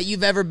 rapper that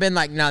you've ever been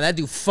like, nah, that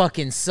dude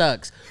fucking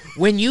sucks.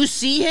 When you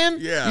see him,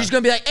 Yeah. you're just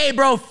gonna be like, hey,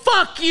 bro,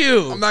 fuck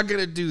you. I'm not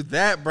gonna do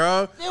that,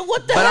 bro. Then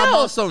what the But hell? I'm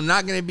also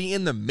not gonna be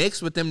in the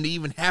mix with them to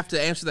even have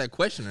to answer that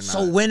question or not.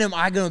 So when am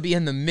I gonna be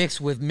in the mix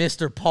with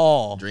Mr.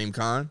 Paul?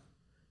 DreamCon.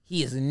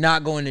 He is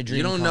not going to DreamCon.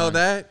 You don't know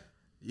that?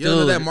 You don't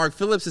know Dude. that Mark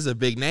Phillips is a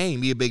big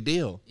name. He a big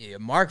deal. Yeah,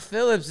 Mark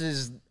Phillips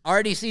is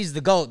RDC's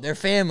the GOAT. They're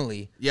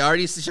family. Yeah,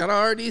 RDC. Shout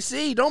out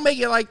RDC. Don't make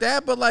it like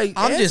that, but like,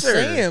 I'm just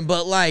answer. saying,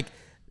 but like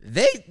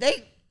they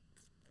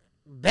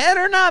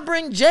better not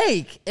bring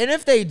Jake. And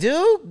if they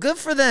do, good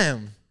for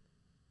them.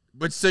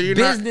 But so you're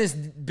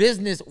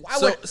Business. Why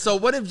not. would So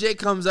what if Jake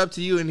comes up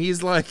to you and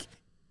he's like,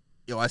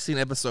 "Yo, I seen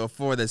episode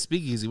 4 of that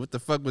Speakeasy. What the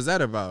fuck was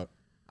that about?"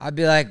 I'd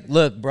be like,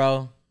 look,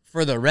 bro,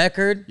 for the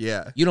record,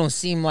 Yeah. you don't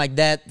seem like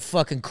that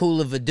fucking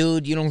cool of a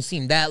dude. You don't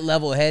seem that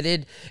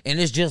level-headed, and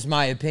it's just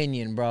my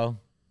opinion, bro.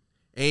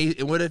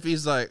 And what if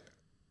he's like,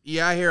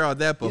 "Yeah, I hear all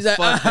that, but He's like,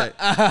 fuck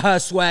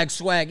that."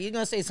 swag. You're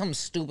gonna say something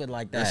stupid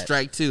like that. That's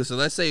strike 2. So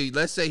let's say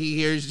he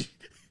hears you.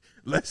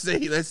 Let's say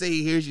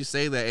he hears you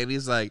say that, and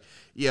he's like,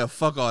 "Yeah,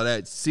 fuck all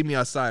that. See me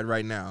outside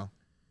right now."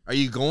 Are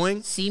you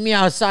going? See me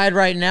outside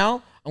right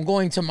now. I'm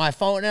going to my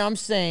phone and I'm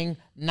saying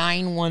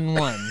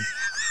 911.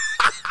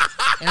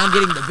 And I'm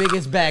getting the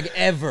biggest bag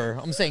ever.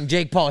 I'm saying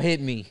Jake Paul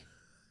hit me.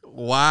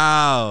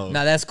 Wow.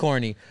 Now that's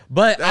corny.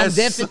 But That's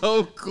I'm definitely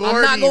so corny,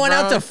 I'm not going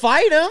out bro. to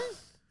fight him.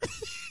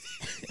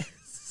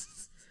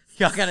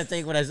 Y'all gotta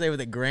take what I say with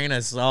a grain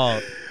of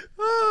salt.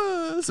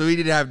 So we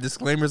need to have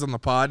disclaimers on the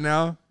pod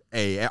now.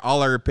 Hey,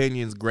 all our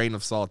opinions, grain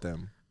of salt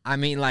them. I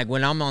mean, like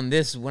when I'm on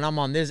this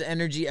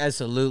energy,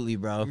 absolutely,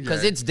 bro.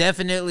 Because Yeah. it's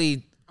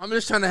definitely I'm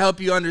just trying to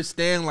help you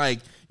understand, like,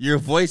 your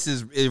voice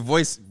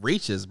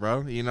reaches,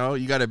 bro. You know,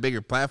 you got a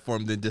bigger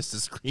platform than just to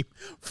scream,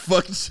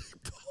 fuck Jake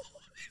Paul.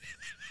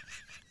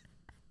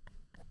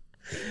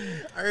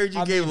 I heard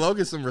you gave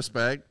Logan some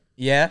respect.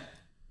 yeah.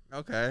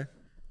 Okay.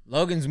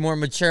 Logan's more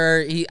mature.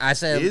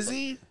 Is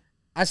he?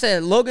 I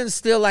said Logan's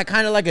still like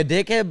kind of like a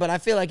dickhead, but I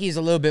feel like he's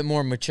a little bit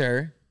more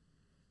mature.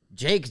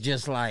 Jake's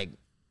just like,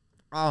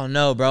 I don't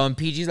know, bro. And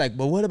PG's like,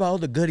 but what about all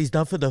the good he's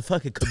done for the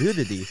fucking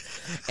community?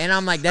 And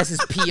I'm like, that's his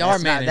PR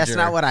manager. That's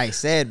not what I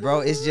said, bro.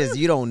 It's just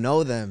you don't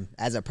know them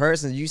as a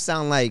person. You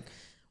sound like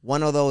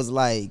one of those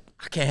like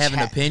I can't have an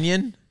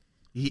opinion.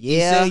 He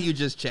Yeah. said you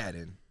just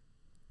chatting.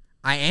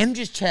 I am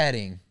just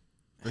chatting.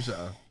 For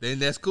sure. Then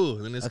that's cool.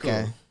 Then it's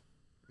Okay. cool.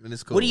 Then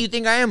it's cool. What do you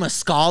think I am, a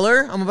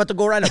scholar? I'm about to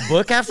go write a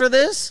book after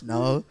this?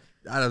 no.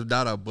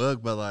 Not a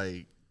book, but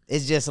like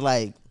It's just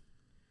like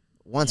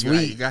once you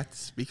we got to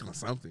speak on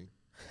something.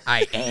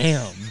 I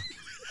am.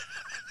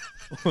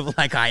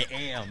 Like I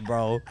am,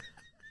 bro.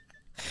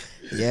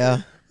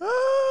 Yeah.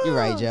 You're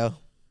right, Joe.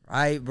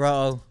 Right,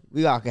 bro.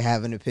 We all can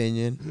have an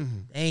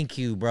opinion. Thank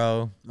you,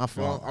 bro. My Well,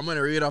 fault. I'm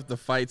gonna read off the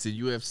fights in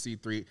UFC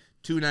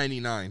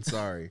 299.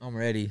 Sorry, I'm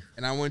ready.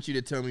 and I want you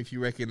to tell me if you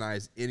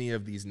recognize any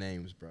of these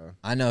names, bro.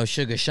 I know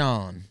Sugar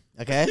Sean.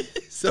 Okay?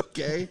 It's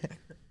okay.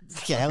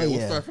 Hell Okay, we'll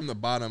yeah. start from the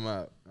bottom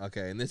up.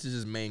 Okay, and this is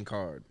his main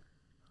card.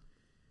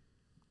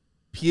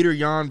 Peter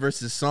Yan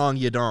versus Song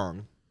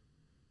Yadong.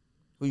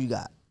 Who you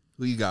got?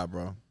 Who you got,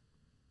 bro?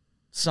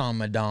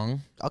 Samadong.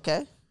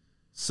 Okay.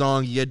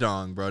 Song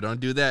Yadong, bro. Don't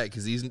do that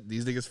because these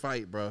niggas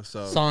fight, bro.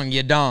 So Song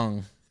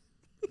Yadong.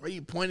 why are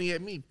you pointing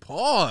at me?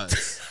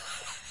 Pause.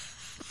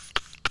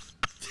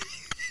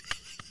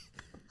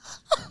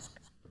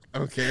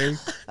 Okay.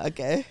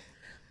 Okay.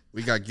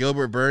 We got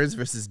Gilbert Burns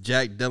versus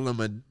Jack Della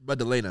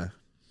Maddalena.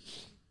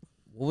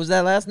 What was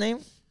that last name?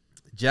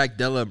 Jack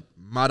Della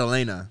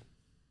Maddalena.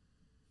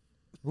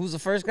 Who was the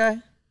first guy?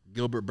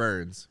 Gilbert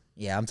Burns.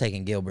 Yeah, I'm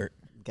taking Gilbert.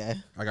 Okay.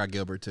 I got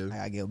Gilbert too. I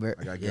got Gilbert.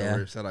 I got Yeah.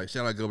 Gilbert.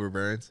 Shout out Gilbert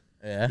Burns.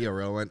 Yeah. He a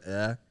real one.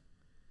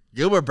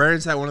 Gilbert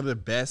Burns had one of the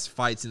best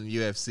fights in the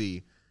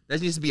UFC.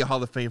 That needs to be a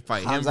Hall of Fame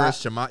fight. Him Khamzat?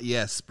 versus Shamat.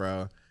 Yes,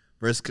 bro.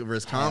 Versus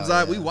Khamzat.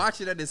 yeah. We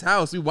watched it at his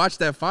house. We watched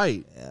that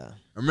fight. Yeah.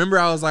 Remember,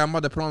 I was like, I'm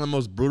about to put on the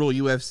most brutal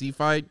UFC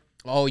fight.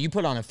 Oh, you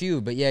put on a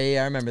few, but yeah,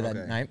 I remember that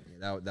Okay. night.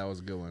 Yeah, that was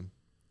a good one.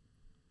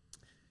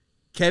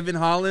 Kevin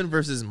Holland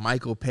versus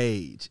Michael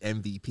Page,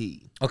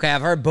 MVP. Okay,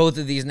 I've heard both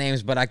of these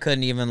names, but I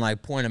couldn't even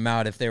like point them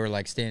out if they were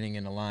like standing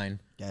in a line.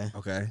 Okay.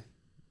 Okay.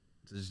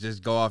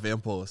 Just go off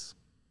impulse.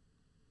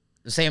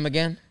 Say them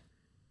again.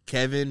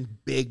 Kevin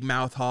Big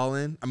Mouth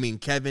Holland. I mean,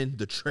 Kevin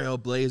the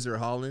Trailblazer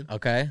Holland.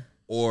 Okay.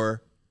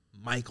 Or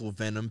Michael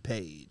Venom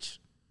Page.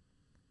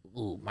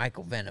 Ooh,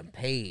 Michael Venom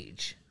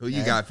Page. Who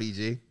you got,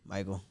 Fiji?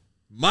 Michael.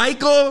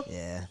 Michael?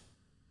 Yeah.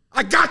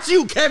 I got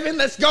you, Kevin.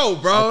 Let's go,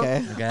 bro.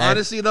 Okay.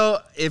 Honestly, though,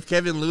 if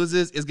Kevin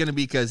loses, it's going to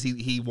be because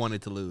he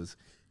wanted to lose.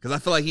 Because I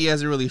feel like he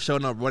hasn't really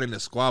shown up running the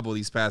squabble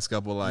these past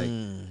couple, like,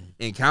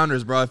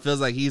 encounters, bro. It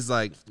feels like he's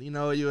like, you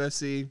know,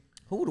 UFC,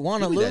 Who would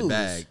want to give me lose? that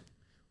bag.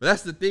 But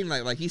that's the thing.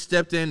 Like he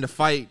stepped in to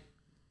fight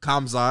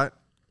Khamzat.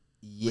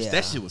 Yeah. Which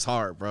that shit was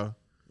hard, bro.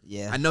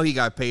 Yeah. I know he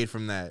got paid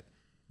from that.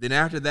 Then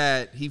after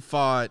that, he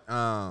fought,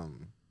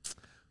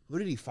 who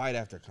did he fight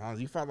after Khamzat?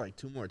 He fought like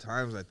 2 more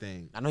times, I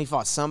think. I know he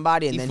fought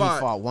somebody, and He then fought-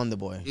 he fought Wonder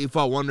Boy. He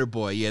fought Wonder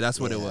Boy. Yeah, that's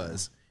what it Yeah.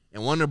 was.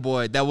 And Wonder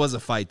Boy, that was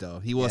a fight, though.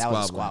 He was that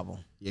was a squabbling.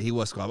 squabble. Yeah, he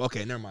was squabbling.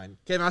 Okay, never mind.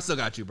 Kevin, I still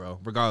got you, bro,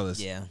 regardless.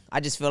 Yeah. I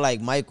just feel like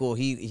Michael,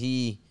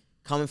 he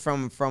coming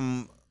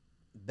from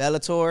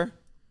Bellator,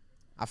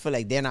 I feel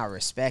like they're not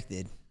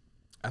respected.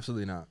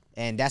 Absolutely not.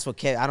 And that's what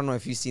Kevin, I don't know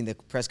if you seen the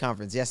press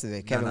conference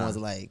yesterday. Kevin No. was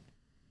like,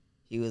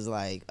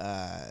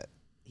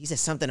 he said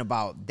something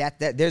about that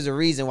there's a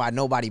reason why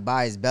nobody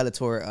buys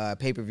Bellator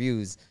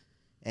pay-per-views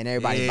and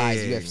everybody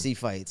buys Yeah. UFC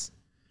fights.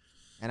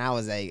 And I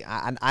was like,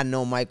 I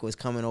know Michael is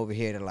coming over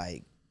here to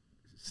like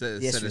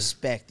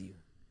disrespect you.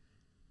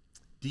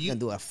 Do you gonna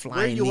do a Where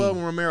flying did Yoel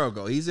knee. Romero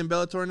go? He's in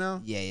Bellator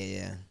now?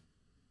 Yeah.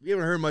 We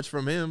haven't heard much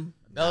from him.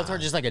 Bellator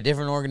just like a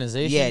different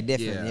organization. Yeah,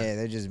 different. Yeah. Yeah,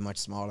 they're just much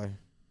smaller.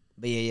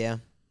 But yeah,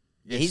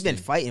 he's been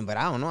fighting, but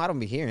I don't know. I don't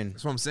be hearing.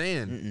 That's what I'm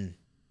saying.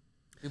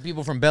 Do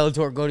people from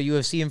Bellator go to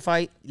UFC and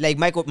fight? Like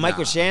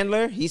Michael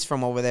Chandler, he's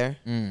from over there.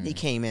 He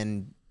came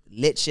in,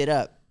 lit shit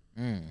up.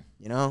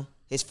 You know,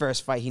 his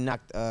first fight, he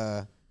knocked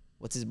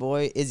what's his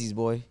boy? Izzy's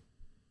boy.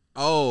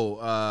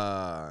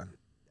 Oh,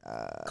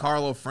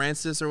 Carlo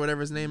Francis or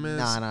whatever his name is.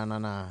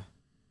 Nah.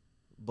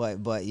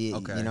 But yeah,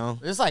 Okay. you know,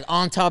 It's like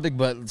on topic,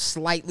 but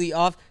slightly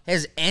off.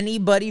 Has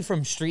anybody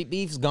from Street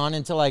Beefs gone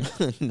into like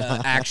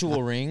the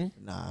actual ring?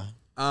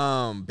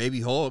 nah.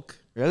 Baby Hulk.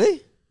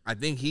 Really? I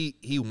think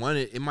he won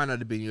it. It might not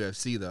have been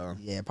UFC though.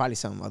 Yeah, probably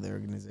some other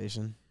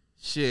organization.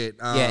 Shit.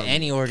 Yeah,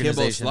 any Kimbo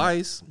organization.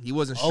 Slice. He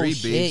wasn't Oh, Street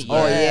shit, Beefs. yeah.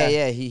 Oh but-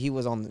 yeah. He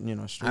was on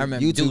street. I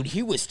remember, YouTube. dude,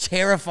 he was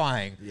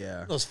terrifying.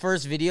 Yeah. Those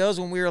first videos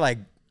when we were like,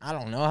 I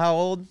don't know how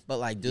old, but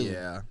like, dude,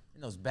 Yeah.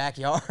 in those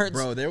backyards.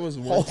 Bro, there was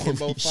one Holy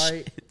Kimbo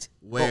fight shit.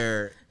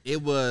 where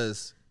it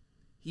was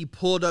he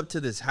pulled up to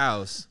this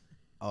house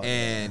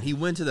and he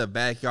went to the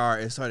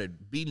backyard and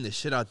started beating the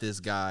shit out this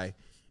guy.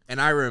 And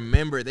I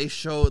remember they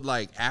showed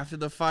like after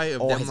the fight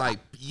of them his- like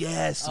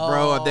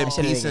of them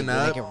Shit piecing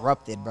like up.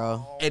 erupted,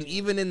 bro. And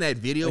even in that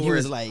video When he where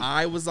was his like-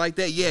 eye was like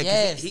that, yeah, 'cause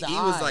Yes, he the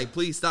was eye. like,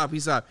 please stop.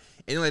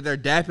 And like they're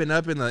dapping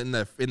up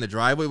in the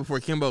driveway before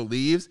Kimbo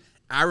leaves.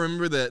 I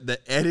remember the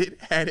edit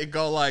had it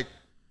go like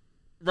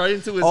right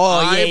into his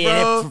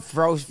eye,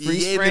 bro.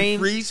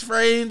 Freeze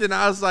framed, and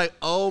I was like,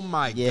 oh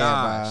my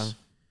gosh.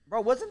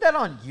 Bro, wasn't that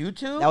on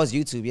YouTube? That was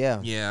YouTube, yeah.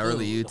 Yeah,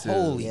 early YouTube.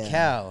 Holy Yeah.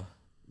 cow.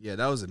 Yeah,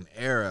 that was an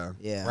era.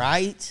 Yeah.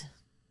 Right?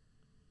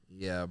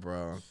 Yeah,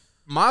 bro.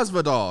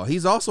 Masvidal,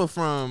 he's also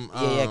from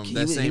Yeah, that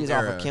he same was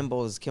off era. of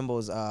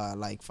Kimbo's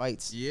like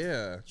fights.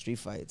 Yeah. Street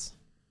fights.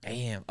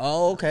 Damn.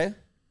 Oh, okay.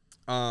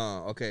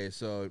 Okay,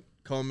 so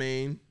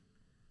co-main,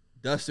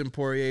 Dustin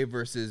Poirier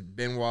versus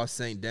Benoit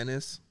St.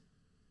 Denis.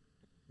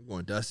 I'm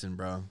going Dustin,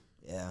 bro.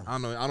 Yeah. I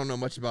don't know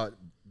much about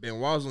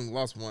Benoit's only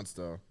lost once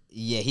though.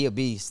 Yeah, he a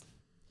beast.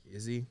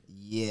 Is he?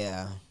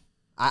 Yeah.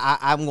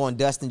 I'm going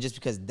Dustin just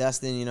because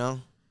Dustin, you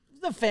know.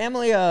 The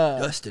family.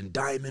 Dustin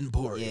Diamond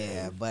Poirier.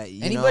 Yeah, but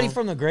Anybody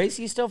from the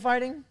Gracie still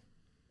fighting?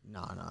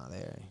 No,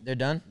 They're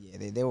done.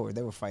 yeah, they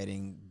were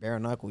fighting bare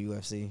knuckle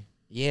UFC.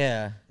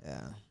 Yeah.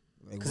 Yeah.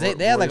 Because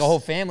they have like a whole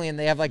family and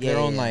they have like their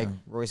own like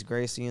Royce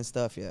Gracie and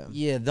stuff. Yeah.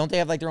 Yeah, don't they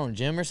have like their own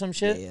gym or some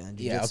shit?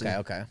 Yeah.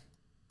 Okay.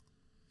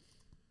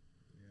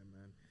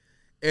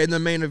 In the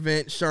main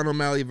event, Sean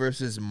O'Malley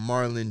versus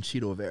Marlon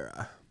Chito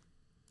Vera.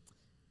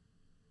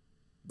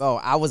 Bro,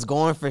 I was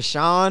going for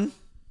Sean,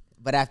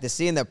 but after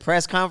seeing the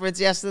press conference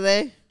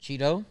yesterday,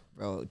 Cheeto?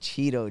 bro,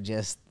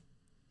 Cheeto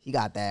he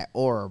got that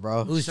aura,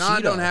 bro. Who's Sean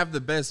Cheeto? don't have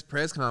the best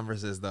press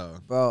conferences though.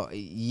 Bro,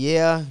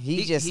 yeah,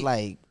 he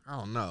like, I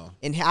don't know.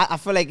 and I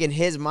feel like in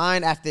his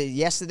mind after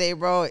yesterday,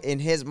 bro, in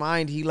his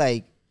mind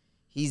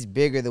he's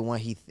bigger than what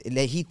he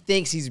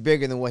thinks he's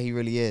bigger than what he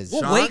really is.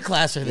 What Sean? weight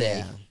class are they?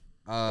 Yeah.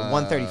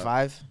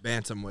 135.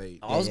 Bantamweight.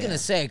 I was Yeah. gonna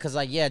say, cause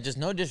like, yeah, just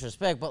no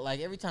disrespect, but like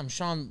every time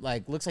Sean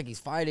like looks like he's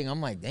fighting,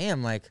 I'm like,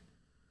 damn, like,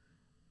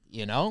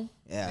 you know,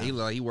 Yeah.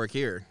 He work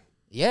here.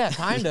 yeah,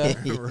 kinda,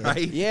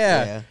 Right?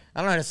 yeah. Yeah. I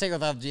don't know how to say it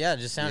without,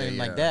 just sounding Yeah,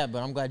 like yeah. that,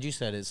 but I'm glad you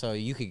said it, so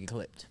you could get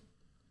clipped.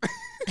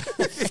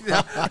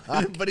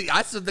 But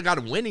I still think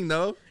I'm winning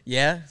though.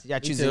 Yeah, Y'all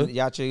me choosing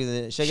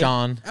too. Sugar?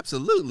 Sean.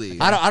 Absolutely.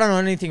 I don't know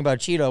anything about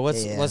Cheeto.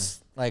 Yeah.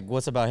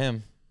 What's about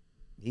him?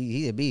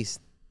 He's a beast.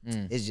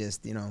 It's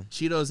just, you know.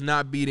 Cheeto's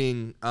not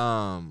beating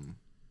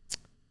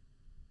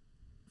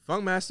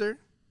Funkmaster.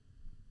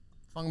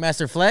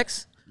 Funkmaster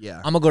Flex. Yeah.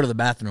 I'm gonna go to the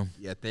bathroom.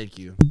 Yeah, thank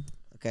you.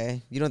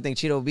 Okay. You don't think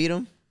Cheeto beat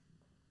him?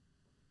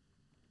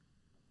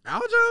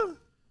 Aljo?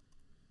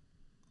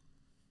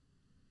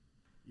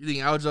 You think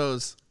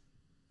Aljo's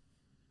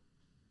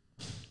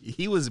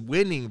he was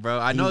winning, bro.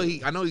 I know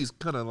he's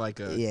kind of like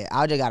a Yeah,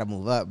 Aljo got to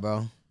move up,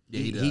 bro. Yeah,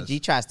 he does. He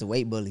tries to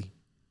weight bully.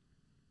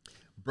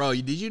 Bro,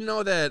 did you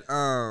know that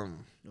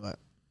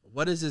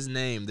What is his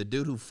name? The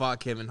dude who fought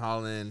Kevin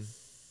Holland,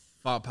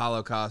 fought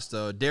Paulo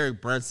Costa,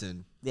 Derek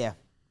Brunson. Yeah.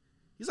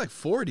 He's like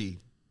 40.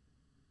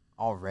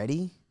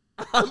 Already?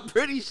 I'm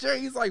pretty sure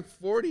he's like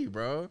 40,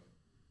 bro.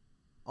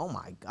 Oh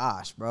my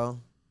gosh, bro.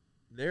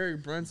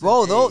 Derek Brunson.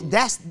 Bro, though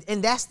hey,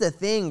 that's the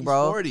thing, he's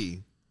bro.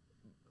 40.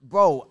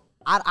 Bro,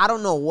 I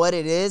don't know what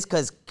it is,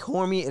 cause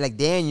Cormier, like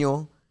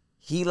Daniel,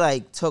 he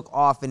like took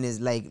off in his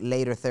like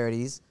later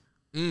 30s.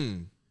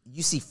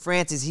 You see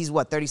Francis, he's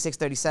what, 36,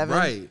 37?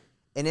 Right.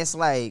 And it's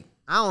like,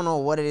 I don't know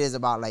what it is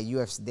about like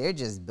UFC. They're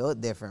just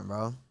built different,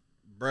 bro.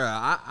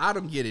 Bruh, I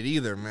don't get it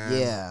either, man.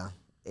 Yeah.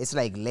 It's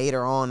like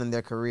later on in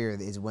their career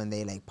is when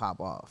they like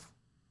pop off.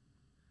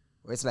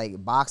 Where it's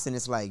like boxing,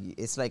 it's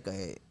like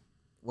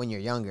when you're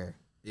younger,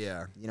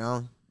 Yeah. you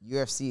know?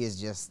 UFC is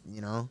just,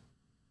 you know.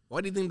 Why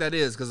do you think that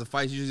is? Because the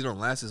fights usually don't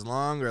last as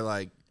long, or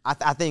like?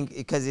 I think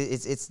because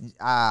it's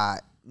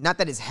not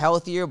that it's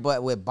healthier,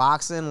 but with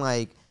boxing,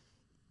 like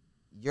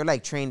you're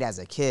like trained as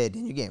a kid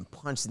and you're getting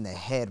punched in the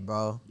head,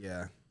 bro.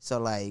 Yeah. So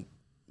like,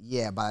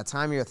 yeah, by the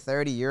time you're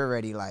 30, you're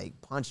already like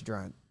punch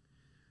drunk.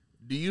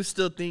 Do you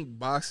still think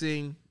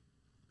boxing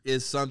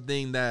is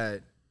something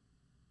that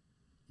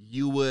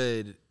you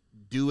would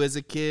do as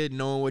a kid,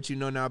 knowing what you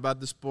know now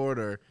about the sport,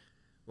 or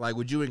like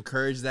would you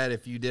encourage that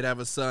if you did have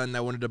a son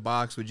that wanted to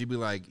box? Would you be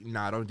like,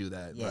 nah, don't do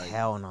that? Yeah, like,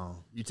 hell no.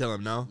 You tell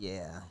him no?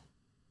 Yeah.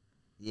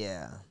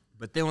 Yeah.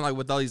 But then like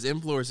with all these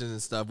influencers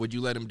and stuff, would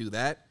you let him do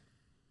that?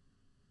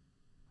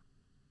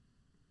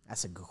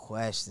 That's a good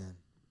question.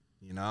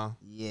 You know?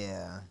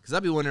 Yeah. Because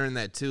I'd be wondering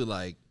that too,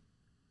 like,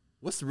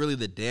 what's really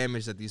the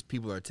damage that these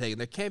people are taking?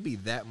 There can't be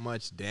that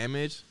much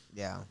damage.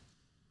 Yeah.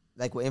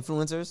 Like with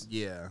influencers?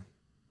 Yeah.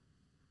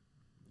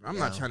 I'm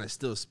not trying to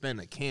still spend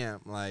a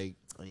camp, like,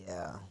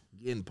 Yeah.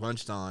 getting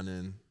punched on,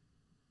 and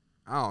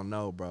I don't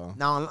know, bro.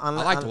 Now, I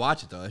like to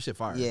watch it, though. That shit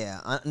fire.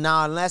 Yeah.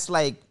 Now, unless,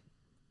 like,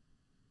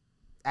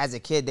 as a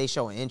kid, they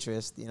show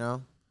interest, you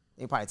know?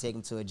 They probably take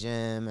them to a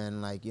gym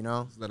and, like, you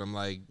know? Just let them,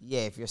 like,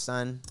 Yeah, if your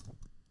son.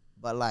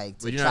 But, like,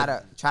 to But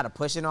you're try to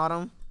push it on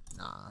him?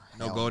 Nah.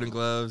 no hell golden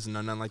gloves, no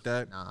nothing like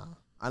that. Nah.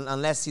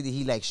 Unless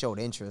he, like, showed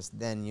interest,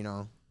 then, you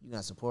know, you're going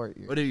to support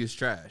you. What if he was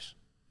trash?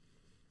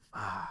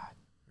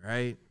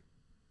 Right?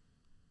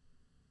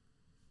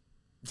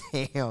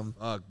 Damn.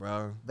 Fuck,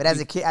 bro. But as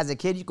a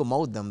kid, you can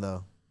mold them,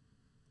 though.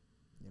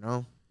 You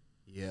know?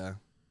 Yeah.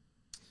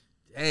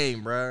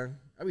 Dang, bro.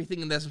 I be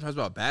thinking that sometimes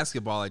about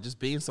basketball, like just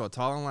being so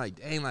tall. I'm like,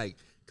 dang, like,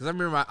 because I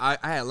remember I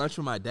had lunch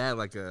with my dad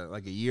like a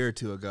year or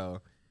two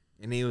ago,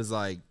 and he was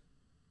like,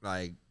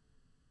 do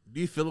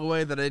you feel a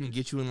way that I didn't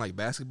get you in like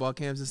basketball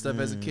camps and stuff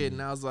as a kid?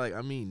 And I was like,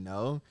 I mean,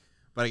 no.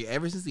 But like,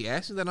 ever since he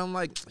asked me that, I'm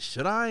like,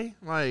 should I?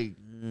 Like,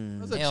 I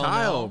was a Hell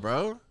child, no.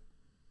 bro.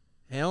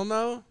 Hell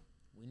no.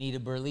 We need a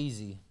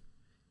BERLEEZY.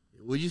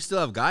 Would you still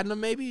have gotten him?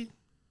 Maybe.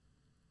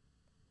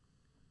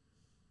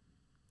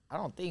 I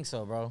don't think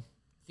so, bro.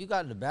 If you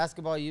got into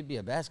basketball, you'd be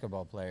a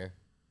basketball player.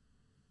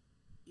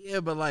 Yeah,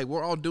 but like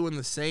we're all doing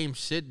the same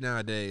shit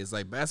nowadays.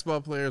 Like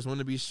basketball players want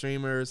to be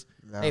streamers.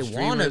 They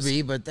want to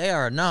be, but they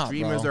are not,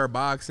 Streamers bro. are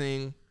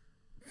boxing.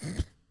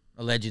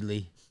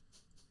 Allegedly.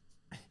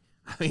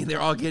 mean, they're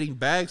all getting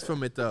bags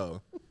from it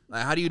though.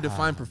 Like, how do you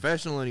define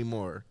professional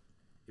anymore?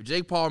 If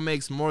Jake Paul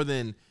makes more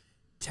than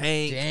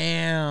Tank,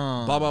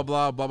 damn, blah blah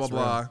blah blah blah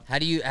blah. How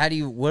do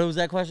you? What was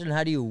that question?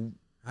 How do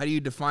you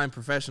define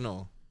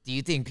professional? Do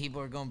you think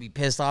people are gonna be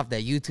pissed off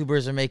that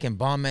YouTubers are making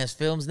bomb ass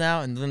films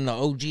now, and then the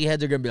OG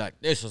heads are gonna be like,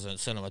 "This isn't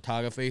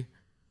cinematography."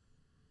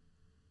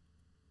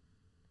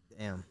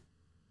 Damn.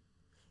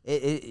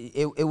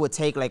 It would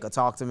take like a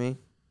talk to me,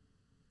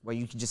 where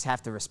you just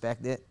have to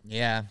respect it.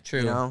 Yeah, true.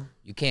 You know?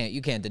 You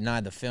can't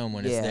deny the film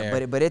when it's there.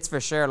 Yeah, but it's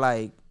for sure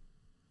like,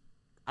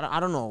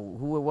 I don't know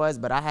who it was,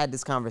 but I had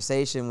this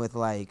conversation with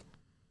like,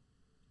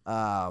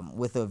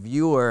 with a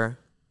viewer,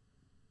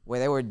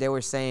 where they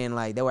were saying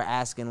like, they were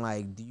asking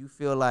like, do you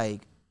feel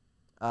like,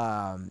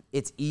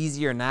 it's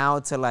easier now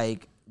to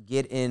like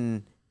get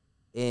in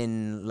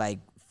like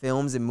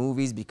films and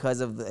movies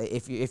because of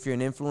if you're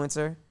an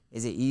influencer?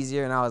 Is it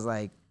easier? And I was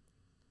like,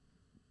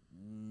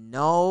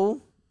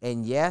 no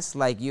and yes.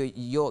 Like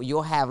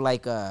you'll have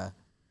like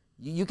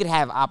you could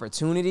have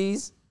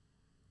opportunities,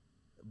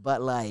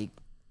 but like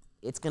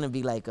it's gonna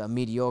be like a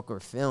mediocre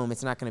film.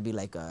 It's not gonna be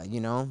like a,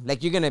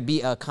 like you're gonna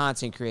be a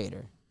content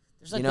creator.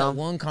 There's like that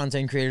one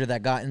content creator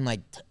that got in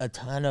like a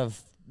ton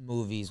of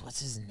movies.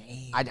 What's his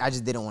name? I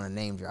just didn't want to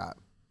name drop,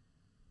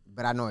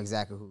 but I know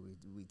exactly who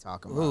we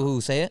talking about.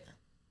 Who say it?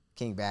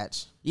 King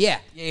Batch. Yeah,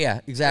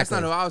 exactly. That's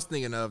not who I was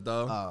thinking of,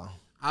 though. Oh.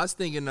 I was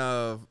thinking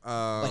of...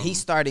 but he's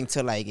starting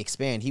to, like,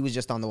 expand. He was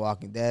just on The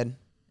Walking Dead.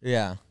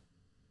 Yeah.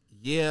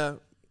 Yeah.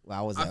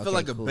 Well, I feel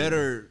like a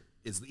better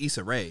is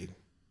Issa Rae.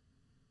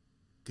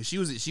 Because she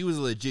was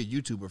a legit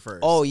YouTuber first.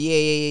 Oh, yeah.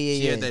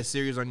 She had that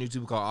series on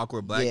YouTube called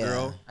Awkward Black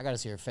Girl. I got to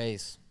see her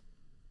face.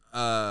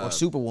 Or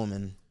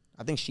Superwoman.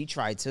 I think she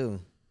tried, too.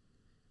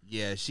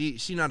 Yeah, she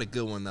not a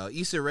good one, though.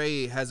 Issa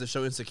Rae has a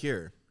show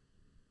Insecure.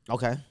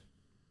 Okay.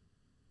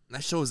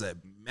 That show is a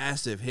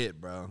massive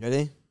hit, bro.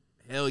 Really?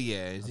 Hell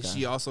yeah. Okay.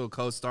 She also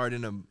co-starred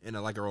in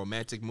a like a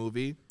romantic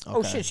movie. Okay.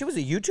 Oh shit, she was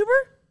a YouTuber?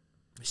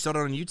 She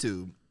started on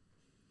YouTube.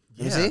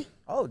 Yeah. You see?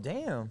 Oh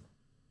damn.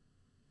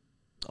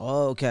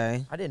 Oh,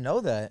 okay. I didn't know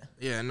that.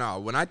 Yeah,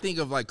 no. When I think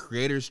of like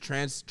creators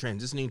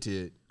transitioning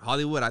to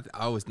Hollywood, I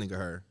always think of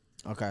her.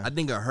 Okay. I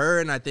think of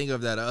her, and I think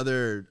of that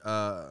other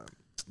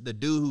the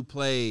dude who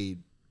played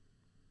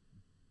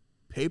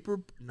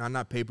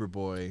not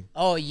Paperboy.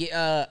 Oh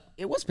yeah,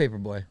 it was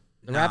Paperboy.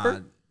 The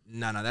rapper?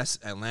 No, that's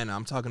Atlanta.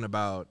 I'm talking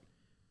about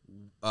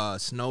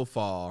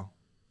Snowfall.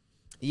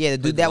 Yeah, the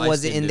dude that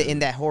was in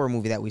that horror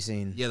movie that we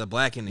seen. Yeah, the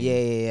blackening.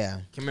 Yeah.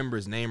 Can't remember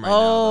his name right now.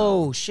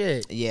 Oh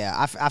shit. Yeah,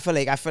 I feel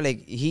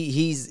like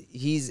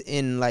he's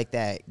in like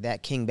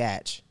that King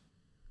Batch,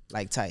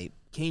 like type.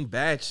 King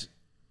Batch,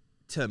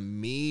 to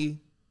me,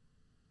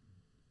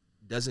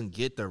 doesn't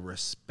get the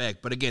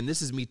respect. But again,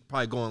 this is me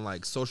probably going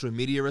like social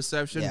media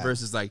reception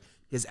versus like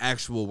his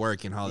actual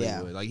work in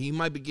Hollywood. Yeah. Like he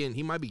might be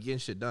getting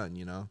shit done,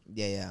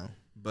 Yeah.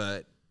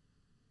 But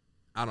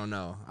I don't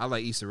know. I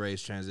like Issa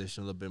Rae's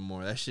transition a little bit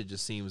more. That shit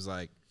just seems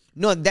like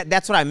no.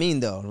 That's what I mean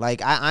though.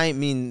 Like I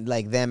mean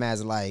like them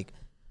as like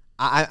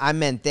I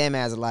meant them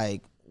as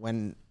like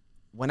when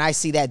I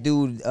see that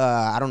dude.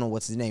 I don't know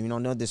what's his name.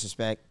 No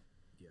disrespect,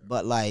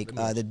 but like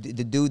the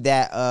dude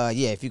that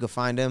if you could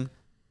find him,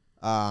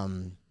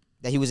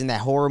 that he was in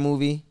that horror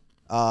movie,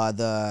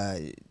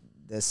 the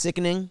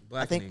Sickening,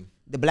 Blackening. I think.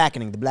 The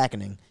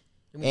Blackening,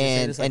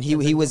 and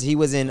he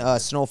was in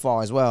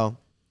Snowfall as well.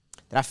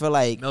 That I feel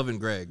like Melvin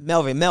Gregg.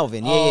 Melvin,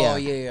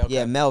 okay.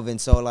 Yeah, Melvin.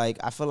 So like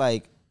I feel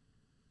like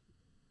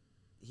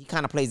he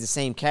kind of plays the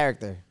same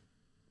character.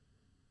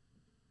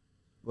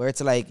 Where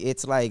it's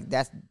like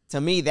that's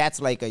to me that's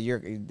like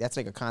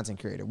a content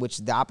creator, which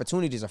the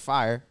opportunities are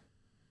fire,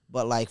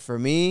 but like for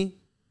me,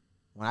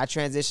 when I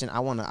transition, I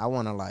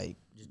wanna like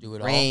just do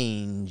it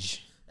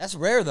range. All. That's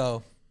rare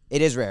though.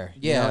 It is rare.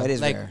 Yeah, it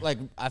is rare. Like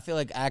I feel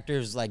like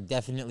actors like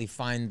definitely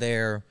find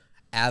their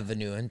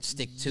avenue and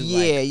stick to.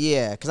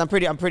 Yeah. Because I'm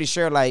pretty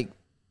sure like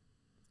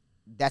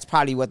that's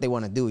probably what they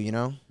want to do.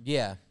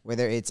 Yeah.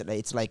 Whether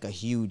it's like a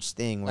huge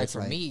thing. Like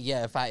for me,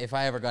 if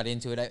I ever got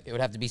into it, it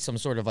would have to be some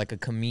sort of like a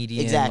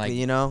comedian.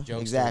 Exactly. Like,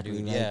 exactly.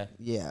 Dude. Like,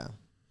 yeah.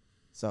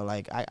 So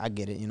like I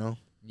get it.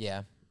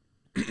 Yeah.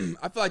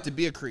 I feel like to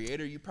be a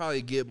creator, you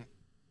probably get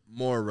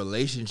more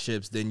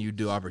relationships than you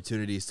do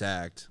opportunities to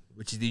act.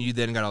 Which you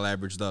then gotta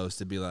leverage those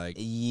to be like,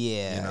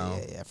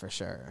 yeah, for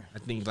sure. I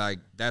think like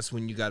that's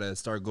when you gotta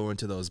start going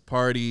to those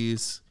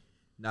parties,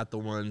 not the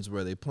ones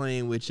where they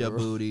playing with your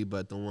booty,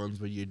 but the ones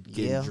where you're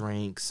getting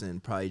drinks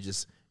and probably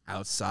just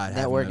outside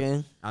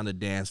networking on the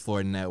dance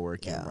floor,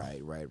 networking. Yeah.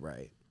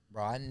 Right.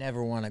 Bro, I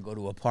never want to go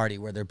to a party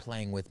where they're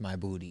playing with my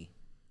booty.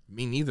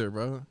 Me neither,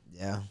 bro.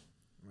 Yeah.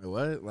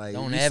 What? Like,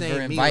 don't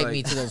ever invite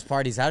me to those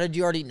parties. How did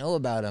you already know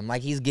about him?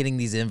 Like he's getting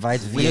these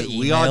invites via emails.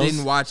 We all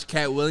didn't watch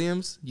Cat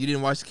Williams. You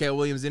didn't watch the Cat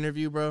Williams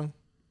interview, bro?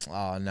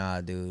 Oh nah,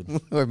 dude.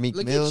 Or Meek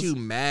Look Mills. at you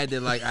mad that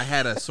like I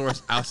had a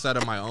source outside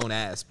of my own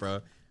ass,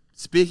 bro.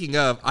 Speaking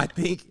of, I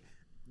think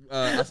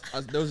there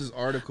was this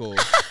article.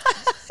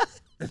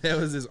 There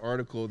was this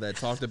article that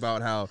talked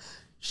about how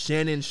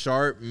Shannon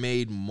Sharp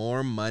made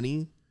more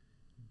money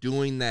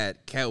doing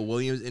that Cat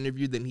Williams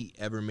interview than he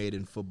ever made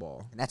in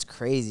football. And that's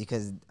crazy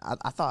because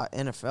I thought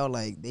NFL,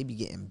 like, they be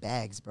getting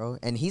bags, bro.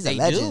 And he's a They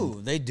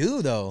legend. They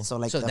do, though. So,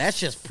 like, so that's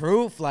just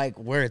proof, like,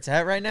 where it's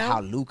at right now?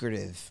 How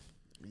lucrative.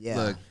 Yeah.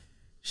 Look,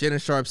 Shannon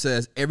Sharp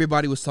says,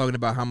 everybody was talking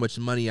about how much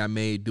money I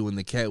made doing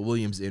the Cat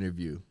Williams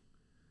interview.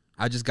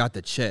 I just got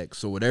the check.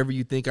 So whatever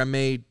you think I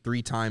made,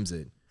 3 times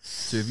it.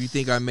 So if you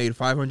think I made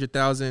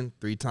 500,000,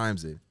 3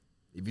 times it.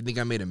 If you think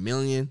I made $1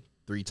 million,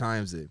 3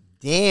 times it.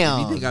 Damn.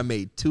 If you think I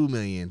made $2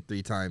 million,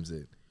 3 times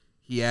it.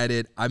 He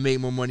added, I made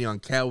more money on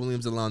Cat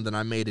Williams alone than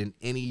I made in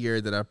any year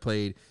that I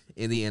played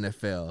in the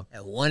NFL.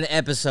 That one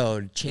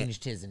episode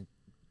changed his.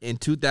 In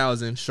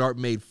 2000, Sharp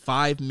made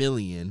 $5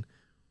 million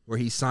where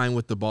he signed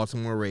with the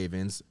Baltimore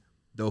Ravens,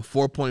 though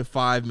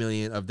 $4.5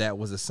 million of that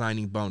was a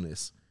signing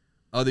bonus.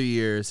 Other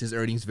years, his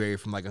earnings vary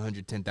from like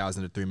 $110,000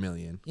 to $3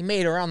 million. He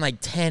made around like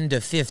 10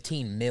 to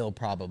 15 mil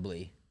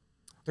probably.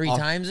 3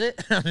 times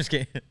it? I'm just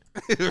kidding.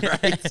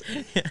 Right?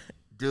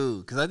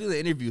 Dude, because I think the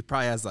interview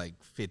probably has like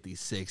 50,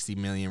 60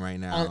 million right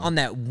now. On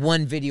that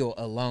one video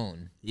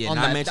alone. Yeah, on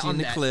not that, mentioning on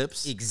the that,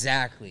 clips.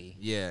 Exactly.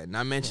 Yeah,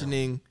 not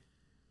mentioning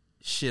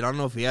shit. I don't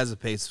know if he has a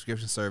paid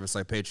subscription service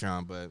like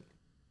Patreon, but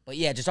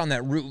yeah, just on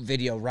that root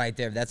video right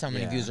there. That's how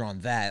many Yeah. views are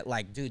on that.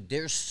 Like, dude,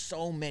 there's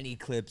so many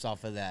clips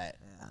off of that.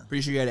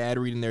 pretty sure you had ad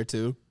read in there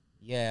too.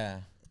 Yeah.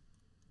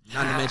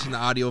 Not to mention the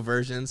audio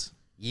versions.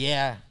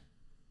 Yeah.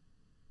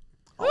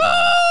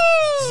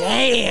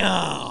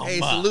 Damn. Hey,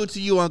 salute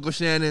to you, Uncle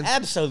Shannon.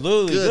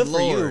 Absolutely. Good Good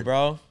for you, Lord.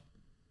 bro.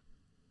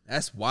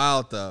 That's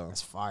wild though.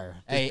 That's fire.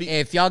 Hey,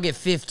 if y'all get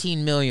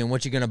 15 million,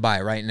 what you gonna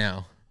buy right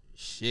now?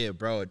 Shit,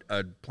 bro.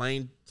 A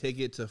plane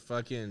ticket to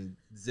fucking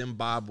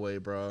Zimbabwe,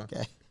 bro.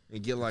 Okay.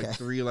 And get like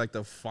 3 like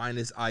the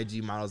finest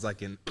IG models I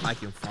can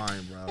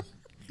find, bro.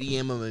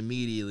 DM them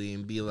immediately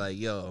and be like,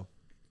 yo,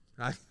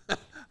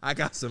 I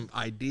got some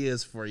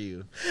ideas for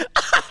you.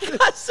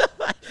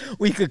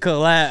 We could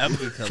collab.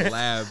 We can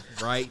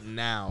collab right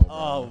now, bro.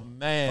 Oh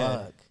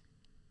man. Fuck.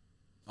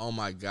 Oh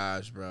my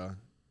gosh, bro.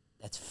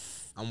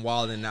 That's I'm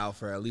wilding out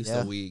for at least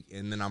a week,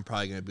 and then I'm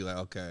probably gonna be like,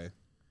 okay,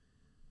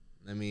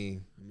 let me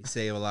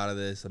save a lot of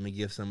this. Let me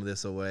give some of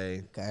this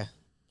away. Okay.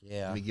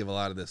 yeah. Let me give a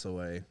lot of this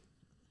away.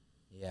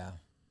 Yeah.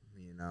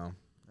 You know,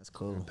 That's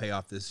cool. pay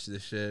off this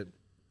shit.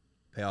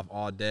 Pay off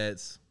all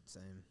debts.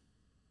 Same.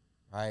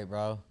 All right,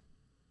 bro.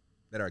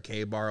 That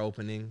arcade bar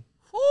opening.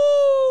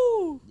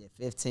 Woo! Yeah,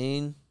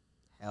 15.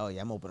 Hell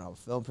yeah, I'm opening up a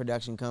film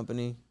production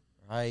company.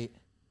 Right.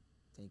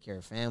 Take care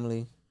of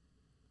family.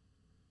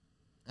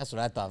 That's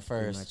what I thought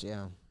Pretty first. much,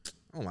 yeah.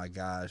 Oh my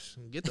gosh,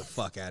 get the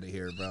fuck out of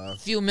here, bro.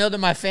 Few mil to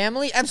my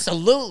family?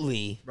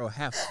 Absolutely. Bro,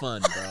 have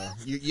fun, bro.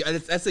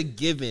 That's a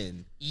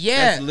given.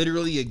 Yeah. That's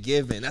literally a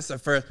given. That's the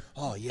first.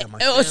 Oh yeah, my.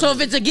 So if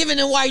family. it's a given,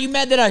 then why are you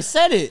mad that I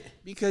said it?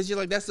 Because you're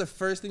like, that's the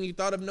first thing you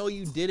thought of. No,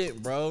 you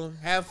didn't, bro.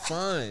 Have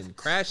fun.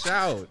 Crash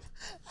out.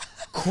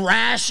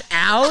 Crash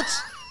out?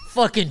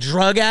 Fucking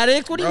drug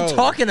addict? What are Bro, you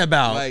talking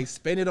about? Like,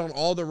 spend it on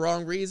all the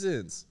wrong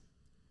reasons.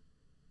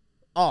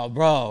 Oh,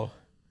 bro.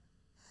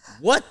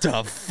 What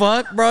the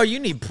fuck, bro? You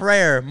need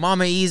prayer.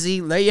 Mama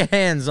Easy, lay your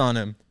hands on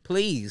him,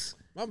 please.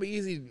 Mama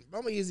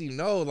Easy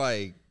know,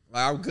 like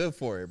I'm good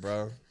for it,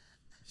 bro.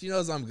 She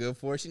knows I'm good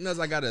for it. She knows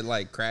I gotta,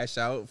 like, crash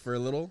out for a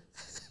little.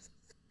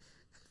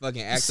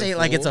 Fucking act Say a it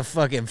like it's fool. a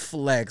fucking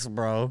flex,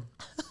 bro.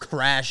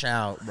 Crash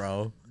out,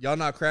 bro. Y'all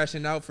not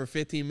crashing out for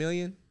 15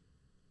 million?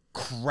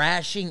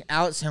 Crashing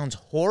out sounds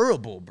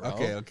horrible, bro.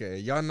 Okay.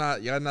 Y'all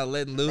not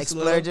letting loose Like a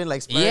little? splurging,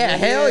 like splurging. Yeah,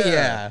 hell Yeah.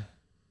 yeah.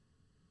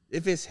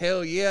 If it's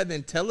hell yeah,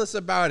 then tell us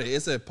about it.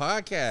 It's a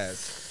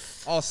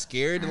podcast. All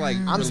scared to, like,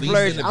 I'm release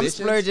splurging. I'm inhibitions?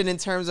 splurging in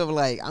terms of,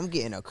 like, I'm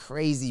getting a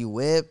crazy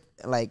whip,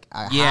 like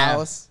a Yeah.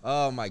 house.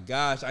 Oh my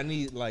gosh, I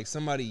need, like,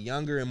 somebody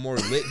younger and more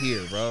lit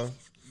here, bro.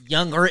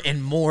 Younger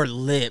and more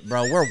lit,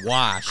 bro. We're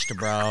washed,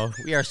 bro.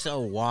 We are so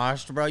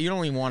washed, bro. You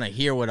don't even want to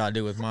hear what I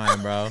do with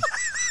mine, bro.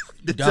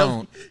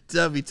 Don't.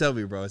 Tell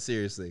me, bro.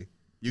 Seriously.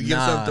 You give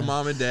something to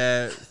mom and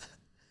dad,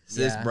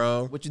 sis, Yeah.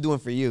 bro. What you doing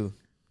for you?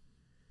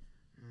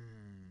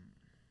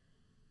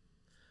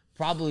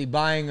 Probably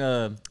buying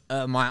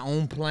my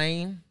own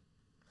plane.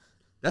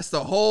 That's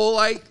the whole,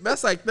 like,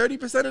 that's like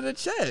 30% of the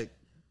check.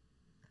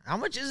 How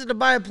much is it to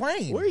buy a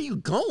plane? Where are you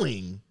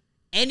going?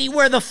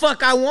 Anywhere the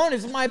fuck I want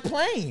is my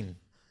plane.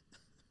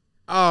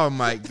 Oh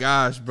my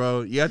gosh,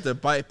 bro. You have to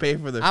pay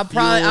for the I'll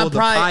fuel, the I'll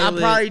pilot.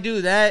 probably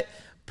do that.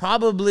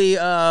 Probably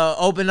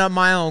open up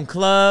my own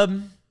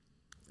club.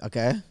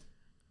 Okay. Um,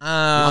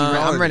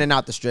 I'm renting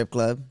out the strip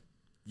club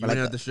You went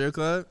at the strip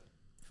club?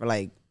 for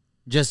like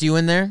just you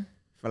in there?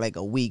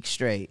 a week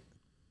straight.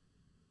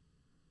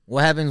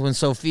 What happens when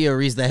Sophia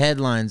reads the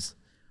headlines?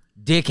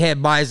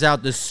 Dickhead buys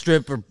out the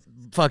stripper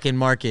fucking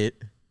market.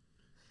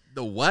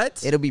 The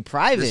what? It'll be The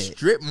private,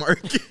 strip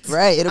market.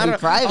 right? It'll be I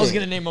private. was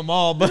gonna name them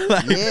all, but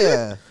like,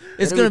 yeah,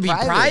 it's It'll gonna be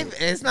private.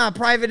 It's not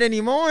private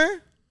anymore.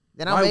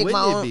 Then I'll Why make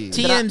my wouldn't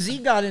it own. be?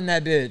 TMZ got in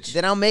that bitch.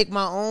 Then I'll make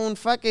my own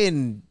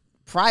fucking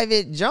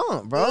private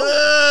jump, bro.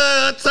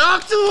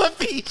 Talk to a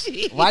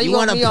PG. Why You you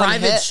want a me on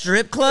private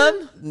strip club?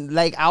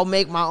 Like, I'll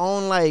make my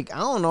own, like, I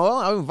don't know.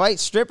 I'll invite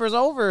strippers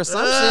over or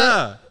some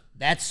shit.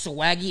 That's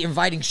swaggy,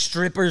 inviting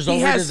strippers He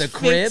over has to the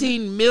crib.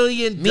 $15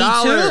 million. Me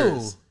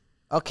too.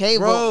 Okay,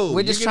 Bro, bro,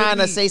 we're just you're gonna trying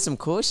to be- say some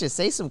cool shit.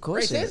 Say some cool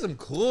Right, shit. say some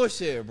cool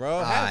shit, bro.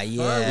 Have fun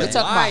yeah. with We talking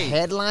about life.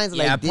 headlines.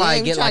 Yeah, Like, I'd probably damn,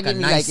 you get trying like to a get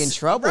me nice- like in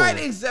trouble. Right,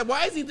 exactly.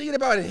 Why is he thinking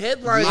about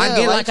headlines? Yeah, I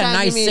get why like a you trying to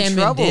nice get me in salmon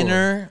trouble?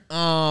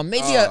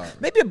 dinner.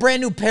 Maybe a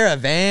brand new pair of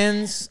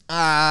Vans.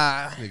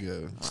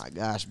 Nigga. Oh my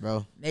gosh,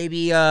 bro.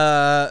 Maybe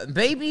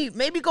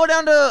go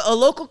down to a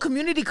local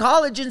community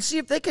college and see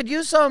if they could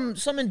use some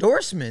What's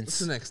endorsements.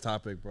 the next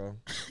topic, bro?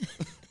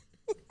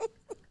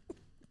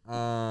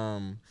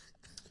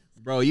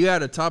 Bro, you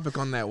had a topic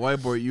on that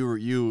whiteboard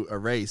you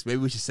erased. Maybe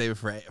we should save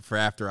it for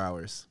after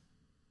hours.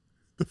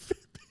 The fit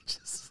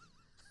bitches.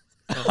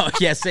 Oh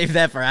yeah, save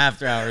that for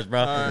after hours,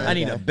 bro. right, I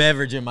need a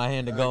beverage in my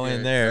hand to go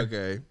in there.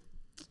 Okay.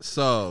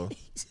 So,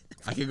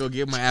 I can go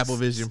get my Apple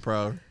Vision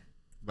Pro,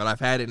 but I've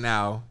had it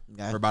now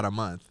for about a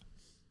month.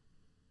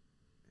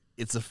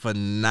 It's a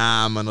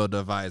phenomenal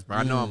device, bro.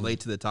 I know I'm late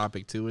to the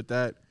topic too with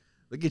that.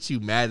 Look at you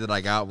mad that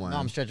I got one. No,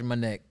 I'm stretching my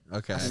neck.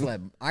 Okay.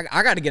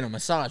 I got to get a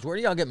massage. Where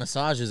do y'all get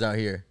massages out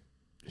here?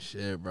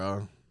 Shit,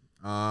 bro.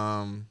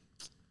 I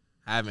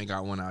haven't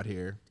got one out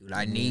here. Dude,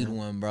 I need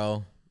one,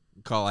 bro.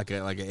 Call like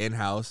an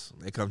in-house.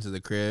 They come to the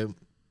crib.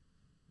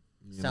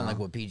 Sound like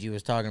what PG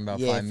was talking about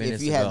Yeah, 5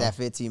 minutes if you ago. had that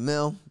 15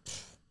 mil,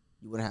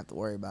 you wouldn't have to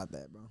worry about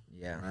that, bro.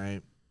 Yeah.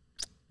 Right.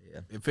 Yeah.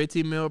 At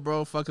 15 mil,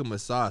 bro, fucking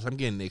massage. I'm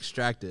getting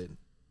extracted.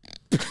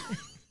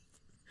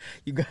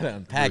 You got to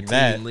unpack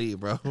that. Routinely,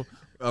 bro.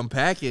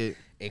 Unpack it.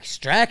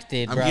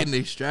 Extracted, I'm bro. getting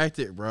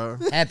extracted, bro.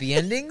 Happy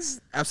endings?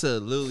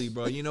 Absolutely,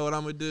 bro. You know what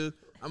I'm gonna do?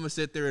 I'm gonna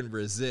sit there and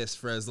resist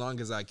for as long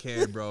as I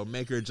can, bro.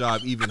 Make her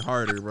job even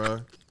harder,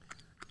 bro.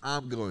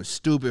 I'm going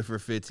stupid for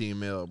 15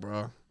 mil,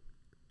 bro.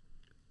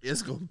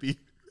 It's gonna be.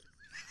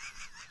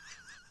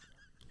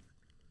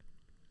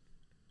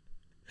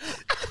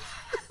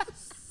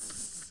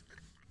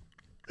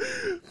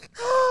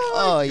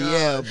 Oh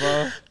yeah,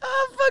 bro.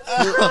 I'm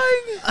fucking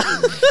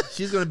crying.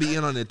 She's gonna be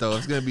in on it though.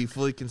 It's gonna be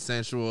fully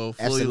consensual,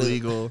 fully Absolutely.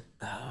 legal.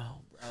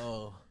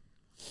 Oh,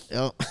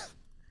 Yo.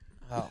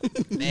 oh,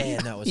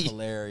 man, that was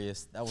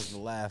hilarious. That was the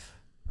laugh.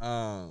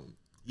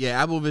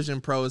 Yeah, Apple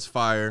Vision Pro is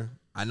fire.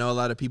 I know a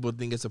lot of people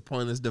think it's a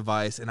pointless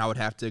device, and I would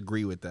have to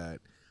agree with that.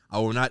 I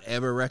will not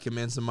ever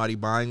recommend somebody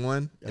buying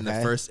one in the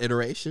Okay. first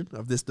iteration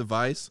of this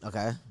device.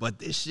 Okay. But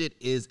this shit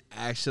is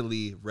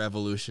actually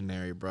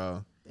revolutionary,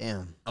 bro.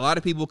 Damn. A lot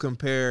of people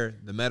compare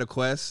the Meta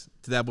Quest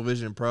to the Apple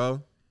Vision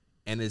Pro,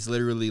 and it's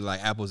literally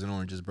like apples and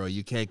oranges, bro.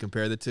 You can't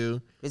compare the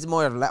two. It's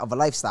more of a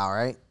lifestyle,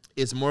 right?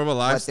 It's more of a What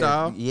they're-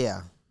 lifestyle,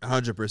 Yeah.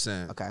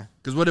 100%. Okay.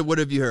 Because what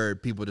have you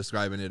heard people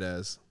describing it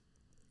as?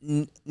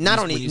 Not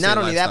when you only say that,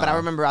 but I lifestyle.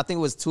 remember I think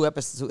it was 2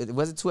 episodes.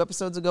 Was it 2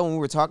 episodes ago when we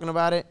were talking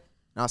about it?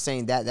 And I was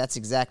saying that's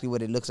exactly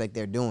what it looks like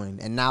they're doing.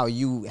 And now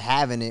you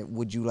having it,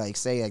 would you like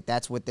say like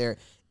that's what they're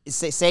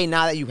say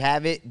now that you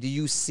have it? Do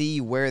you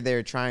see where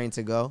they're trying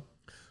to go?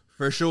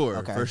 For sure,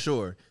 Okay. for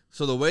sure.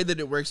 So the way that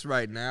it works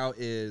right now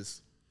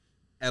is,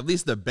 at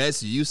least the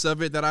best use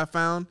of it that I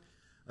found.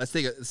 Let's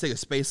take a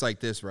space like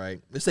this,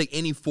 right? Let's take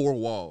any 4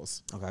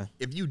 walls. Okay.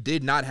 If you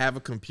did not have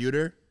a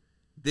computer,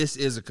 this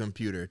is a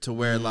computer to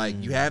where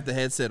like you have the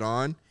headset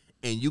on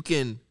and you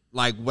can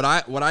like what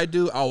I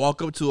do, I'll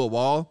walk up to a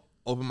wall,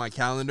 open my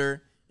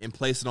calendar, and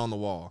place it on the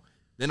wall.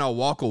 Then I'll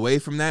walk away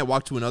from that,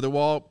 walk to another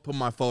wall, put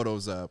my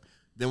photos up.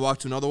 Then walk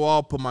to another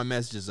wall, put my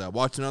messages up.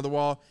 Walk to another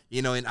wall,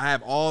 and I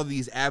have all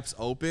these apps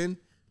open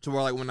to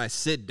where like when I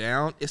sit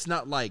down, it's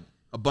not like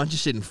a bunch of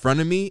shit in front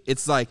of me.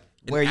 It's like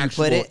an Where you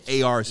actual put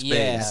it? AR space.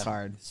 Yeah, That's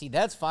hard. See,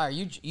 that's fire.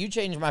 You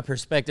changed my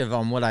perspective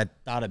on what I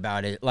thought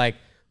about it. Like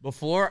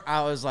before,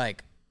 I was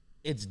like,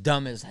 it's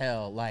dumb as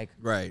hell. Like,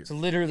 Right. it's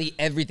literally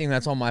everything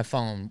that's on my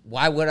phone.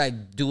 Why would I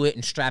do it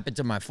and strap it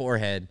to my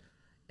forehead?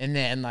 And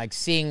then like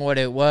seeing what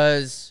it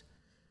was.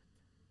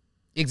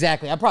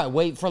 Exactly. I'd probably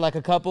wait for like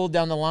a couple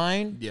down the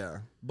line. Yeah.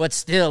 But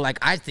still, like,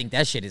 I think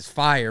that shit is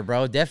fire,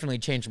 bro. Definitely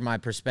changed my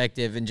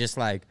perspective and just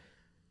like,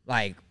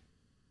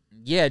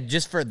 yeah,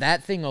 just for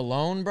that thing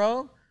alone,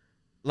 bro.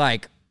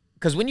 Like,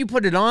 because when you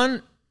put it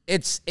on, I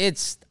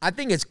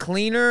think it's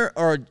cleaner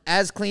or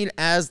as clean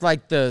as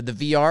like the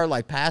VR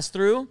like pass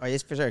through. Oh,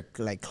 it's for sure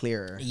like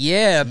clearer.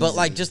 Yeah, but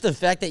like just the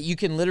fact that you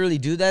can literally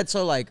do that.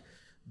 So like,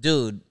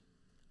 dude,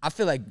 I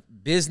feel like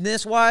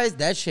business wise,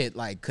 that shit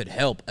like could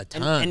help a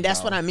ton. And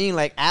that's bro. what I mean.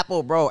 Like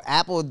Apple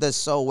does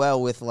so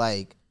well with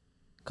like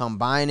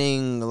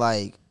combining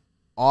like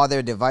all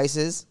their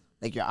devices,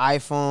 like your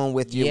iPhone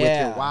with your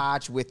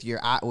watch, with your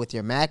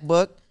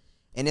MacBook,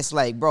 and it's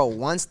like, bro,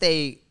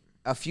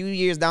 a few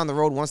years down the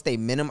road, once they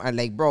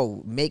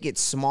make it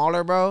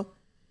smaller, bro,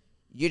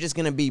 you're just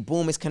gonna be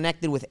boom. It's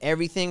connected with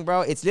everything,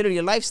 bro. It's literally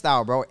a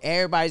lifestyle, bro.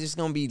 Everybody's just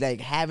gonna be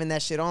like having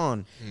that shit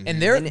on. And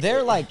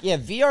they're like, yeah,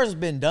 VR's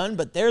been done,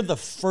 but they're the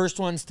first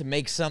ones to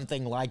make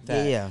something like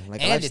that. Yeah,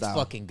 like a and it's lifestyle.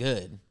 fucking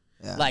good.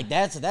 Yeah. Like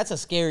that's a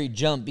scary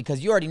jump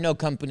because you already know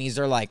companies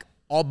are like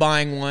all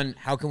buying one.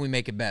 How can we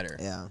make it better?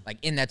 Yeah. Like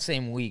in that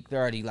same week, they're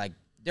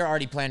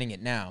already planning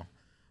it now.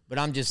 But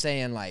I'm just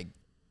saying, like,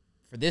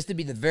 for this to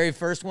be the very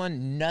first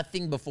one,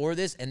 nothing before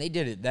this, and they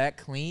did it that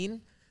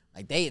clean.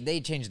 Like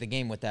they changed the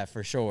game with that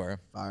for sure.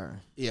 Fire.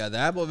 Yeah, the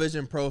Apple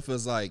Vision Pro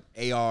feels like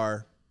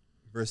AR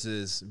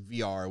versus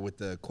VR with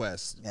the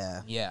Quest.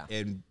 Yeah. Yeah.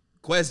 And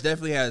Quest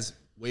definitely has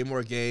way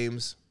more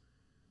games,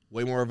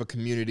 way more of a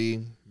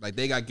community. Like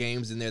they got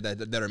games in there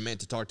that are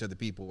meant to talk to other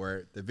people,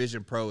 where the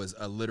Vision Pro is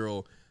a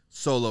literal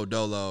solo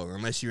dolo,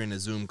 unless you're in a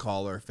Zoom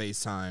call or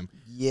FaceTime.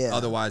 Yeah.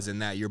 Otherwise than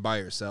that, you're by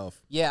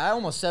yourself. Yeah, I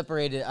almost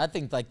separated. I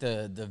think like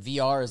the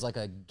VR is like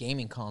a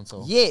gaming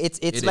console. Yeah, it's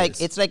It like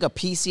is. it's like a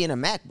PC and a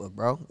MacBook,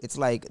 bro. It's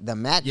like the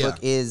MacBook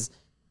is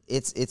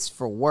it's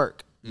for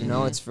work. You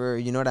know, it's for,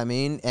 you know what I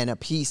mean? And a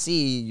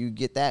PC, you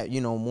get that, you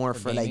know, more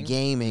for like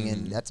gaming,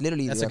 and that's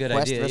literally That's the a good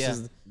Quest idea,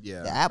 versus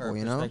yeah. the Apple, For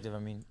you know? perspective, I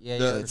mean, yeah,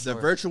 The for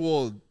sure.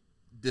 virtual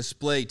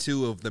display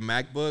too of the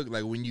MacBook,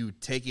 like when you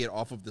take it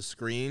off of the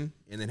screen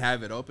and then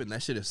have it open,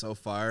 that shit is so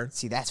fire.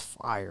 See, that's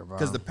fire, bro.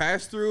 Because the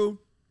pass through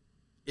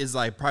is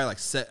like probably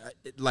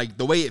like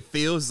the way it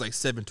feels is like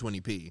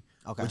 720p,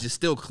 Okay. which is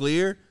still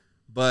clear,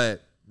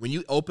 but when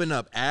you open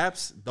up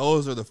apps,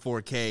 those are the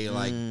 4K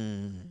like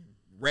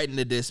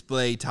Retina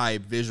display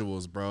type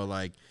visuals, bro.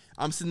 Like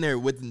I'm sitting there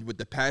with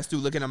the pass through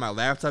looking at my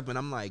laptop, and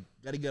I'm like,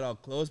 gotta get all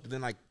close, but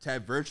then like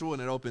tap virtual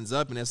and it opens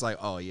up, and it's like,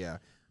 oh yeah,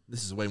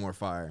 this is way more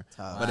fire.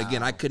 But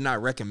again, I could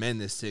not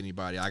recommend this to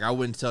anybody. Like I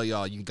wouldn't tell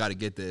y'all you got to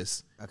get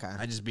this. Okay.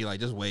 I'd just be like,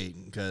 just wait,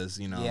 because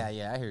you know,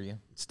 yeah, I hear you.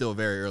 it's still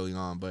very early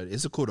on, but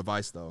it's a cool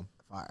device though.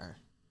 Fire.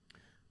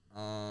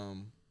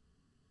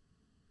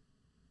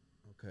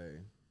 Okay.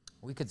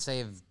 We could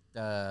save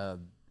the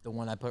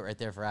one I put right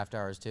there for after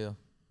hours too.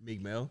 Meek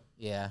Mill.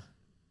 Yeah,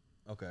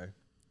 Okay.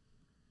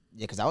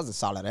 Yeah, because that was a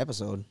solid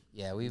episode.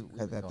 yeah, we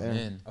Cut that going there.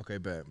 in. Okay,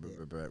 bet.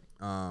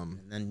 And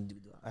then do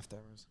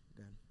afterwards.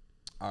 Good.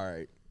 All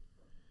right.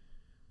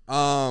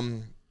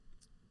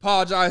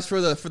 Apologize for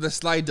the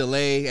slight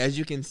delay. As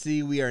you can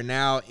see, we are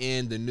now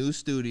in the new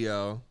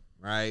studio,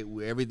 right?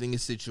 Where everything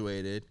is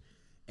situated,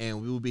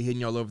 and we will be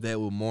hitting y'all over that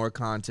with more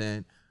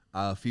content,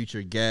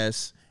 future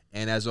guests,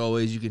 and as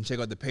always, you can check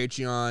out the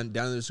Patreon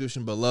down in the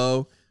description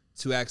below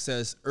to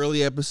access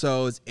early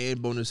episodes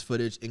and bonus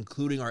footage,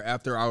 including our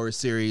After Hours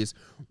series,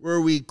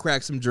 where we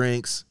crack some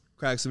drinks,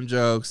 crack some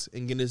jokes,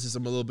 and get into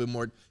some a little bit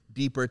more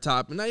deeper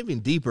not even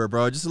deeper,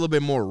 bro, just a little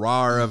bit more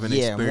raw of an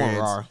experience.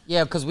 More raw.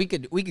 Yeah, because we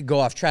could go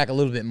off track a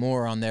little bit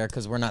more on there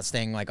because we're not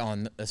staying like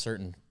on a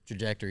certain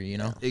trajectory, you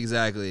know.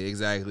 Exactly.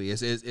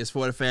 It's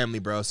for the family,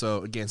 bro.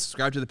 So again,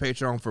 subscribe to the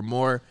Patreon for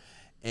more.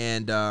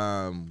 And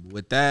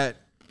with that,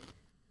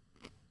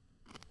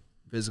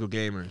 Physical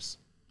Gamers,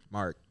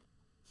 Mark,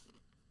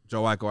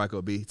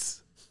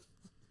 JOEIACO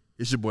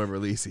It's your boy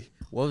BERLEEZY.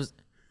 What was?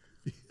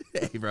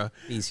 Hey, bro.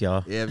 Peace,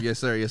 y'all. Yeah, yes,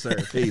 sir.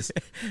 Peace.